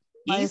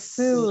is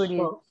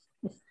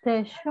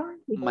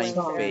my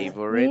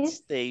favorite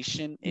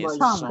station is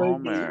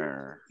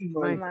summer.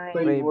 My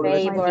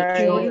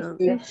favorite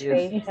is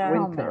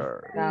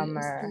winter.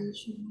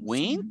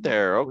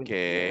 Winter,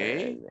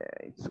 okay.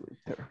 It's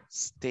winter.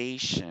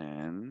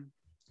 Station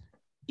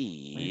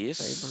is.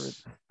 My favorite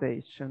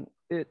station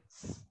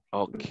it's.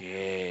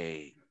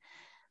 Okay.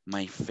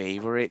 My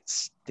favorite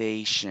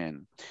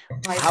station.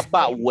 How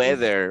about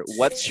weather?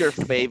 What's your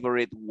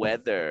favorite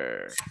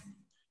weather?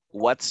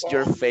 What's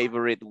your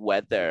favorite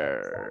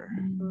weather?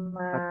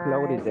 A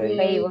cloudy day.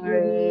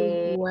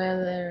 Favorite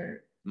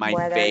weather. My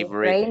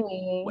favorite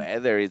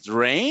weather is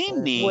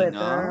raining.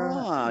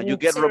 Ah, you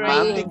get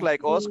romantic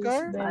like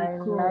Oscar?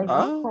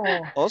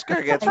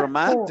 Oscar gets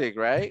romantic,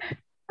 right?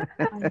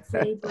 My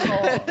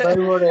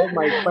favorite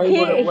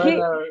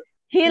weather.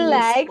 He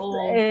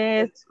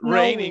likes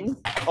raining.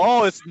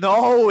 Oh, it's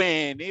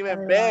snowing.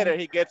 Even better.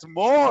 He gets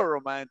more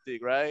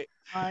romantic, right?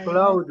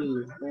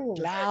 Cloudy.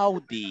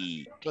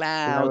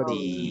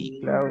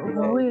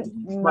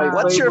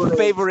 What's your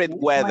favorite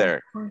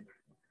weather?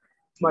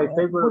 My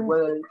favorite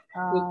weather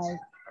is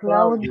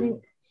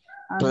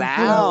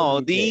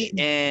cloudy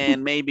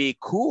and maybe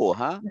cool,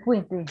 huh?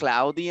 Windy.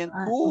 Cloudy and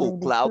cool.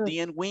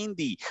 Cloudy and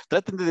windy.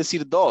 Traten de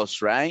decir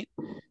dos, right?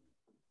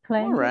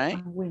 All right.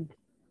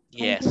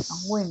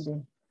 Yes.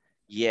 Windy.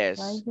 Yes.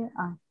 Cloudy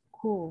and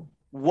cool.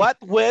 What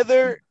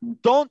weather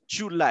don't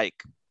you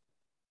like?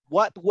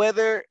 What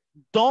weather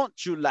don't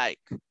you like?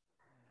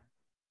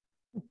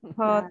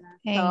 Hot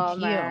and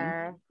humid.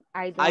 Summer.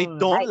 I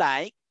don't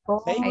like.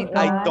 Say,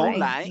 I don't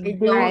like.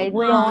 I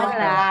don't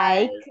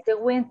like the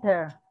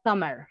winter.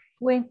 Summer.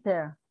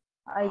 Winter.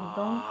 I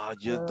don't Oh,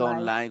 you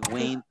don't like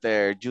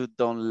winter. You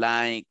don't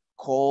like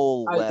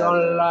cold I weather.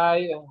 don't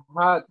like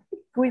hot.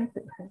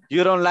 winter.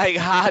 You don't like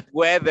hot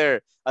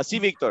weather. Así,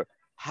 Victor.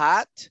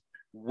 Hot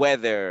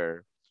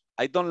weather.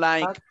 I don't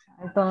like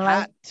I don't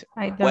like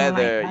hot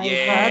weather.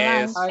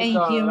 Yes. I And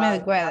don't humid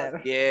like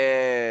weather.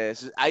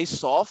 Yes. I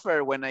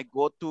suffer when I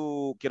go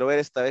to, quiero ver,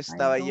 esta vez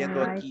estaba don't yendo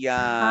like aquí a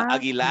hot.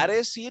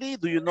 Aguilares City.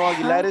 Do you know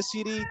Aguilares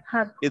City?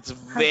 Hot. It's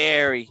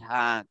very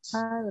hot.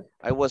 Hot.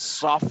 I was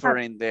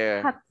suffering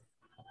there. Hot.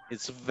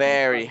 It's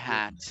very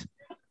hot.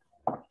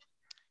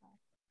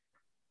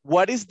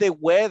 What is the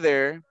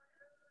weather?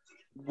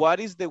 What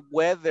is the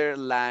weather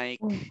like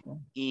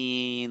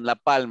in La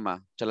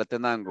Palma,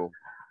 Chalatenango?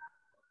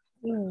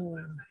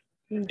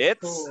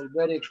 It's cool.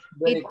 Very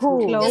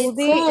cool.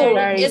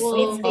 Cloudy. It's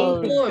and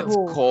cold. It's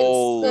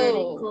cold.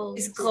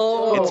 It's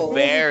cold. It's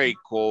very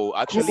cold.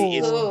 Actually,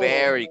 it's Cool.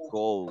 very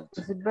cold.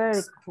 It's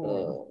very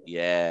cool.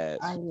 Yes.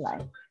 I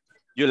like.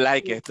 You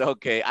like it.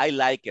 Okay. I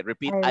like it.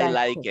 Repeat. I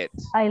like it.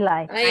 I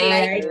like.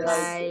 I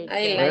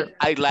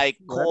like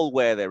cold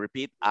weather.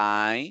 Repeat.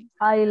 I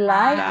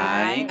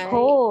like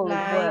cold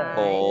weather.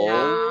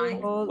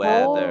 cold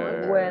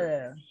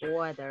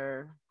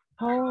weather.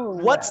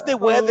 Cold What's the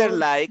weather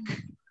like?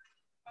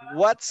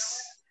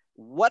 What's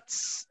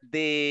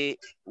the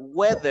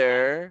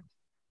weather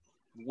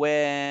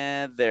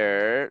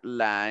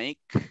like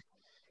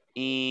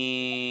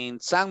in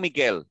San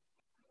Miguel?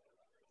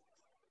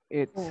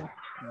 It's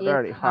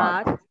very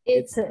hot.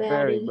 It's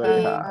Very,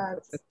 very hot.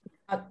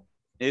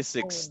 It's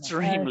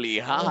extremely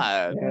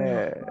hot.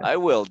 Yeah. I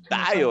will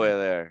die over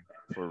there.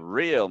 For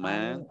real,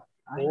 man.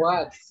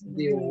 What's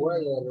the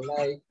weather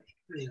like?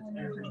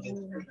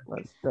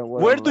 What's the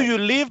weather Where do like? you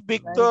live,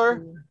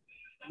 Victor?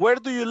 Where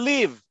do you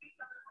live?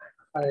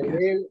 I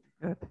live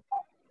in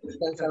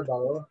San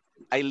Salvador.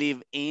 I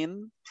live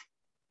in.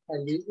 I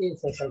live in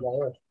San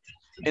Salvador.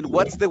 And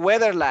what's the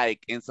weather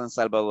like in San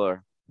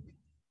Salvador?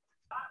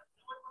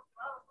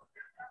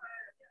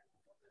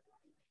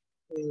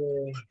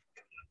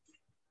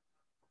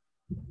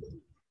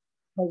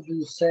 How do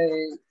you say?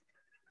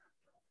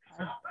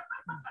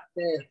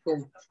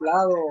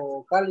 Templado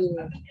o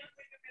cálido.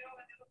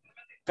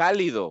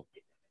 Cálido.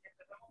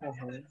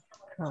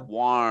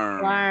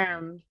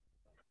 Warm.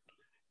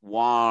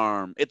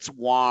 Warm. It's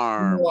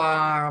warm.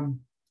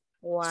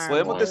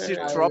 Podemos decir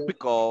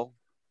tropical.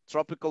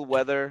 Tropical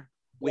weather.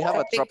 We have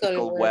a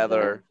tropical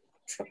weather.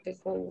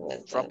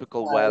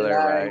 Tropical weather,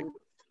 right?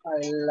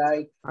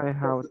 I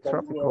have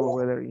tropical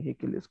weather in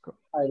Jiquilisco.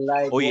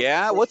 Oh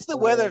yeah? What's the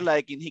weather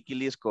like in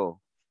Jiquilisco?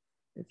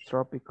 It's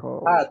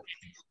tropical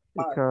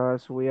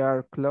because we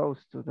are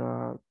close to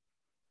the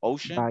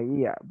ocean.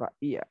 Bahia.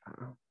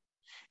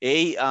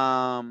 Hey,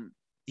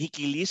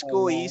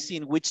 Jiquilisco is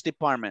in which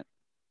department?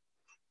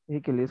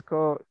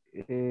 Jiquilisco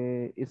is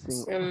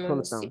in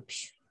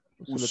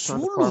Usulután.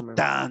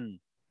 Usulután.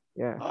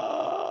 Yeah.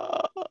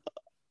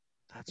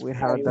 We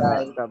have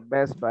the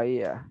best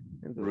Bahia.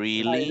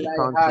 Really?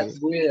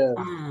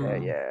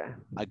 Yeah.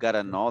 I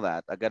gotta know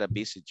that. I gotta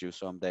visit you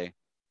someday.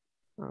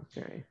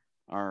 Okay.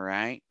 All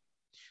right.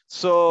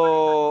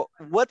 So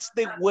what's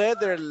the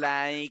weather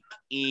like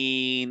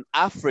in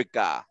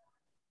Africa?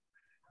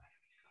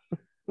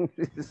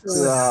 It's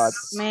too hot.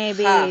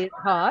 Maybe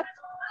hot.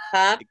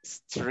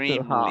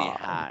 Extremely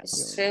hot.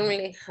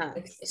 Extremely hot.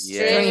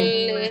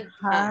 Extremely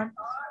hot.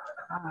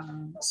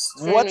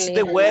 What's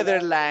the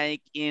weather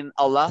like in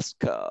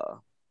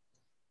Alaska?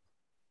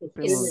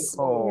 It's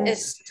cold.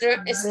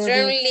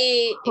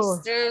 extremely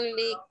cold.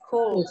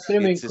 It's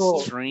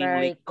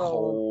extremely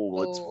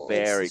cold. It's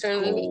very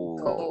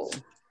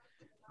cold.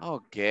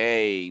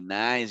 Okay,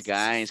 nice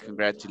guys.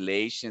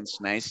 Congratulations.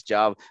 Nice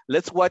job.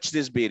 Let's watch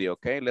this video,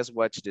 okay? Let's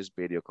watch this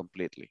video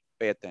completely.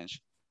 Pay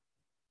attention.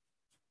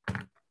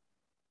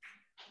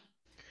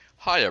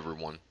 Hi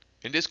everyone.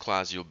 In this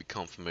class you'll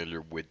become familiar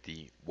with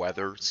the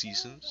weather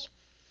seasons,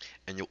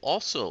 and you'll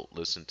also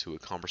listen to a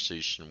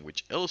conversation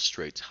which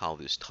illustrates how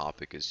this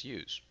topic is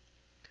used.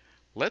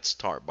 Let's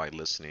start by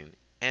listening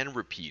and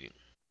repeating.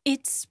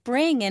 It's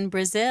spring in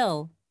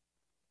Brazil.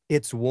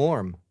 It's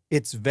warm.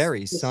 It's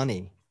very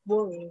sunny.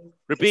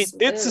 Repeat.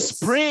 It's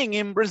spring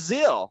in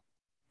Brazil.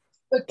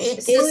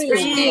 It's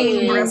spring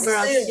in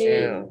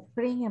Brazil.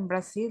 Spring in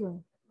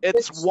Brazil.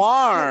 It's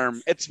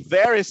warm. It's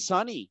very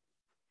sunny.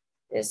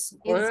 It's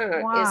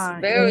warm.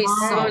 It's very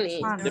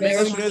sunny. Deme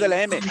el sonido de la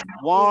M.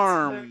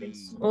 Warm.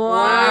 It's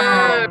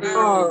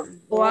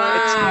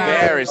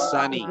very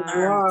sunny.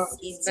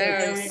 It's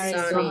very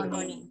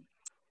sunny.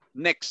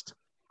 Next.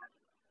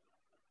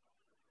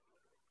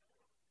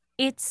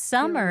 It's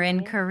summer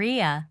in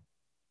Korea.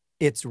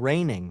 It's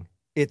raining.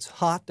 It's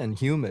hot and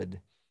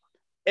humid.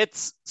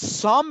 It's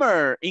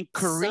summer in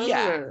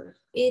Korea.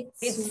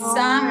 It's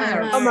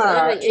summer.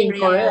 summer in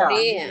Korea.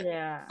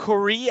 Yeah.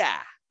 Korea.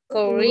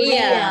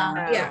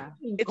 Korea. Yeah.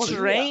 It's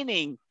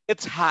raining.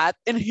 It's hot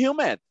and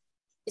humid.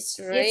 It's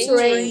It's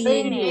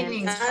raining.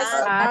 raining.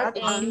 Hot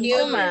and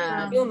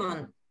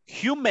humid.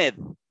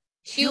 Human.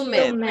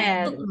 Humid.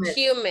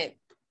 Humid.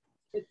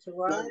 It's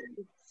right.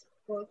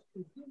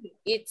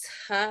 It's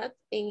hot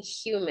and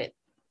humid.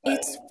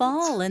 It's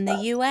fall in the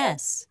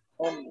U.S.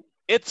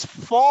 It's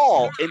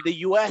fall in the In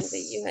U.S. the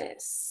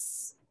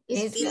U.S.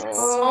 It's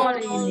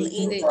fall fall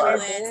in the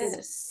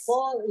U.S.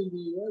 Fall in the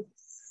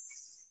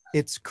US.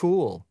 It's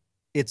cool.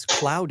 It's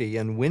cloudy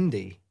and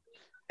windy.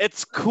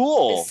 It's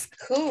cool. It's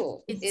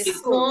cool. It's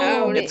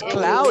cloudy. It's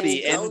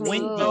cloudy and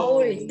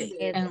windy.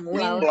 And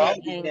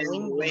Cloudy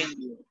and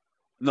windy.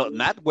 No,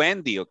 not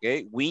windy,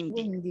 okay?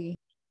 Windy. Windy.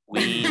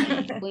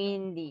 Windy.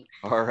 Windy.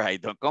 All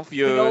right, don't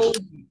confuse.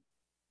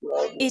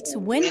 It's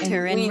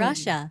winter in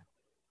Russia.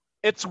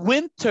 It's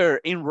winter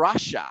in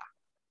Russia.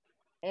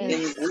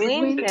 It's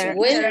winter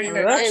Winter in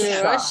in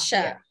Russia.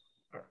 Russia.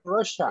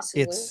 Russia.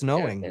 It's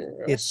snowing.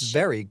 It's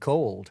very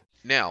cold.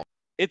 Now,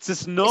 It's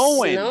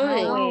snowing.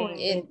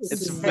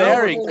 It's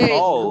very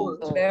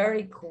cold.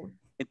 Very cool.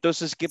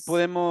 Entonces, ¿qué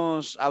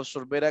podemos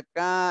absorber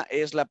acá?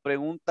 Es la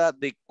pregunta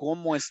de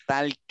cómo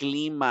está el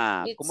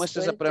clima. It's ¿Cómo es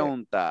esa winter.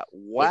 pregunta?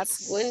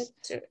 What's It's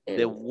winter in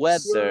the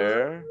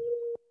weather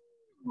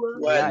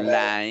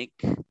like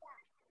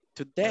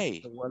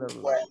today?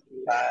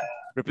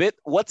 Repeat.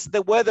 What's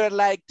the weather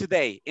like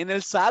today? In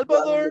El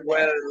Salvador,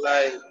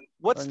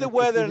 what's the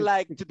weather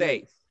like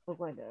today?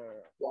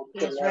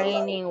 It's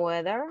raining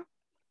weather.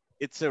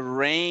 It's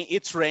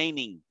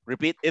raining.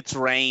 Repeat. It's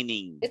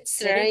raining.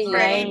 It's Raining.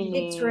 raining.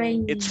 It's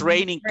raining. It's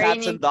raining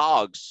cats and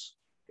dogs.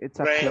 It's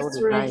a cloudy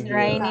It's night. It's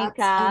raining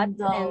cats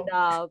and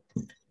dogs.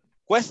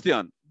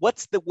 Question.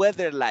 What's the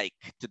weather like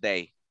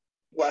today?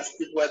 What's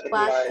the weather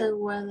What's the like?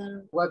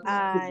 weather What's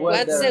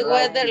the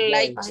weather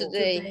like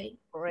today? today?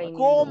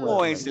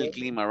 ¿Cómo es el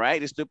clima,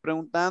 right? Estoy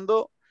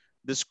preguntando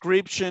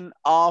description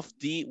of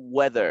the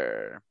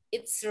weather.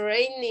 It's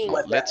raining.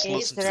 let's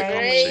It's listen to the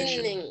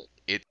conversation. raining.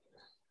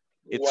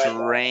 It's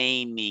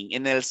raining.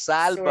 In El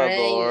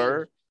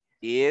Salvador,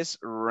 it's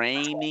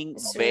raining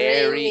It's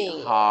very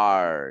raining.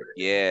 hard.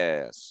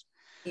 Yes.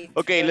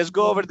 Okay, let's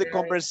go over the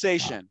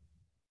conversation.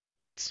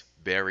 It's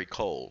very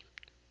cold,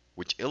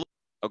 which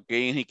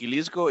Okay, in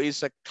Jiquilisco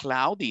is a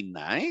cloudy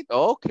night.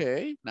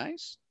 Okay,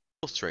 nice.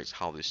 illustrates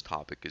how this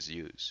topic is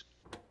used.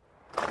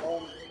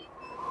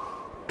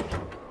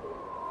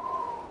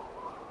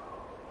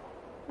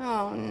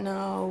 Oh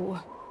no.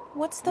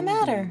 What's the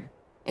matter?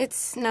 It's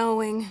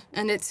snowing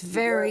and it's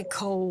very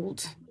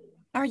cold.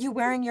 Are you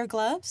wearing your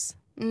gloves?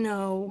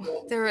 No,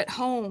 they're at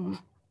home.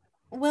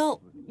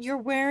 Well, you're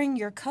wearing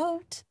your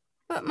coat.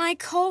 But my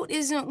coat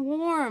isn't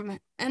warm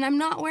and I'm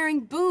not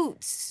wearing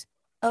boots.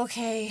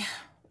 Okay,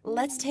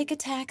 let's take a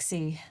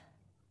taxi.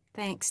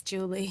 Thanks,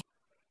 Julie.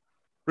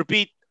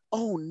 Repeat.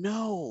 Oh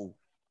no.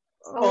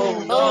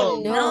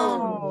 Oh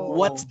no.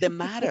 What's the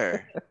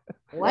matter?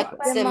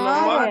 What's the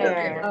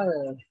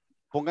matter?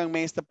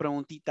 Pónganme esta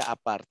preguntita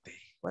aparte.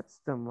 What's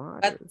the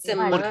matter? What's the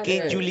 ¿Por qué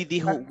matter? Julie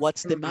dijo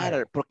what's the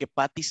matter? Porque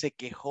Patty se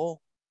quejó.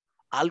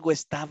 Algo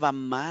estaba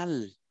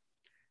mal.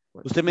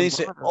 Usted me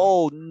dice,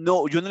 oh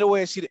no, yo no le voy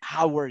a decir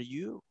how are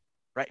you,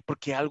 right?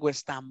 Porque algo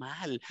está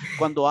mal.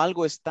 Cuando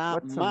algo está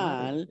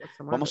mal,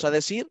 vamos a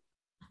decir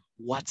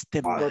what's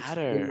the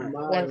matter?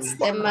 What's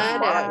the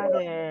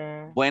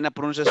matter? Buena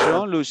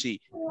pronunciación,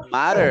 Lucy.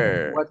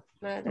 Matter. What's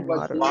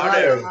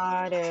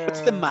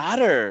What's the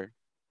matter?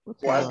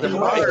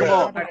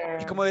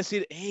 Es como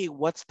decir, hey,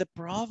 what's the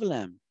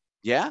problem?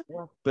 ¿Ya?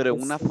 Pero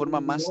en una forma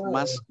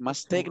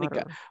más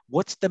técnica.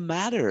 What's the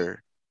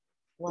matter?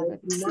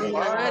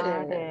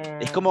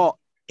 Es como,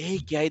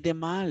 hey, ¿qué hay de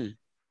mal?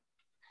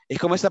 Es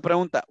como esta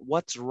pregunta,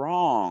 what's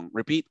wrong?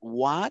 Repeat,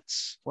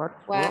 what's What's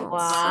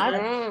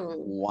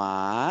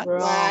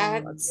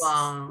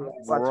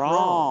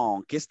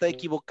wrong? ¿Qué está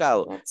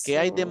equivocado? What's ¿Qué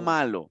hay de wrong?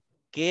 malo?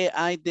 ¿Qué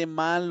hay de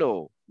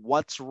malo?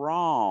 What's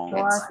wrong?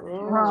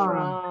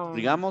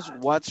 Digamos,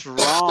 what's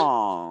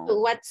wrong?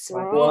 What's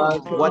wrong?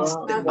 What's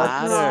the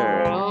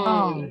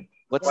matter?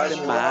 What's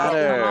the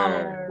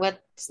matter?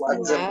 What's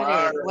the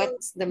matter?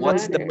 What's the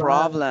What's the matter?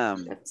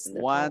 problem?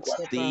 What's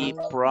the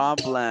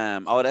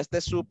problem? Ahora, este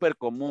es súper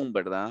común,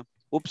 ¿verdad?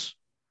 Oops.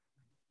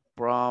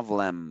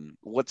 Problem.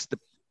 What's the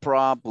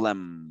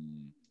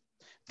problem?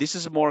 This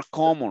is more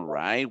common,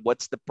 right?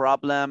 What's the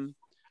problem?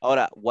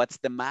 Ahora, what's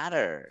the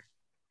matter?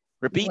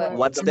 Repeat,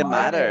 what's the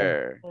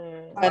matter?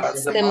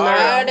 What's the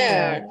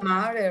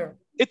matter?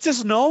 It's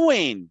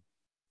snowing.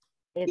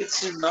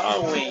 It's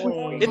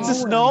snowing. It's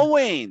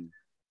snowing.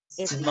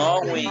 It's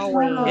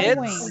snowing.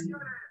 It's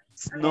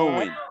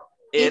snowing.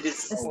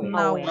 It's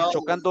snowing.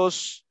 Chocan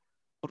dos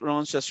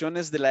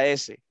pronunciaciones de la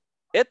S.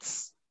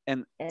 It's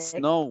and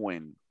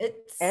snowing.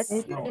 It's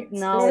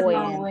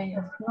snowing.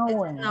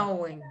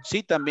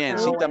 Sí,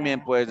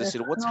 también puedes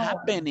decir, what's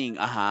happening?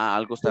 Ajá,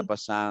 algo está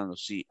pasando,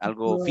 sí,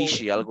 algo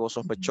fishy, algo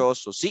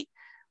sospechoso, sí.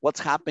 What's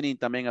happening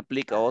también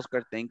aplica,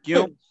 Oscar, thank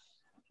you.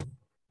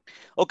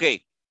 Ok,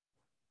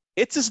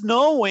 It's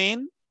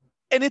snowing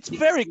and it's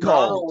very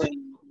cold.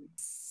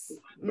 It's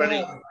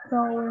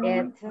snowing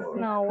and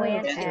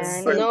Snowing.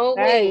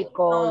 very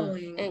cold.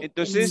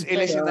 Entonces,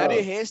 el escenario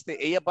es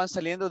este. Ellas van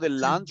saliendo del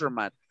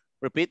laundromat.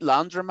 Repeat,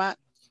 laundromat.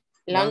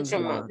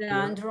 Laundromat.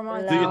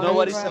 Do you know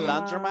what is a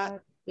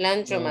laundromat?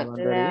 Laundromat.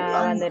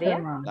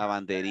 Lavandería.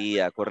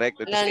 Lavandería,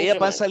 correcto. Entonces, ellas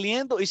van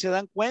saliendo y se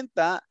dan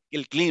cuenta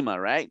el clima,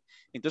 right?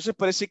 Entonces,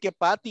 parece que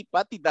Patty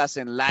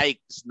doesn't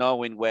like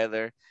snowing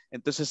weather.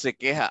 Entonces se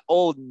queja,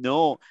 oh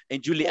no.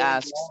 And Julie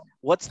asks,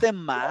 what's the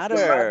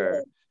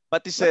matter?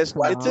 Patty says,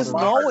 it's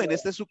snowing.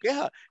 Esta es su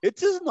queja.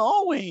 It's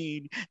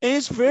snowing. And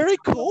it's very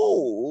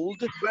cold,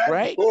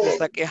 right? Se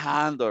está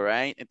quejando,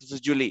 right?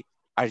 Entonces, Julie,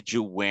 are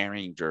you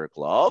wearing your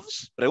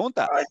gloves?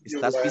 Pregunta,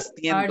 ¿estás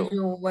vistiendo? Are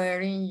you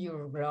wearing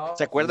your gloves?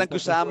 ¿Se acuerdan que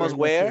usábamos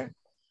wear?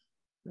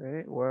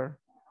 Wear.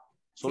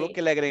 Solo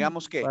que le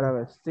agregamos ¿qué? Para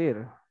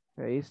vestir.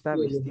 Ahí está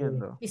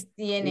vistiendo.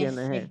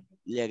 ING.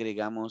 Le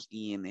agregamos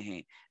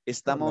ING.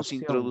 Estamos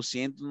Población.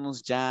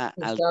 introduciéndonos ya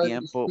al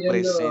tiempo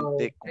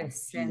presente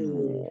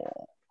continuo.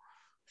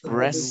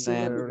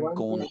 Present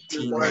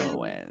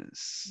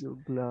continuous.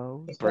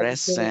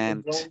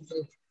 Present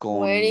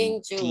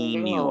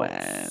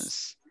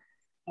continuous.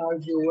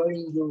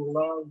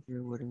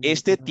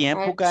 Este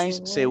tiempo,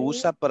 guys, se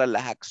usa para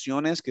las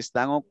acciones que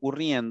están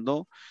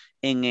ocurriendo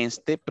en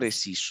este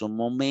preciso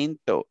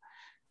momento.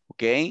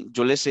 ¿Ok?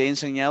 Yo les he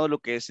enseñado lo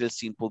que es el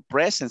simple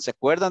present. ¿Se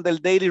acuerdan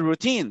del daily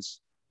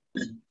routines?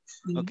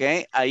 ¿Ok?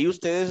 Ahí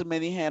ustedes me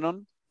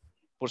dijeron,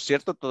 por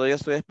cierto, todavía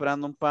estoy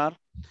esperando un par.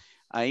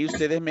 Ahí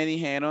ustedes me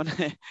dijeron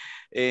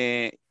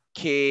qué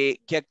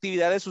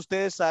actividades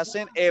ustedes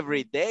hacen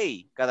every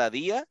day, cada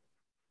día,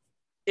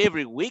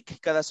 every week,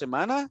 cada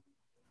semana,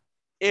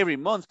 every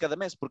month, cada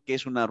mes, porque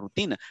es una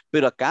rutina.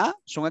 Pero acá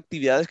son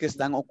actividades que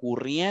están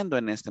ocurriendo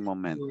en este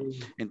momento.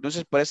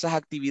 Entonces, para esas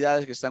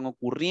actividades que están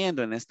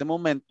ocurriendo en este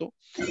momento,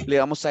 le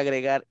vamos a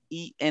agregar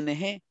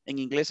ING. En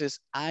inglés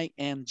es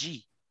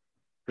ING.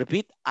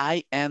 Repeat,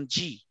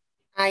 ING.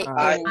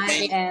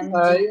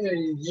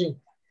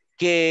 ING.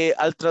 Que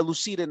al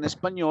traducir en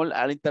español,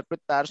 al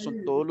interpretar,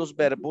 son todos los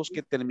verbos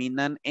que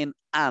terminan en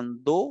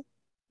ando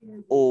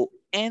o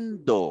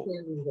endo.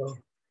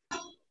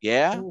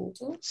 ¿Yeah?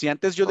 Si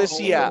antes yo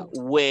decía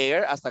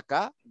wear, hasta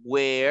acá,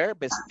 wear,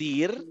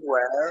 vestir.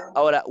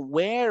 Ahora,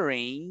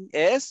 wearing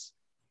es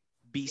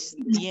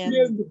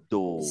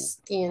vistiendo.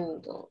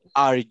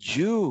 Are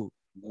you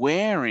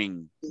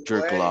wearing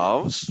your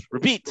gloves?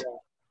 Repeat.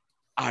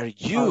 Are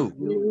you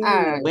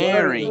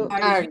wearing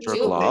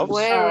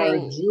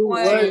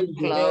your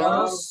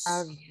gloves?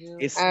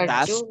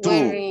 ¿Estás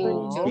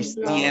tú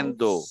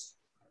vistiendo?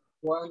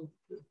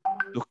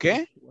 ¿Tú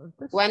qué?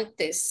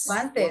 Guantes.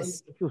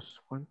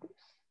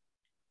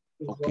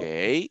 Ok.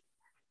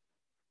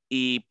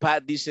 Y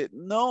Pat dice,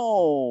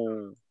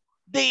 no,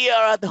 they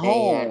are at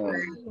home.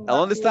 ¿A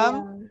dónde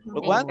están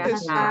los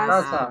guantes?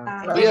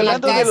 Estoy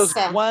hablando de los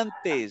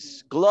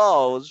guantes,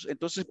 gloves.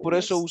 Entonces por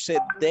eso usé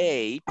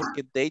they,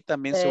 porque they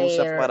también se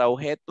usa para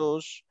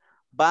objetos,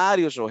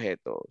 varios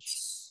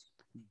objetos.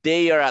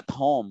 They are at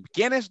home.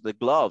 ¿Quiénes? The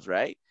gloves,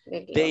 right?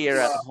 They are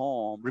at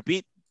home.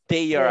 Repeat.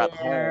 They are at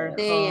home.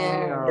 They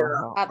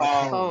are at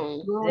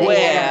home.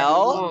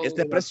 Well,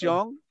 esta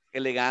expresión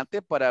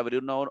elegante para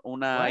abrir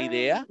una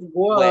idea.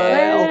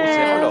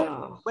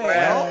 Usémoslo.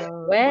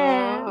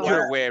 Well,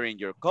 you're wearing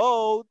your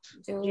coat.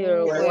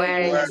 You're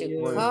wearing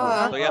your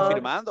coat. Estoy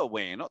afirmando,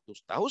 bueno, tú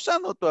estás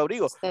usando tu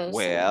abrigo.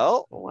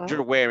 Well,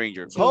 you're wearing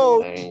your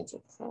coat.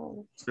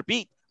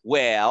 Repeat.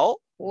 Well,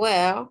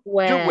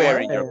 you're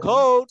wearing your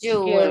coat.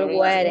 You're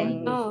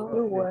wearing.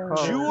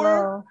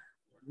 You're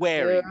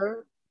wearing.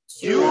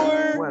 You're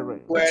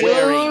coat. Well,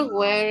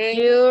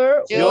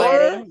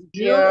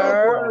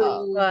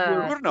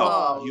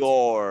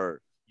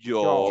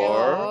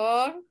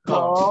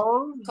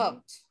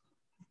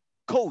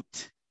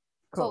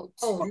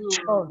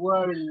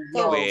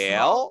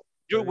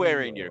 you're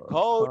wearing your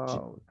coat.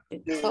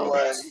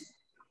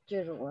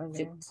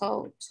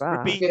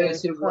 Repeat.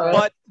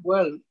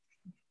 But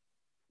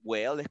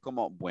well es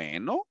como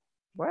bueno.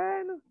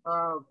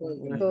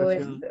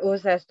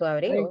 Usas tu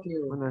abrigo.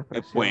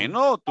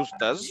 Bueno, tú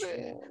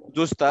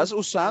estás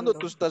usando,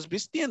 tú estás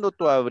vistiendo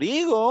tu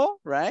abrigo,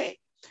 right?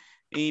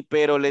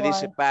 Pero le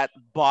dice Pat,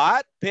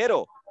 but,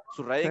 pero,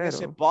 subrayen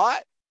ese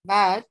but,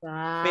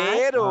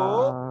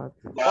 pero,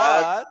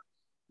 but,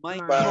 my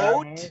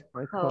coat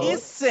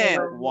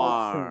isn't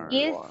warm.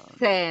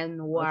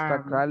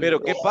 Pero,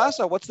 ¿qué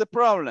pasa? What's the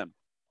problem?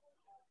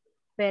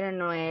 Pero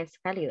no es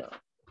cálido.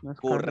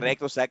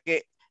 Correcto, o sea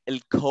que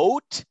el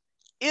coat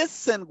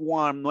isn't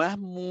warm, no es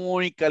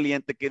muy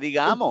caliente que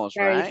digamos,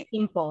 right?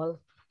 Simple.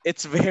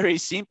 It's very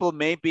simple,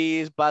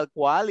 maybe it's bad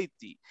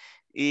quality.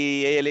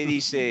 Y ella le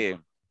dice,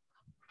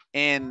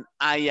 and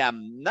I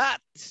am not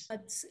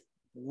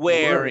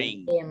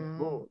wearing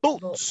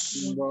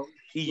boots.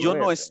 Y yo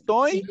no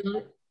estoy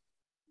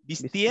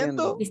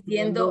vistiendo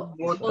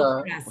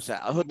botas. O sea,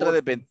 es otra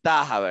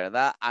desventaja,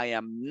 ¿verdad? I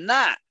am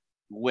not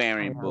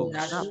wearing boots.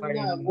 Not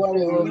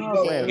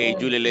Ok,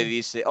 Julie le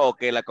dice,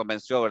 ok, la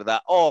convenció, ¿verdad?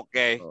 Ok,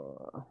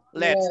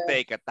 let's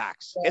take a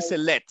taxi. Ese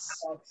let's,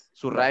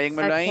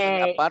 subrayenmelo ahí,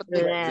 Okay,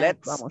 aparte,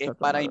 let's Vamos a es tomar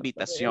para otra.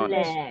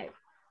 invitaciones.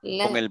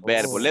 Con el Let's-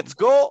 verbo, let's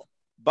go,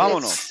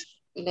 vámonos.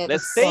 Let's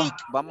let's- take,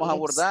 vamos a let's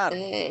abordar.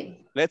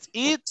 stay. Let's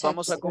eat,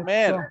 vamos a Let's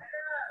comer.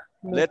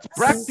 Let's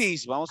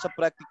practice, vamos a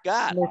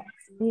practicar.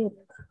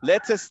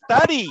 Let's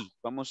study,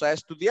 vamos a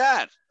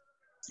estudiar.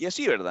 Y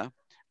así, ¿verdad?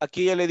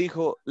 Aquí ella le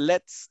dijo,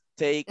 let's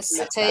take Let's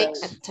a take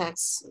taxi. a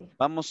taxi.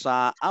 Vamos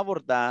a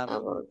abordar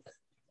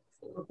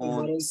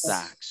un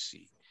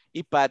taxi.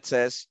 Y Pat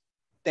says,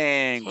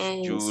 thanks,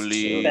 Thanks,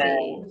 Julie.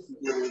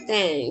 Julie.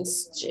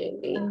 Thanks,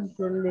 Julie.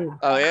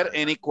 A ver,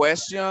 any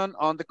question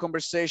on the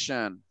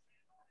conversation?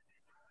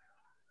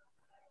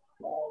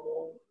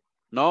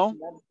 No?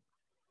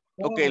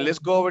 Okay, let's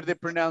go over the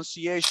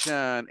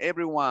pronunciation.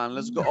 Everyone,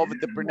 let's go over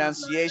the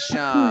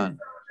pronunciation.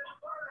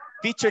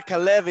 Teacher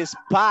Caleb is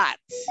Pat,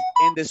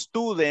 and the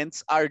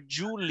students are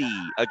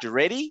Julie. Are you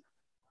ready?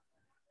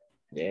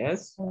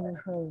 Yes.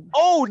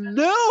 Oh,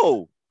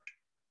 no!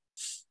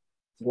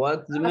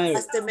 What's the matter?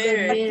 What's the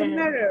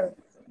matter?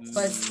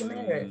 What's the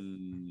matter?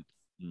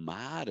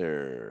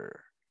 Matter.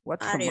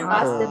 What's Matter. the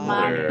What's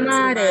matter?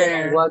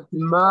 Matter. What's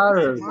the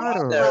matter?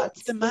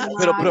 What's the matter?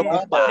 Pero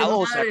preocupado,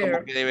 o sea,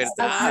 como que de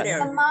verdad.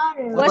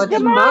 What's the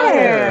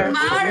matter?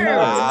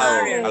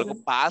 Preocupado, algo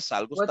pasa,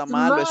 algo está What's the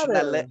malo,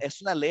 matter?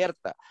 es una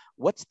alerta.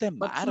 What's the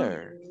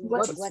matter?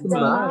 What's the What's the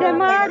matter?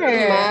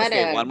 matter?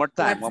 Okay, one more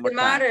time, one more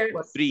time.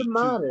 What's 3, the 2,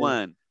 matter?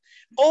 1.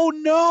 Oh,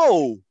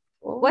 no!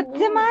 What's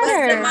the What's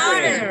the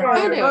matter?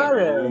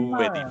 matter?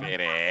 Es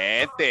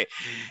diferente.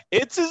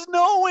 It's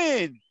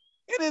snowing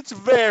and it's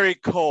very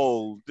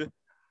cold.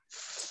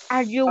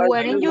 Are you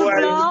wearing your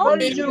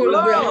gloves? No,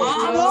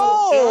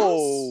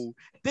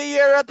 they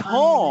are at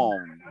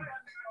home.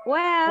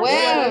 Well,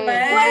 Well,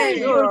 wearing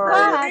your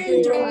coat.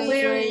 You're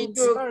wearing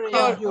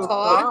your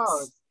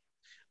coat.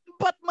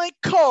 But my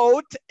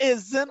coat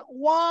isn't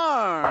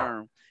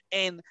warm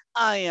and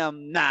I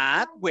am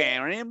not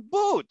wearing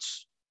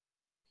boots.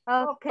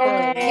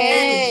 Okay.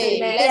 Okay,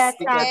 let's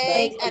Take a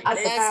take a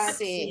Let's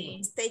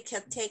taxi. take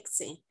a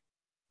taxi.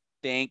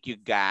 Thank you,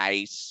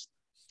 guys.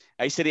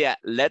 Ahí sería,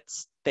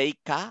 let's take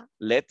a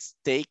Let's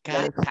take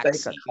taxi. a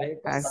taxi.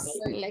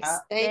 Let's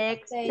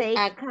take Take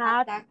a a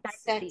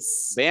taxi.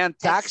 Vean,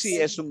 taxi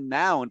Taxi. es un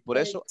noun, por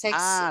eso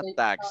a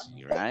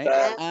taxi, right?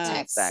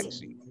 A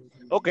taxi.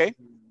 Okay,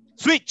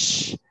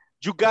 switch.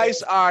 You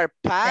guys are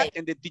Pat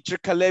and the teacher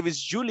Caleb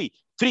is Julie.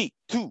 3,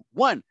 2,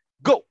 1,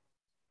 go.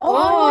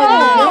 Oh,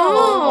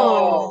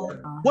 no.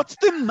 What's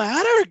the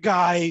matter,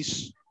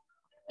 guys?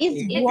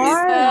 It's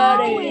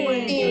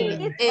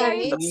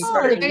Very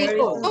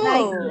cold.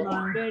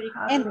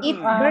 And it's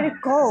very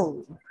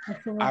cold.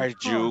 Are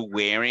you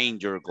wearing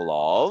your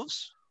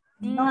gloves?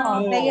 No,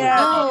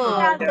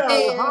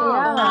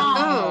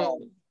 No.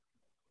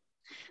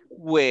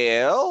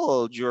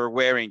 Well, you're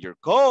wearing your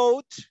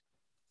coat.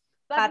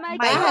 But my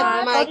my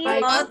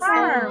coat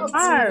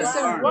is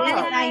warm.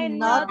 And I'm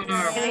not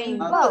wearing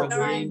gloves.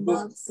 I'm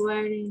not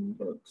wearing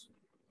boots.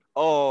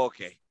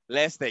 Okay,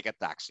 let's take a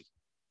taxi.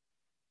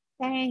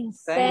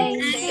 Thanks.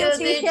 Thank you,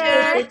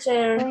 teacher.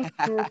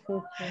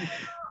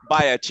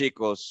 Vaya,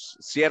 chicos,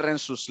 cierren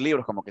sus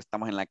libros, como que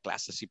estamos en la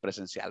clase así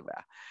presencial,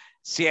 ¿verdad?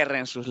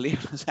 Cierren sus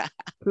libros.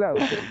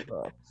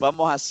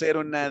 Vamos a hacer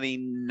una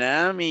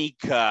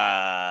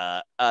dinámica.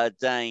 A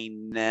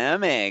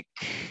dynamic.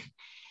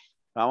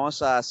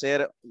 Vamos a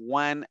hacer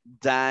one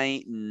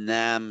dynamic.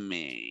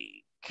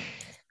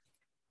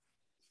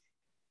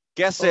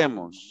 ¿Qué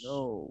hacemos?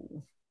 No.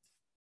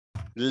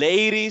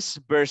 Ladies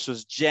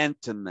versus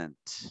gentlemen.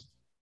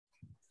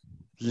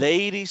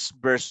 Ladies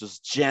versus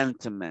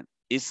gentlemen.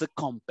 It's a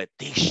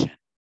competition.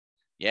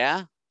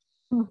 Yeah?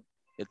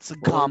 It's a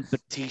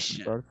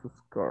competition. Versus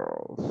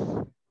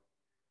girls.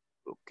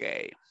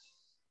 Okay.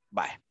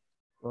 Bye.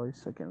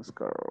 Boys against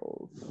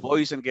girls.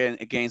 Boys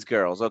against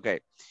girls. Okay.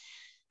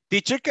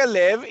 Teacher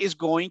Caleb is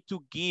going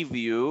to give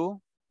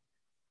you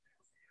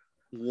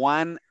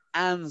one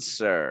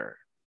answer.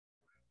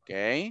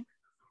 Okay.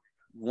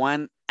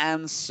 One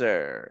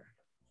answer.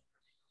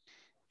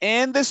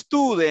 And the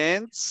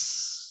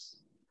students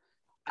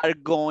are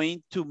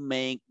going to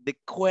make the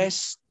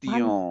question.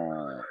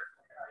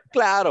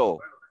 Claro,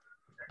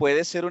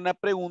 puede ser una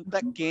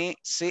pregunta que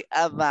se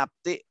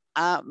adapte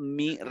a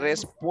mi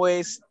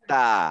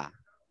respuesta.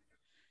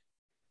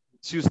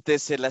 Si usted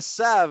se la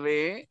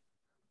sabe,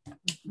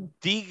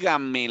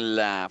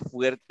 dígamela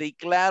fuerte y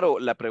claro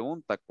la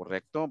pregunta,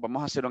 ¿correcto?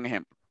 Vamos a hacer un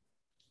ejemplo.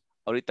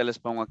 Ahorita les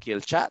pongo aquí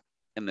el chat.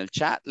 En el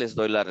chat les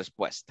doy la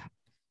respuesta.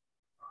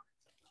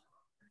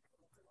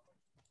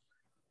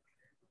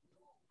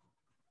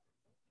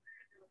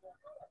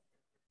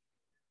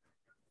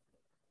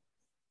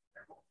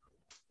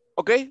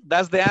 Okay,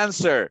 that's the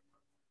answer.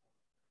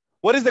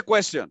 What is the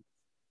question?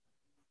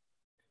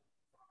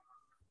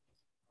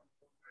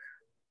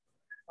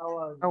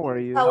 How are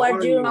you? How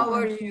are you? How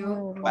are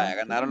you? Vaya,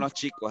 ganaron los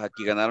chicos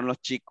aquí, ganaron los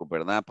chicos,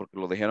 ¿verdad? Porque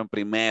lo dijeron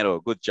primero.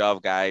 Good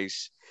job,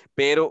 guys.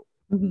 Pero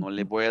No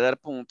le voy a dar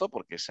punto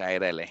porque ese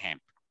era el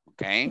ejemplo.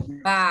 ¿Ok?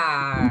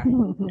 Ah,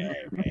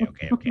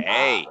 Ok.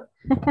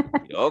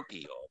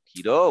 Okidoki,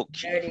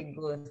 okidoki. very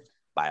good.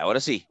 Vaya, ahora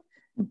sí.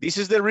 This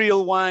is the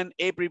real one.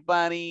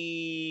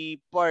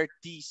 Everybody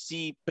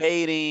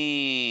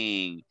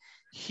participating.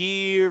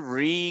 Here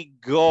we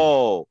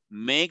go.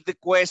 Make the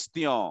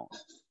question.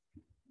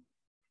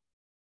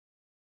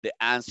 The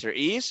answer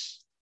is...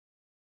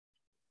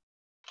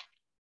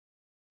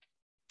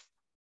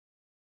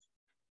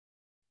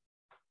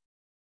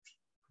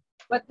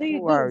 What do you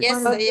Who do? are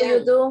Yes, What I do you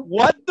am. do?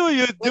 What do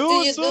you What do do,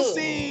 you do?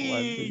 Susie?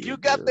 What do You you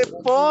got the do?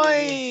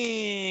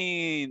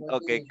 point.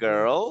 Okay,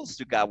 girls,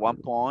 you got 1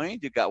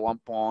 point. You got 1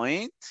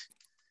 point.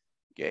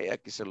 Okay,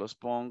 aquí se los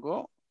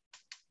pongo.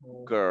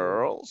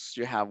 Girls,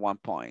 you have 1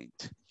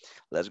 point.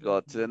 Let's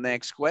go to the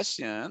next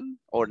question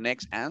or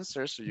next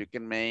answer so you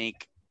can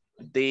make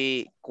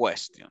the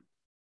question.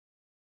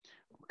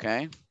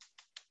 Okay.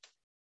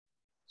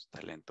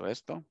 ¿Está lento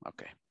esto?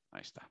 Okay,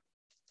 ahí está.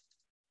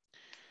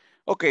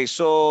 Okay,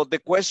 so the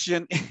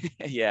question,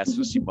 yeah,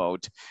 Susie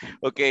mode.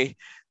 Okay,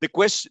 the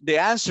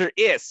answer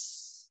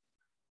is...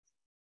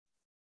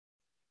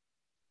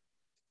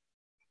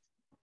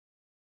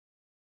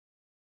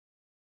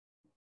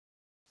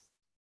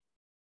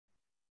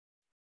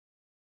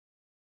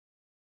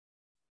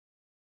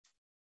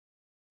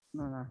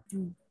 No.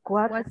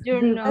 What's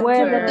your the number?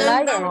 weather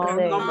like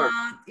Number.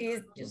 today?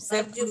 Is your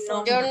cell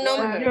phone Your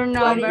number? number. Your What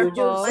number, is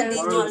your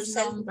Paul.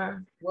 cell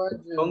number? What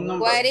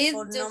is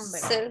your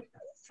cell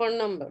phone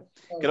number?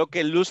 Creo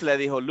que Luz le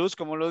dijo. Luz,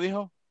 ¿cómo lo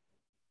dijo?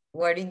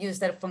 What is your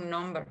cell phone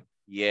number?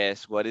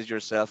 Yes, what is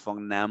your cell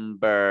phone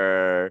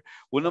number?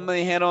 Uno me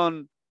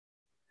dijeron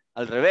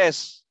al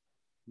revés.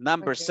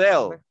 Number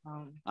cell.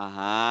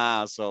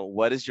 Ajá, so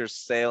what is your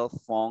cell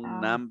phone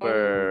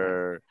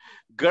number?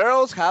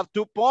 Girls have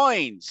 2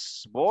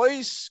 points.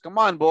 Boys, come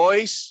on,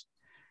 boys.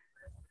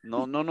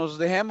 No nos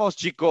dejemos,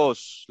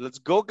 chicos. Let's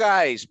go,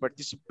 guys.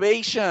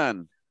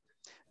 Participation.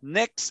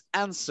 Next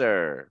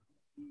answer.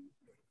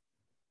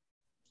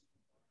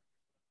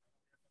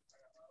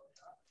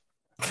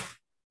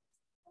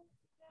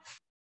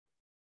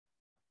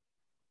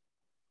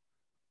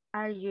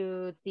 Are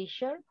you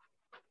teacher?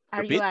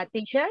 Are Repeat. you a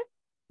teacher?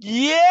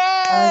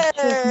 Yes.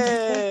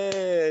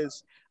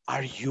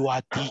 Are you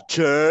a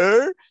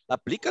teacher?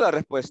 Aplica la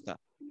respuesta.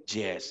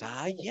 Yes,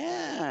 I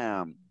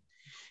am.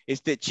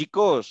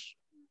 Chicos,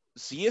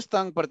 sí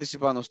están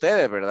participando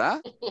ustedes,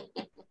 ¿verdad?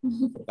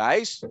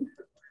 Guys.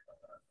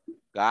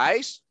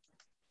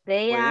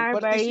 They Pueden are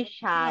very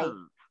participar. shy.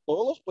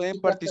 Todos pueden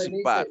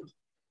participar.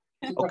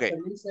 Ok.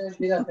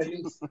 Vida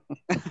feliz.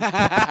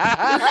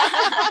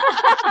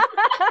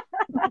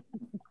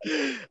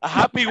 A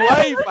happy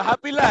wife, a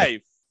happy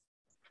life.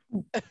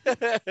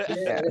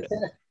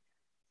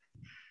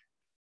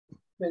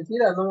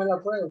 Mentira, no me la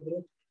puedo.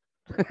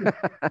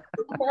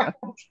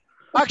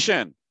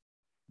 Action.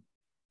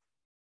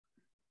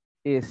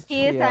 Is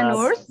He is a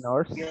nurse?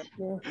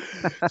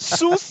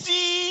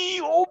 Susie,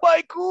 oh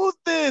my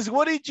goodness.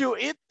 What did you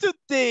eat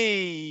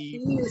today?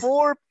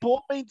 4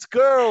 points,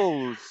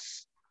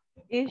 girls.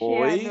 Is she a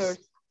Boys,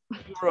 nurse?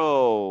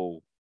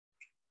 0.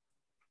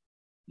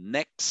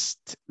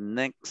 Next.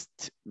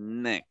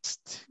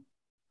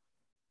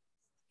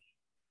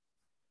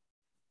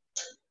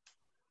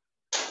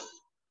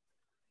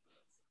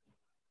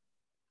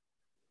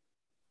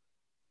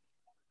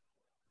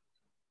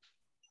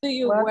 Do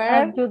you What wear?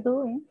 are you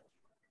doing?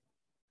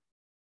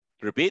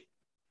 Repeat.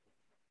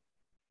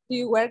 Do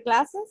you wear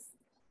glasses?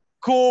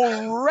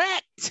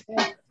 Correct.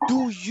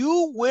 Do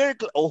you wear...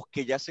 Oh,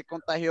 que ya se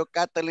contagió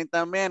Kathleen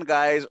también,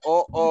 guys.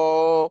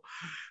 Oh.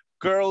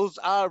 Girls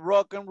are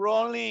rock and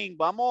rolling.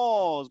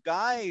 Vamos,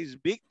 guys.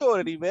 Víctor,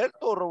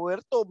 Heriberto,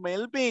 Roberto,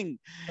 Melvin,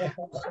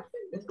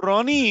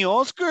 Ronnie,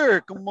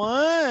 Oscar, come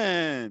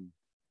on.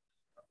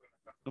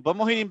 Nos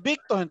vamos a ir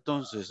invictos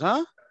entonces,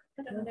 ¿ah?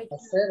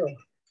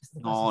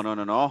 No.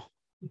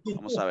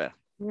 Vamos a ver.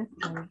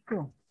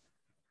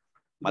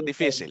 Más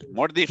difícil.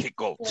 More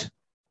difficult.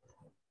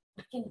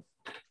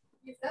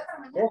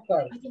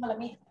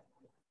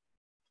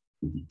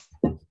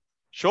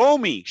 Show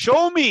me.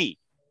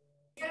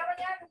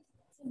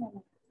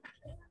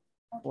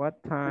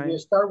 What time?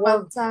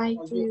 What time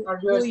do you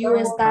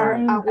start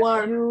at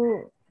work?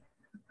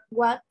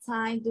 What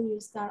time do you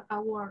start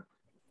at work?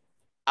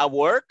 At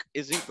work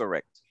is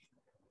incorrect.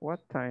 What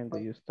time do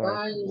you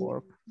start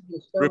work?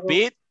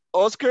 Repeat,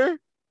 Oscar.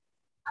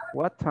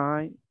 What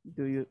time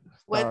do you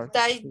What start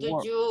time do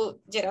work? you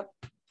get up?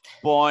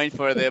 Point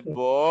for the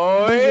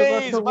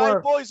boys. My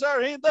boys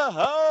are in the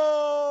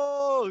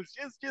house.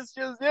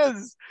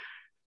 Yes.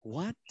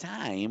 What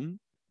time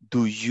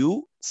do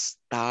you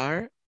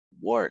start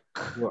work?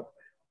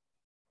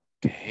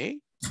 Okay.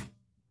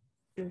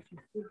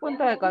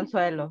 Punto de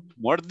consuelo.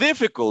 More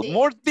difficult.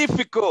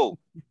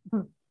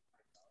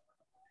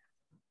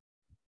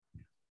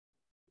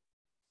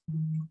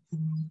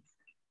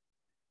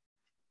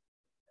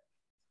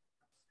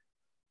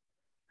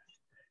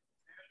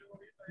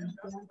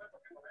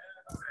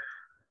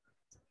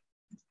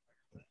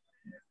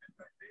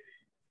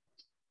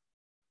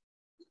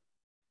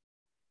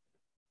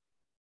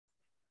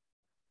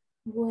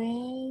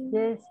 When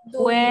Yes.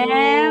 do When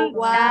you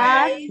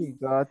does She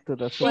got to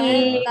the she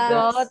When supermarket.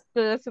 go does-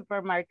 to the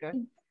supermarket?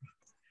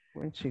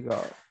 When she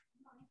got.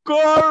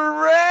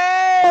 Correct.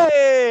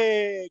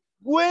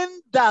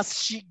 When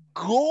does she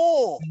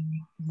go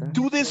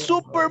to the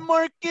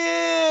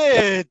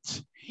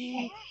supermarket?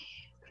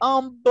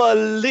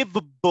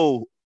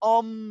 Unbelievable.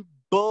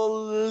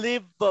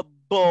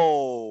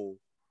 Unbelievable.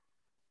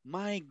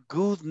 My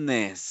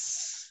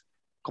goodness.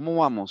 ¿Cómo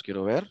vamos?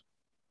 Quiero ver.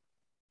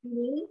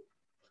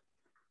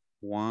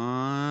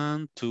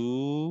 1,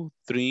 2,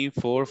 3,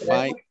 4,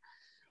 5.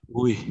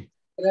 Uy.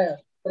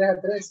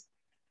 3-3.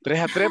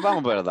 3-3,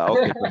 vamos, ¿verdad? Ok,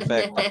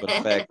 perfecto,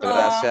 perfecto.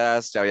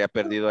 Gracias. Ya había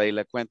perdido ahí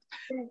la cuenta.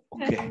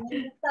 Ok.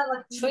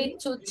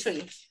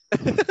 3-2-3.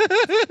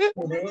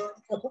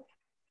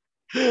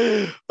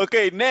 Ok,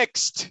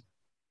 next.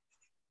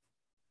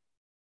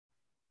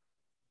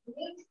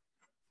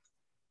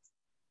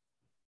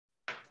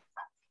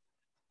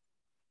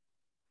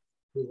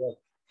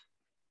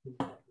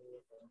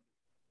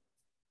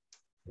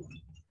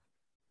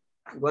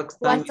 What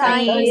What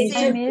time is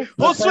it?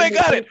 Josué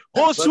got it.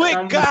 Josué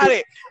got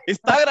it.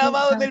 Está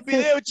grabado en el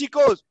video,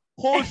 chicos.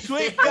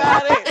 Josué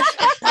got it.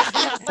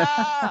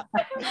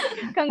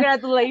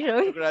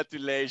 Congratulations.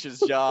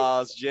 Congratulations,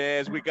 Josh.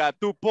 Yes, we got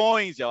 2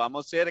 points. Ya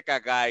vamos cerca,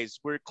 guys.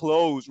 We're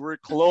close. We're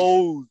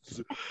close.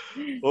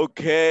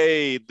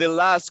 Okay, the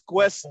last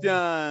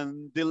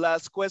question. The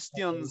last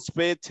questions.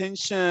 Pay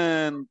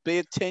attention. Pay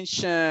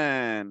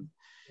attention.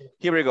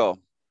 Here we go.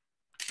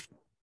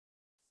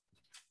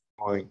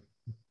 Point.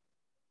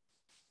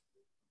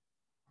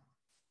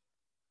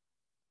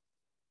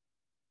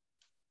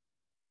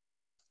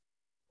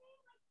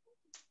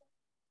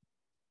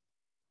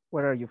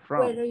 Where are you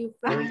from? Where are you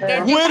from?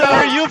 Where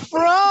are you from?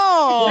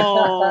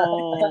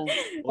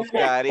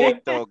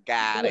 Oscarito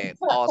got it.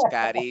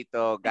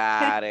 Oscarito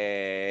got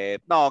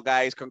it. No,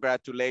 guys,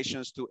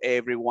 congratulations to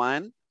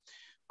everyone.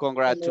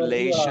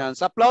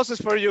 Congratulations. Applauses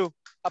for you.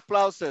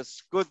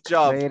 Applauses. Good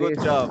job. Ladies,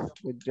 good job.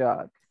 Good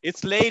job.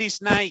 It's ladies'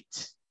 night.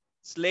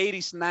 It's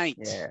ladies' night.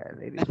 Yeah,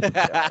 ladies. Good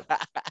job.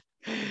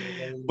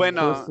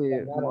 Bueno,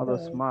 Susie, modo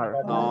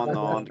smart.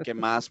 no, ¿qué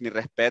más? Mis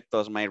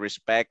respetos, my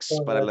respects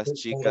para las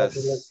chicas.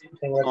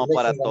 No,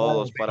 para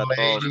todos,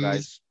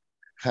 guys.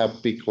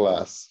 Happy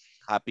class.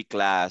 Happy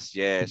class,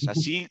 yes.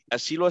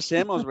 Así lo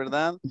hacemos,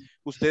 ¿verdad?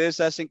 Ustedes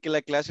hacen que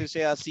la clase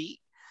sea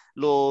así.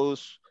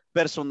 Los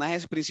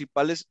personajes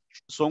principales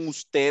son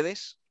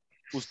ustedes.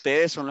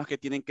 Ustedes son los que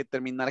tienen que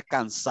terminar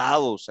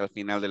cansados al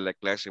final de la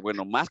clase.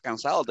 Bueno, más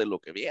cansados de lo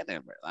que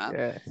vienen,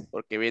 ¿verdad? Yes.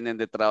 Porque vienen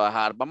de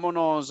trabajar.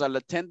 Vámonos al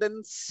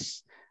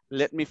attendance.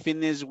 Let me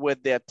finish with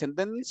the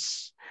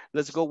attendance.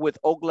 Let's go with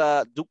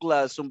Ogla,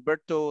 Douglas,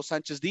 Humberto,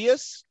 Sánchez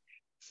Díaz.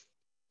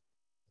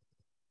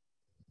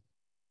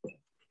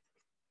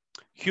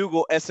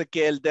 Hugo,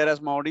 Ezequiel, Deras,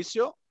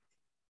 Mauricio.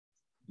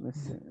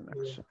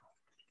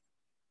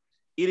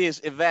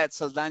 Iris, Yvette,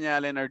 Saldaña,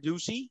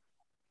 Lenarduzzi.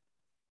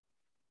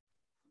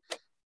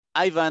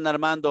 Ivan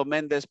Armando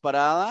Méndez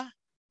Parada.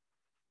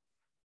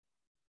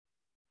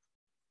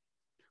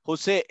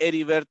 José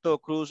Heriberto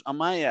Cruz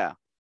Amaya.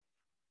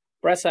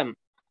 Present.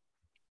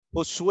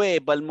 Josué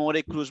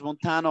Balmore Cruz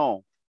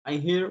Montano. I'm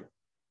here.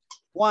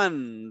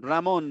 Juan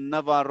Ramón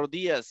Navarro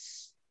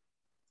Díaz.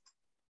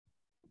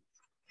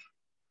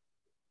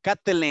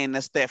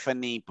 Catalina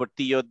Stephanie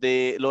Portillo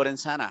de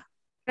Lorenzana.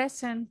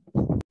 Present.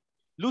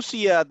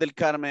 Lucía del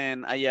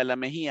Carmen Ayala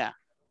Mejía.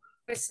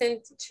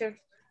 Present,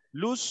 teacher.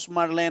 Luz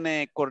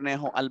Marlene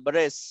Cornejo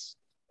Álvarez.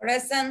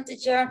 Present,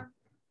 teacher.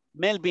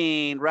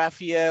 Melvin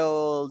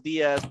Rafael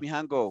Díaz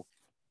Mijango.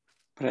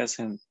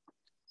 Present.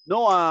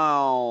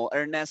 Noah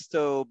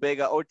Ernesto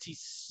Vega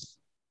Ortiz.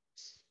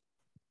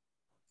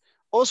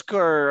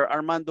 Oscar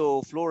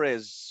Armando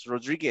Flores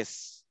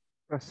Rodríguez.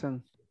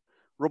 Present.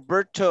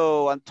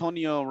 Roberto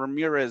Antonio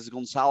Ramirez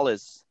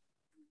Gonzalez.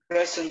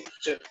 Present,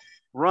 teacher.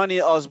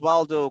 Ronnie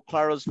Osvaldo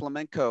Claros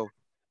Flamenco.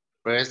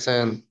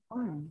 Present.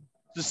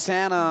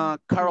 Susana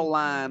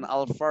Caroline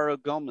Alfaro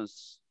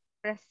Gomez.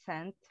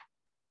 Present.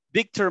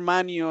 Victor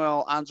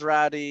Manuel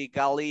Andrade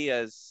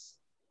Galias.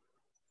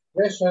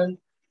 Present.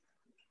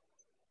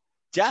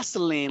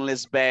 Jocelyn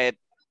Lisbeth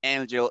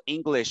Angel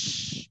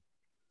English.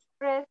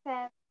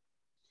 Present.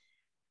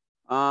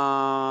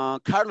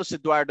 Carlos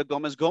Eduardo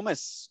Gomez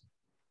Gomez.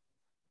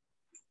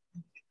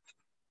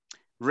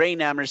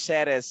 Reina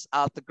Mercedes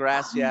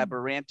Altagracia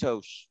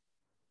Barrientos.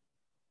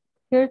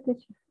 Here,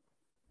 teacher.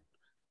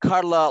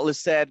 Carla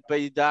Lisette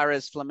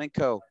Valladares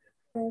Flamenco.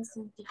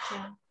 Present,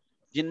 teacher.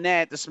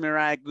 Jeanette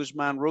Esmeray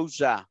Guzman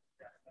Rosa.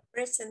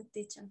 Present,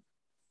 teacher.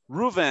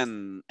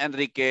 Ruben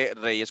Enrique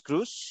Reyes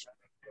Cruz.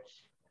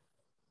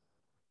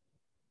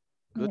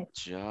 Good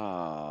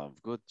job,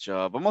 good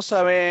job. Vamos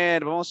a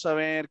ver. Vamos a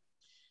ver,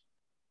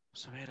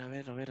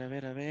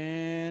 a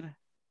ver.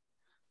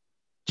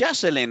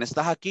 Jocelyn,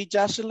 ¿estás aquí,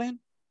 Jocelyn?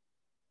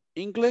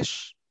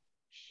 English?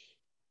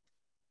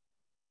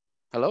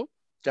 Hello,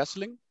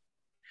 Jocelyn?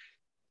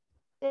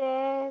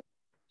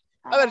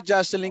 A ver,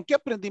 Jocelyn, ¿qué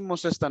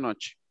aprendimos esta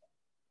noche?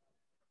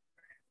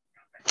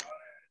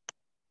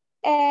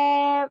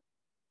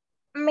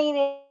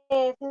 Mire,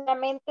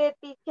 sinceramente,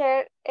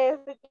 teacher,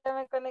 yo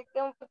me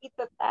conecté un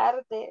poquito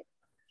tarde.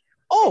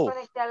 Oh. Me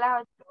conecté a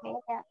las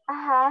 8:30.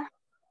 Ajá.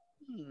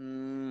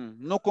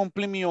 No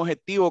cumplí mi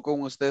objetivo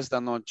con usted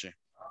esta noche.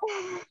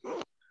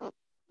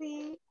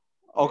 Sí.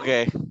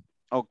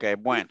 Ok,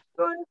 bueno.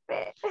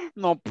 Disculpe.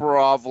 No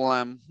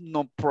problem,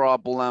 no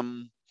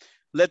problem.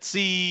 Let's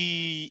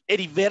see,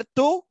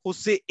 Heriberto,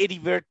 José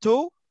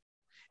Heriberto.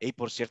 Hey,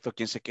 por cierto,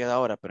 ¿quién se queda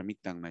ahora?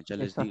 Permítanme, ya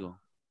les digo.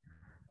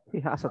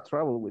 He has a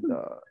trouble with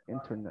the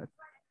internet.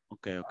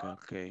 Ok.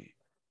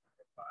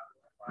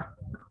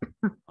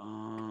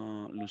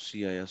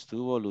 Lucía ya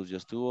estuvo, Luz ya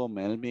estuvo,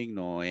 Melvin,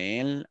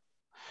 Noel,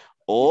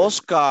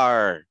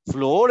 Oscar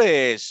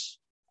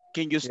Flores.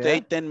 Can you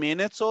stay 10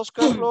 minutes,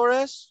 Oscar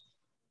Flores?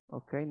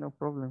 Okay, no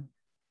problem.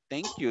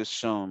 Thank you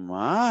so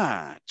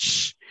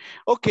much.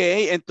 Ok,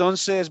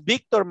 entonces,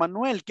 Víctor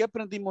Manuel, ¿qué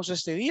aprendimos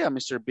este día,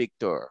 Mr.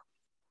 Víctor?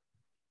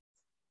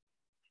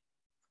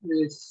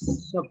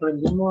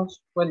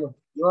 Aprendimos, bueno,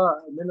 yo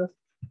al menos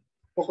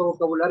poco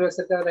vocabulario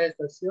acerca de las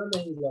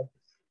estaciones y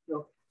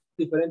los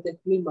diferentes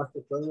climas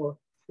que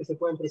se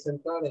pueden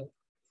presentar en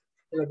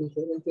las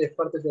diferentes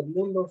partes del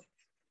mundo.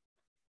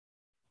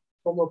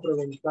 Cómo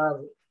preguntar.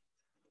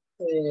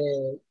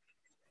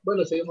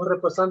 Bueno, seguimos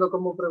repasando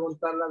cómo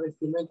preguntar la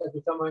vestimenta que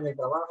usamos en el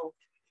trabajo.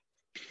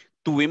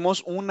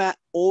 Tuvimos una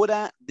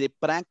hora de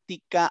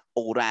práctica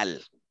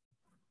oral.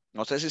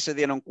 No sé si se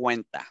dieron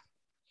cuenta,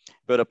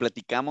 pero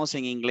platicamos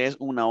en inglés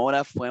una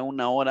hora, fue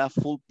una hora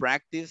full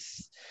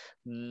practice.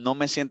 No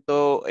me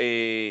siento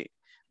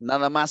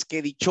nada más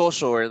que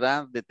dichoso,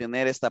 ¿verdad? De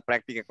tener esta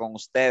práctica con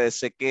ustedes.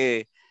 Sé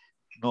que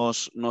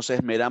nos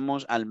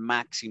esmeramos al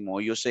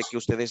máximo. Yo sé que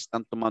ustedes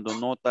están tomando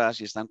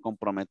notas y están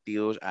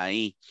comprometidos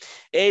ahí.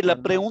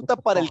 La pregunta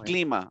para el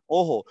clima.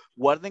 Ojo,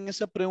 guarden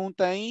esa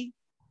pregunta ahí,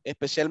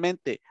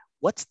 especialmente,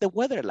 what's the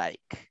weather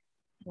like?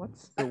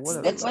 What's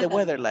the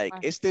weather like?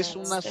 Esta es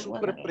una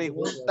súper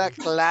pregunta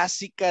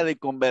clásica de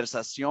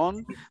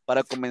conversación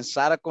para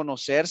comenzar a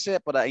conocerse,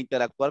 para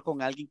interactuar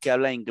con alguien que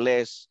habla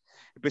inglés,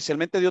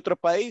 especialmente de otro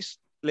país.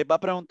 Les va a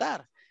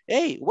preguntar,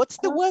 hey, what's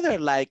the weather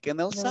like in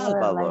El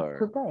Salvador?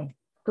 Today.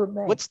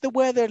 What's the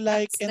weather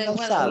like in El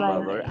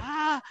Salvador?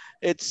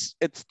 It's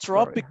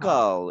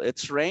tropical.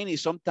 It's rainy.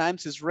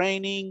 Sometimes it's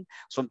raining.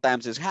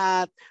 Sometimes it's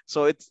hot.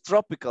 So it's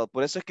tropical.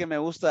 Por eso es que me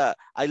gusta.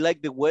 I like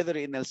the weather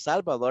in El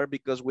Salvador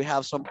because we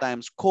have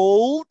sometimes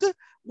cold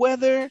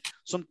weather.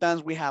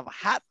 Sometimes we have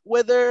hot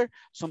weather.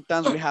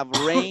 Sometimes we have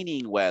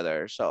raining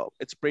weather. So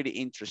it's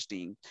pretty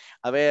interesting.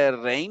 A ver,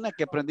 Reina,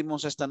 ¿qué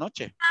aprendimos esta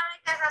noche?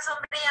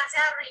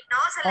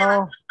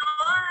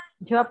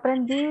 Yo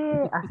aprendí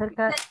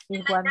acerca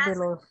igual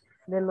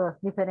de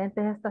las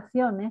diferentes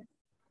estaciones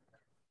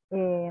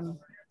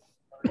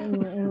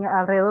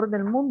alrededor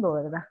del mundo,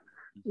 ¿verdad?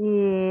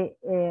 Y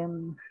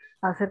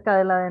acerca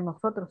de la de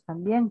nosotros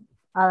también,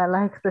 a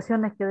las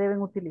expresiones que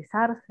deben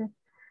utilizarse.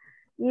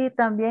 Y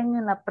también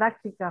en la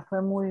práctica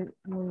fue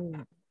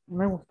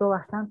me gustó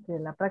bastante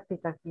la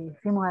práctica que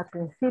hicimos al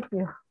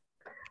principio,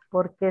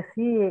 porque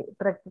sí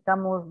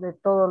practicamos de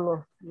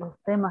todos los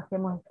temas que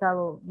hemos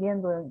estado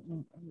viendo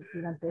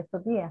durante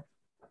estos días.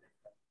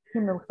 Sí,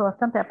 me gustó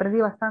bastante, aprendí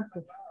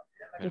bastante.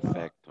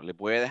 Perfecto. Les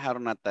voy a dejar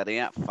una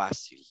tarea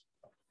fácil.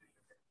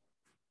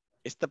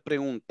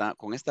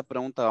 Con esta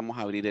pregunta vamos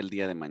a abrir el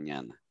día de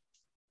mañana.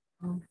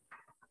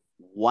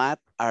 What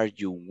are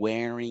you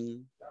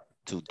wearing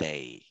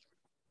today?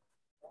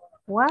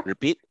 What?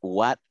 Repeat,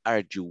 what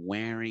are you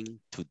wearing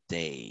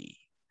today?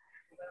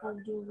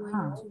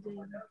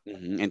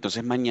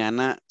 Entonces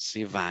mañana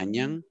se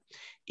bañan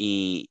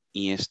y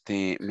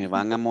me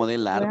van a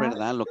modelar,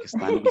 ¿verdad? Lo que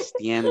están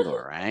vistiendo,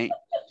 right?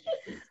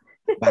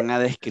 Van a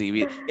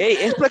describir. Hey,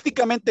 es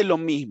prácticamente lo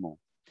mismo,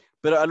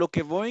 pero a lo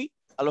que voy,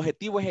 al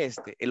objetivo es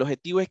este. El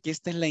objetivo es que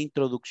esta es la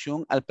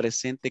introducción al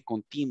presente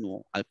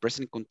continuo, al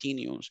present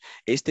continuous.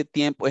 Este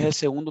tiempo es el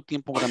segundo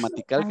tiempo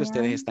gramatical que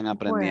ustedes están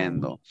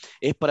aprendiendo.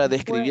 Es para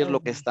describir lo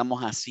que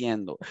estamos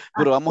haciendo,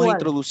 pero vamos a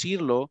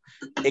introducirlo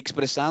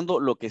expresando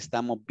lo que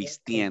estamos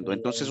vistiendo.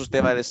 Entonces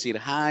usted va a decir,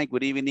 hi,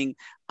 good evening,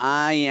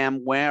 I am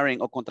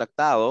wearing, o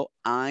contractado,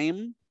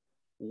 I'm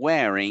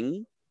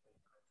wearing.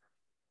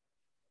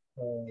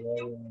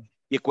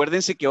 Y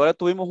acuérdense que ahora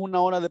tuvimos una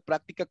hora de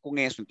práctica con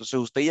eso. Entonces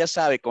usted ya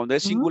sabe, cuando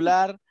es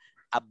singular,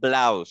 a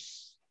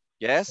blouse.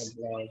 Yes?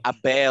 A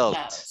belt.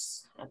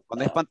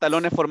 Cuando es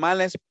pantalones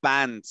formales,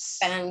 pants.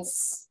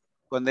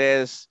 Cuando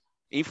es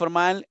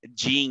informal,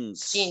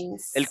 jeans.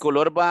 El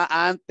color va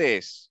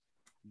antes.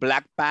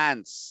 Black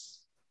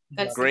pants.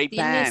 Gray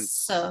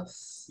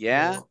pants.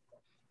 Yeah?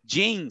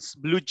 Jeans,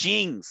 blue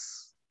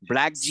jeans.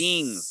 Black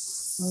jeans.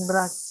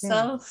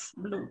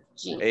 Blue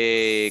jeans.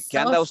 ¿Qué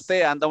anda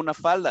usted? Anda una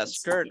falda,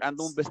 skirt,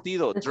 anda un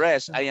vestido,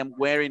 dress. I am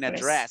wearing a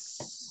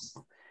dress.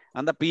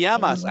 Anda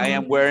pijamas. I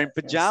am wearing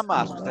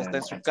pajamas. Usted está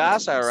en su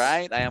casa,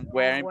 right? I am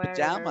wearing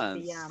pajamas.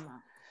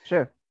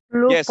 Sure.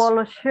 Blue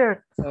polo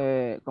shirt.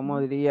 Como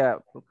diría,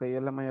 porque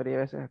yo la mayoría de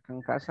veces acá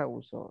en casa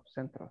uso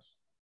centros.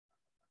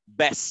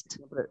 Best.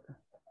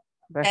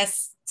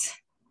 Best.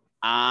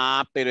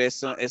 Pero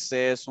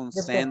ese es un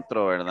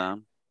centro, ¿verdad?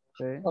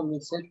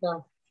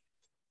 Camiseta.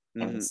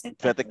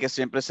 Fíjate que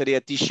siempre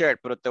sería t-shirt,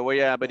 pero te voy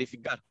a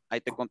verificar.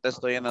 Ahí te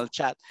contesto ahí en el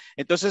chat.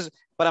 Entonces,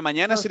 para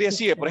mañana sería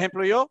así. Por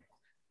ejemplo, yo,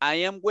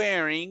 I am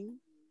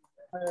wearing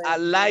a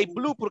light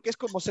blue, porque es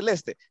como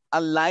celeste. A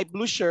light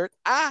blue shirt,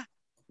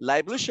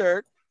 light blue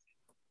shirt,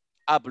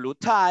 a blue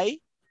tie,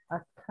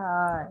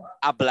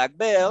 a black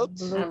belt,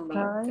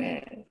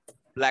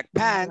 black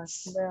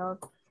pants,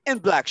 and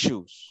black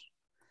shoes.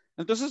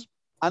 Entonces,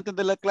 antes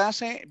de la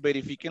clase,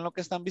 verifiquen lo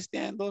que están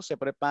vistiendo, se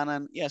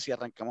preparan y así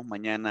arrancamos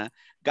mañana.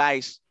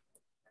 Guys,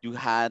 you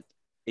had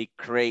a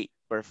great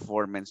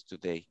performance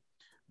today.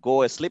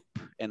 Go sleep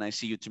and I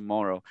see you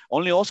tomorrow.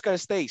 Only Oscar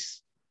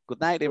stays. Good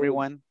night,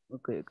 everyone.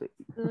 Okay.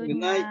 Good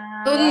night.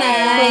 Good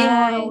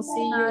night.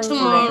 See you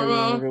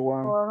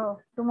Tomorrow.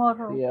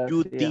 Tomorrow.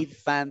 You did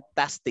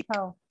fantastic.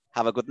 Ciao.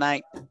 Have a good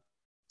night.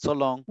 So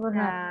long. Good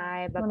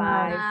night. Bye. Good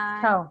Bye-bye.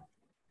 night. Ciao.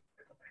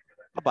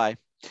 Bye-bye.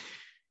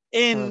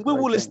 And we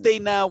will stay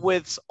now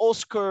with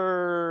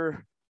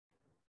Oscar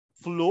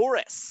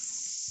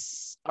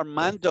Flores,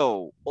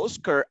 Armando,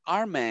 Oscar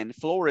Armand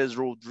Flores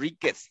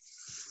Rodriguez.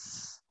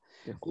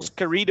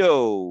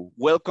 Oscarito,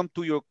 welcome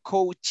to your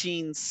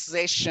coaching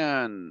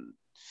session.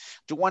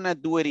 Do you want to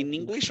do it in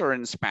English or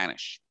in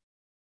Spanish?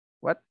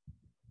 What?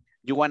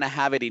 You want to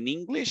have it in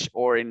English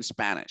or in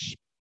Spanish?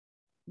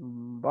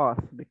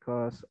 Both,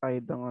 because I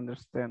don't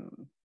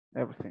understand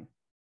everything.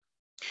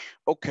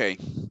 Okay,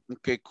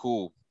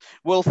 cool.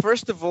 Well,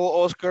 first of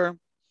all, Oscar,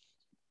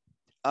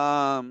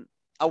 I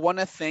want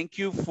to thank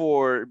you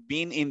for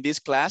being in this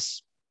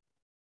class.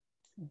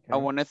 Okay. I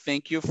want to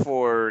thank you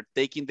for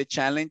taking the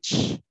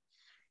challenge.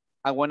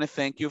 I want to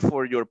thank you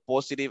for your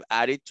positive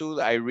attitude.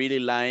 I really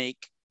like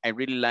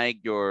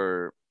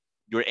your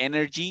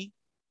energy.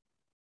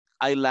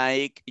 I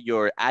like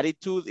your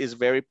attitude is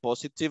very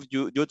positive.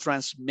 You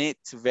transmit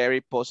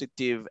very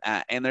positive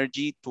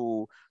energy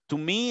to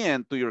me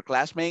and to your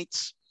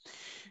classmates.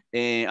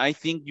 I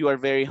think you are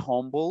very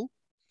humble,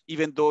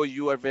 even though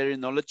you are very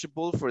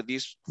knowledgeable for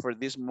this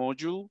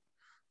module.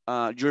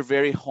 You're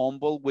very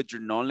humble with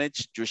your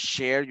knowledge. You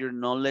share your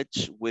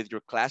knowledge with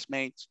your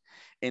classmates,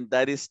 and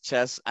that is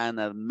just an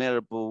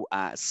admirable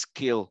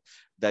skill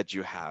that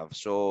you have.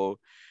 So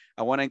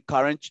I want to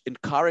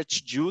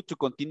encourage you to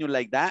continue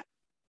like that,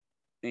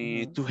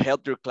 to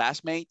help your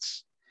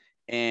classmates,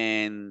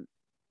 and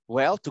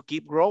well, to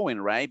keep growing,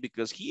 right?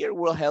 Because here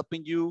we're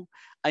helping you.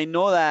 I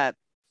know that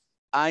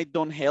I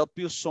don't help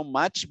you so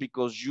much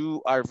because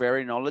you are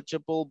very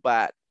knowledgeable,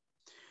 but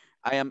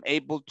I am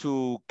able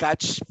to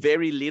catch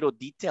very little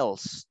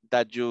details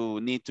that you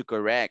need to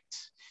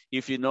correct.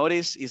 If you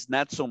notice, it's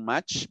not so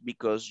much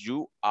because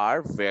you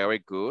are very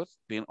good,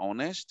 being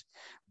honest,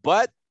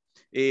 but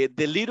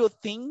the little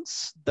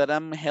things that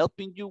I'm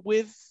helping you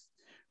with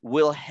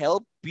will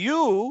help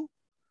you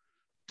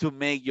to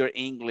make your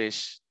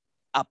English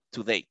up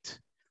to date,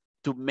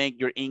 to make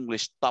your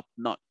English top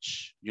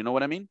notch. You know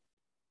what I mean?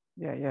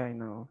 Yeah, I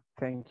know.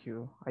 Thank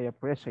you. I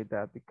appreciate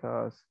that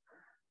because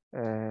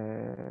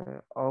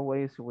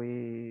always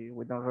we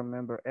don't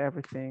remember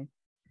everything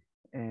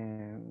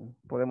and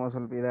podemos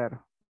olvidar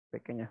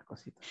pequeñas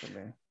cositas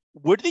también.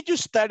 Where did you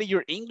study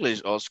your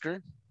English,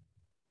 Oscar?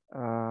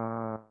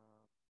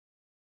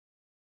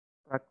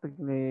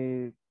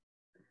 Practically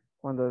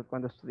cuando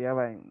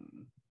estudiaba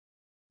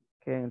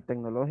en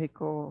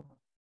tecnológico,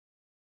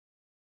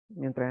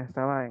 mientras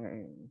estaba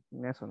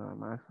en eso nada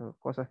más,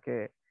 cosas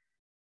que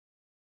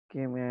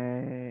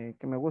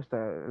me gusta,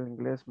 el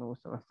inglés me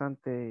gusta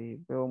bastante y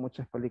veo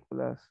muchas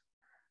películas.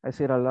 I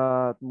see a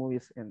lot of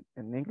movies in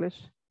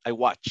English. I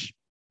watch.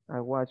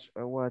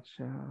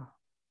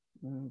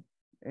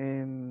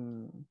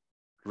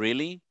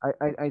 Really?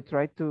 I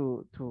try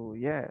to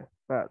yeah,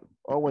 but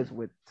always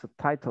with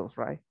subtitles,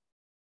 right?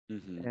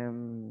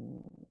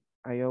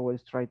 I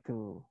always try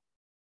to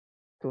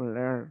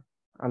learn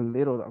a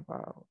little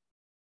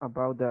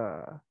about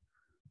the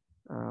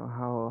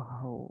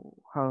how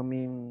I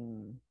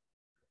mean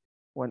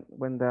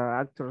when the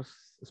actors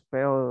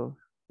spell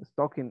is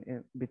talking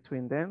in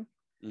between them.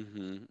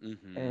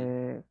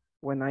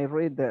 When I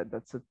read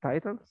the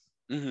subtitles,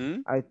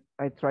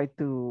 I try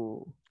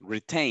to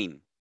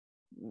retain.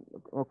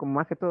 O como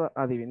más que todo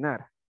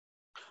adivinar.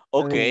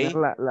 Okay.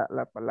 Adivinar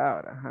la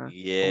palabra. Ajá.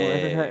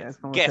 Yes.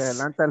 Como se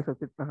adelanta el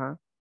subtítulo. Ajá.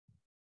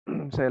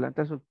 Se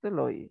adelanta el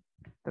subtítulo y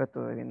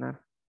trato de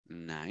adivinar.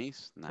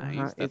 Nice.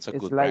 Ajá. That's a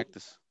good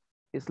practice.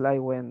 It's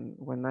like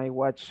when I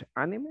watch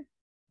anime.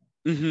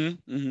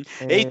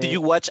 Hey, do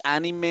you watch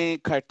anime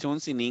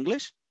cartoons in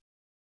English?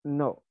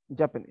 No,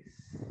 Japanese.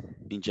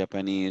 In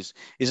Japanese.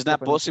 Is it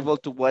not possible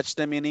to watch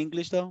them in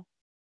English though?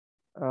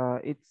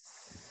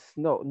 It's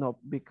no,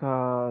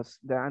 because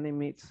the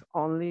anime is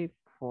only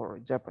for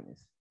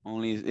Japanese.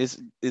 Only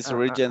it's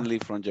originally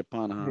from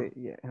Japan, huh?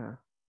 Yeah.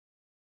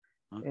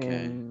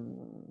 Okay.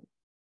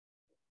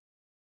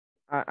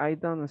 I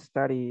don't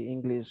study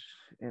English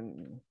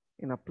in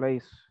a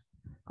place,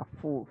 a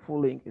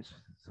full English.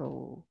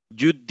 So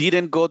you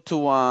didn't go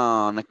to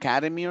an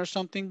academy or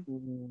something?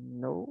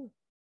 No,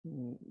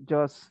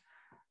 just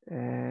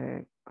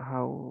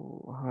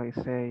how I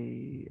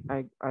say,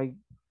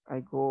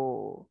 I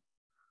go,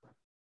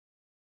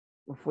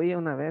 fui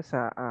una vez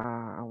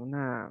a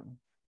una,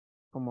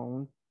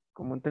 como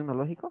un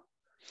tecnológico.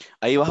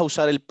 Ahí vas a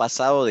usar el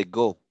pasado de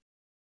go.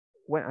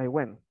 When I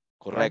went.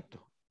 Correcto.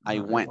 Right? I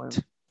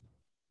went.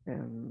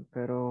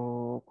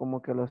 Pero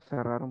como que lo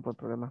cerraron por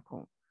problemas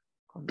con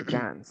the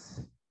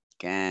gangs.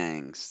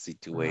 Gangs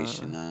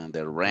situation,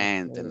 the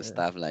rent and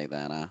stuff like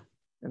that.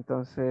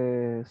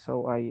 Entonces,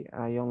 so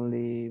I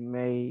only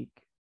make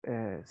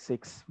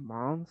 6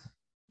 months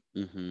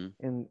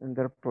in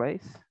their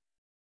place.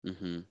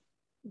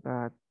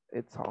 But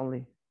it's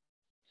only.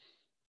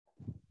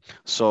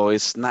 So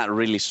it's not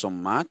really so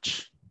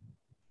much.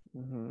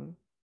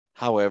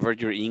 However,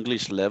 your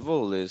English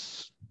level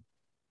is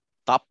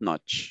top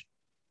notch.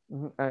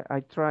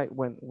 I try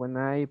when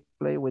I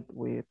play with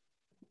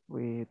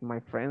my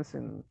friends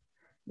in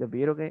the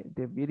video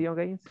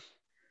games.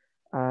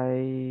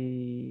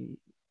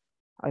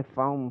 I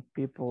found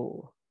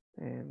people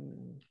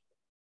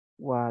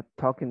what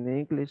talking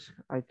English.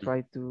 I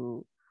try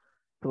to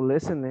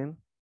listen in,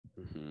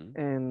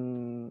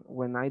 and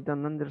when I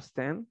don't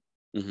understand,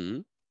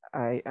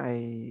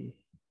 I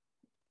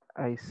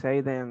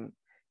say them,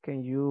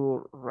 can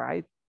you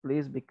write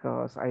please,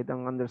 because I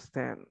don't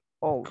understand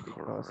all.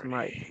 Because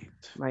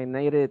my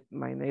native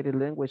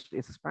language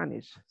is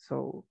Spanish,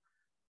 so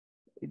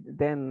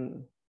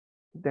then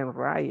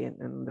write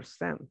and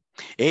understand.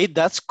 Hey,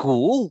 that's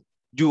cool.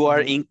 You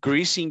are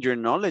increasing your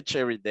knowledge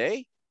every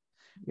day.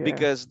 Yeah.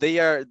 Because they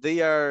are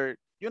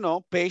you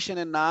know, patient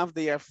enough,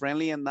 they are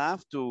friendly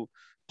enough to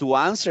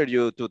answer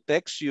you, to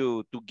text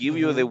you, to give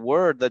you the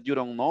word that you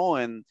don't know,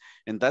 and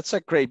that's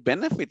a great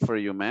benefit for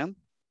you, man.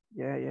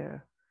 Yeah.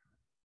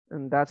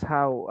 And that's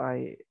how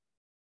I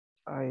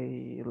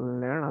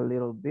learn a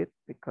little bit,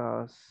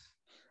 because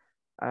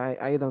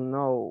I don't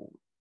know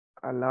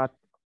a lot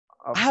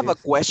of I have a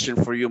question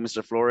for you,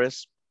 Mr.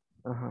 Flores.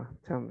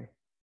 Tell me.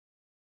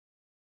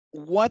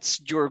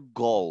 What's your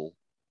goal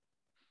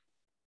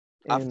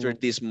after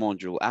this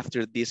module,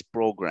 after this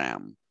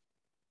program?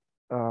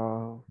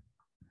 I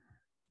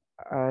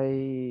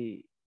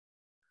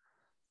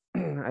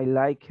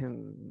like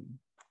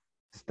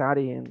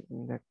studying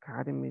in the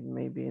academy,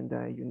 maybe in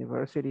the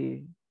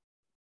university.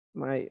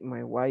 My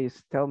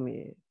wife tell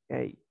me,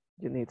 hey,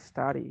 you need to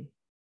study.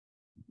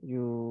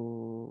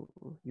 You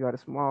are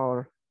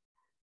smart.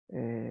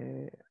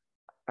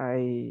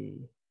 I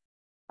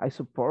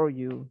support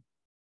you.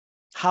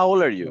 How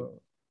old are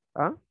you?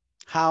 Huh?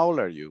 How old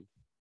are you?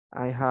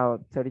 I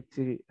have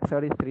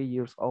 33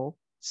 years old.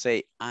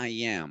 Say, I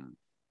am.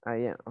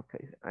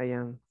 Okay. I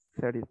am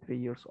 33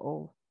 years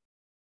old.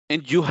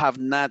 And you have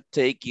not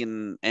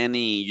taken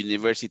any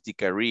university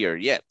career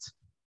yet?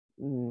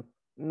 No,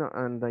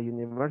 and the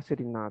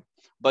university not.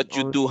 But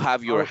you do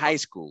have your high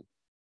school.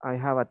 I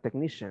have a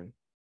technician.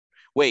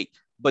 Wait,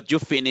 but you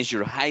finished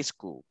your high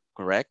school,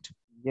 correct?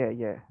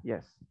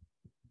 Yes.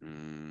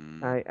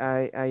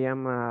 I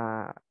am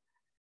a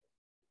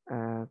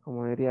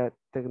como diría,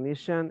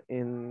 technician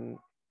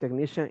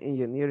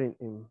engineering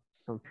in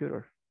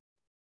computer.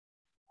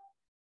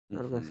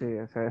 Algo así,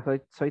 o sea,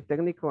 soy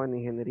técnico en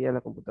ingeniería de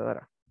la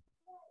computadora.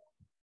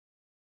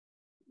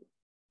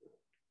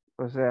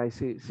 O sea,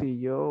 si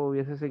yo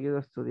hubiese seguido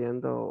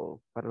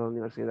estudiando para la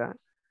universidad.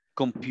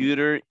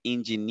 Computer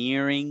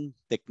Engineering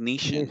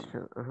Technician.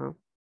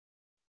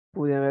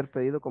 Pude haber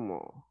pedido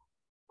como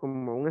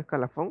un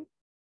escalafón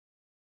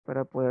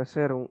para poder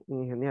ser un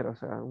ingeniero, o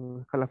sea,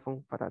 un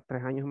escalafón para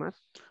 3 años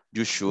más.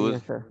 You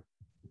should.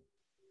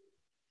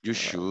 You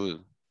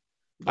should.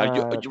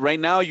 Right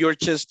now, you're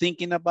just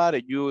thinking about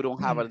it. You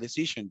don't have a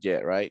decision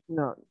yet, right?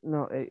 No,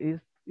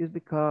 it's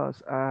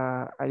because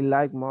I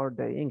like more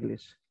the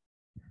English.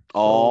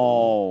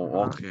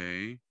 Oh,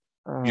 okay.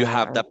 You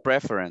have that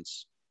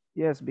preference.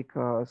 Yes,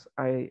 because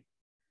I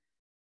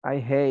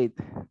hate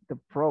the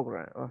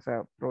program, o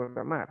sea,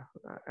 programar.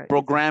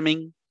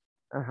 Programming.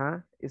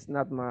 It's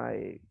not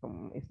my.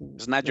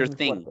 It's not your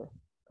thing.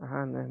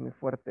 No es mi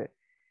fuerte.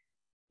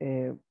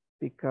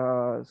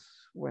 Because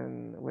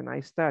when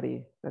I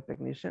study the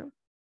technician,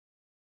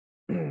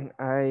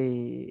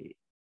 I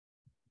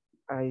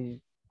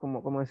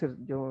como decir,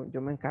 yo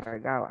me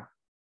encargaba.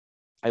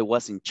 I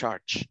was in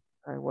charge.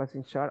 I was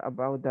in charge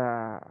about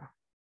the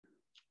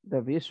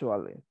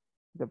visual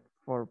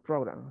for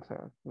program. O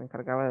sea, me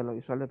encargaba de lo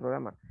visual del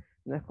programa.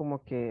 No es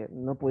como que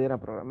no pudiera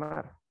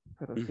programar,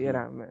 pero sí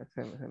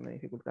se me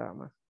dificultaba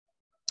más.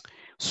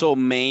 So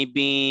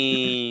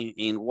maybe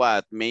in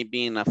what?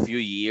 Maybe in a few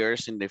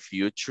years in the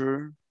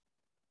future,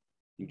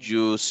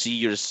 you see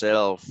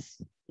yourself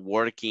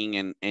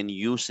working and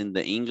using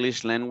the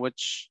English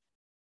language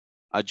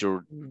at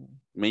your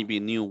maybe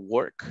new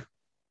work.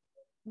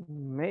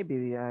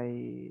 Maybe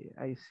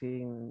I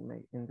see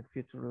in the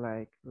future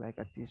like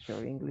a teacher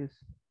of English.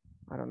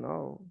 I don't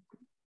know.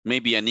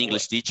 Maybe an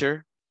English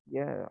teacher.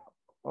 Yeah,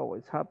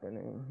 always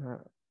happening.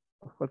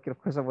 Cualquier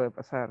cosa puede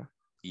pasar.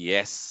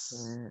 Yes.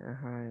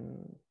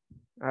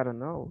 I don't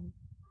know.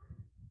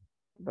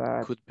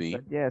 But could be.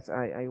 But yes,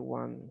 I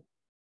want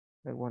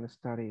I want to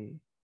study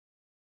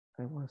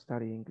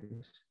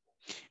English.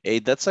 Hey,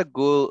 that's a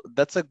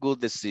good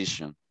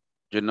decision.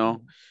 You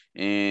know,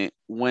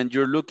 when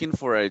you're looking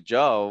for a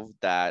job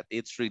that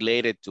it's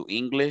related to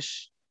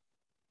English,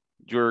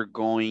 you're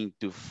going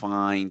to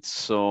find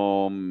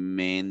so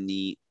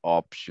many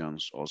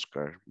options,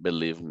 Oscar,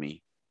 believe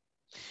me.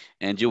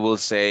 And you will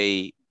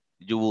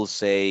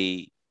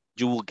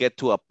get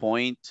to a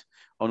point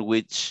on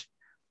which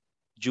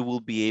you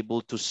will be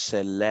able to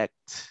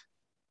select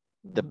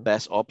the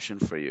best option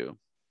for you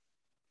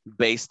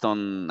based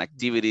on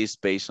activities,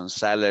 based on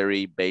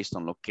salary, based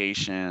on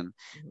location,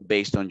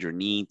 based on your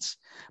needs.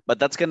 But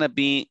that's going to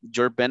be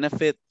your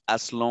benefit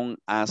as long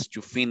as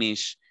you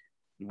finish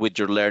with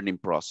your learning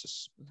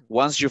process.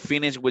 Once you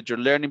finish with your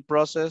learning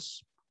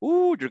process,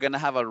 you're going to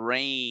have a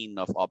rain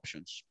of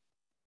options.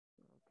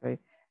 Okay.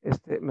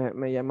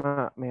 Me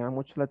llama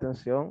mucho la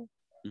atención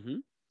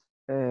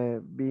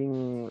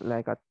being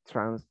like a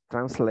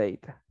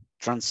translator.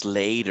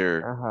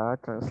 Translator,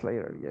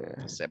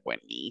 yeah. Esa es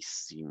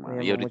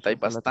buenísima. Y ahorita hay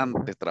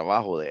bastante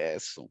trabajo de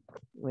eso.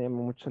 Me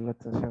llama mucho la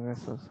atención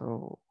eso.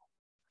 So,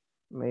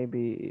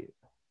 maybe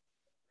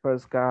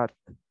first God.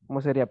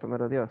 ¿Cómo sería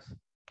primero Dios?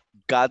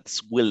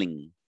 God's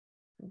willing.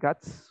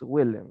 God's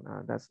willing.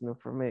 That's new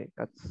for me.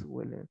 God's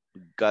willing.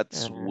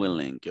 God's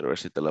willing. Quiero ver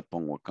si te la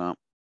pongo acá.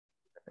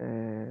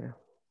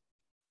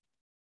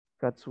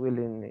 God's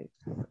willing.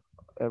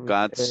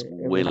 God's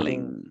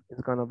willing.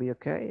 It's gonna be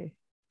okay.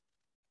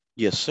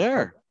 Yes,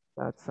 sir.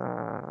 That's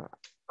a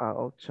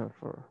option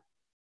for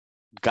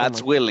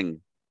God's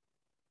willing.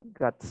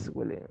 God's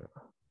willing.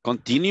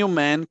 Continue,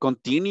 man.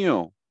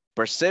 Continue.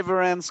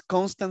 Perseverance,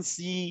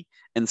 constancy,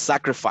 and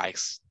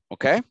sacrifice.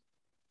 Okay?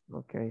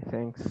 Okay,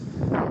 thanks.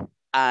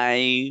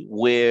 I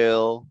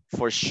will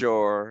for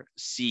sure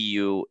see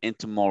you in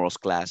tomorrow's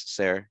class,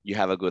 sir. You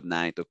have a good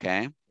night,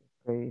 okay?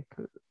 Okay,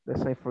 the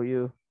same for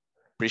you.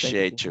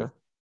 Appreciate you.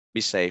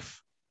 Be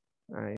safe. All right.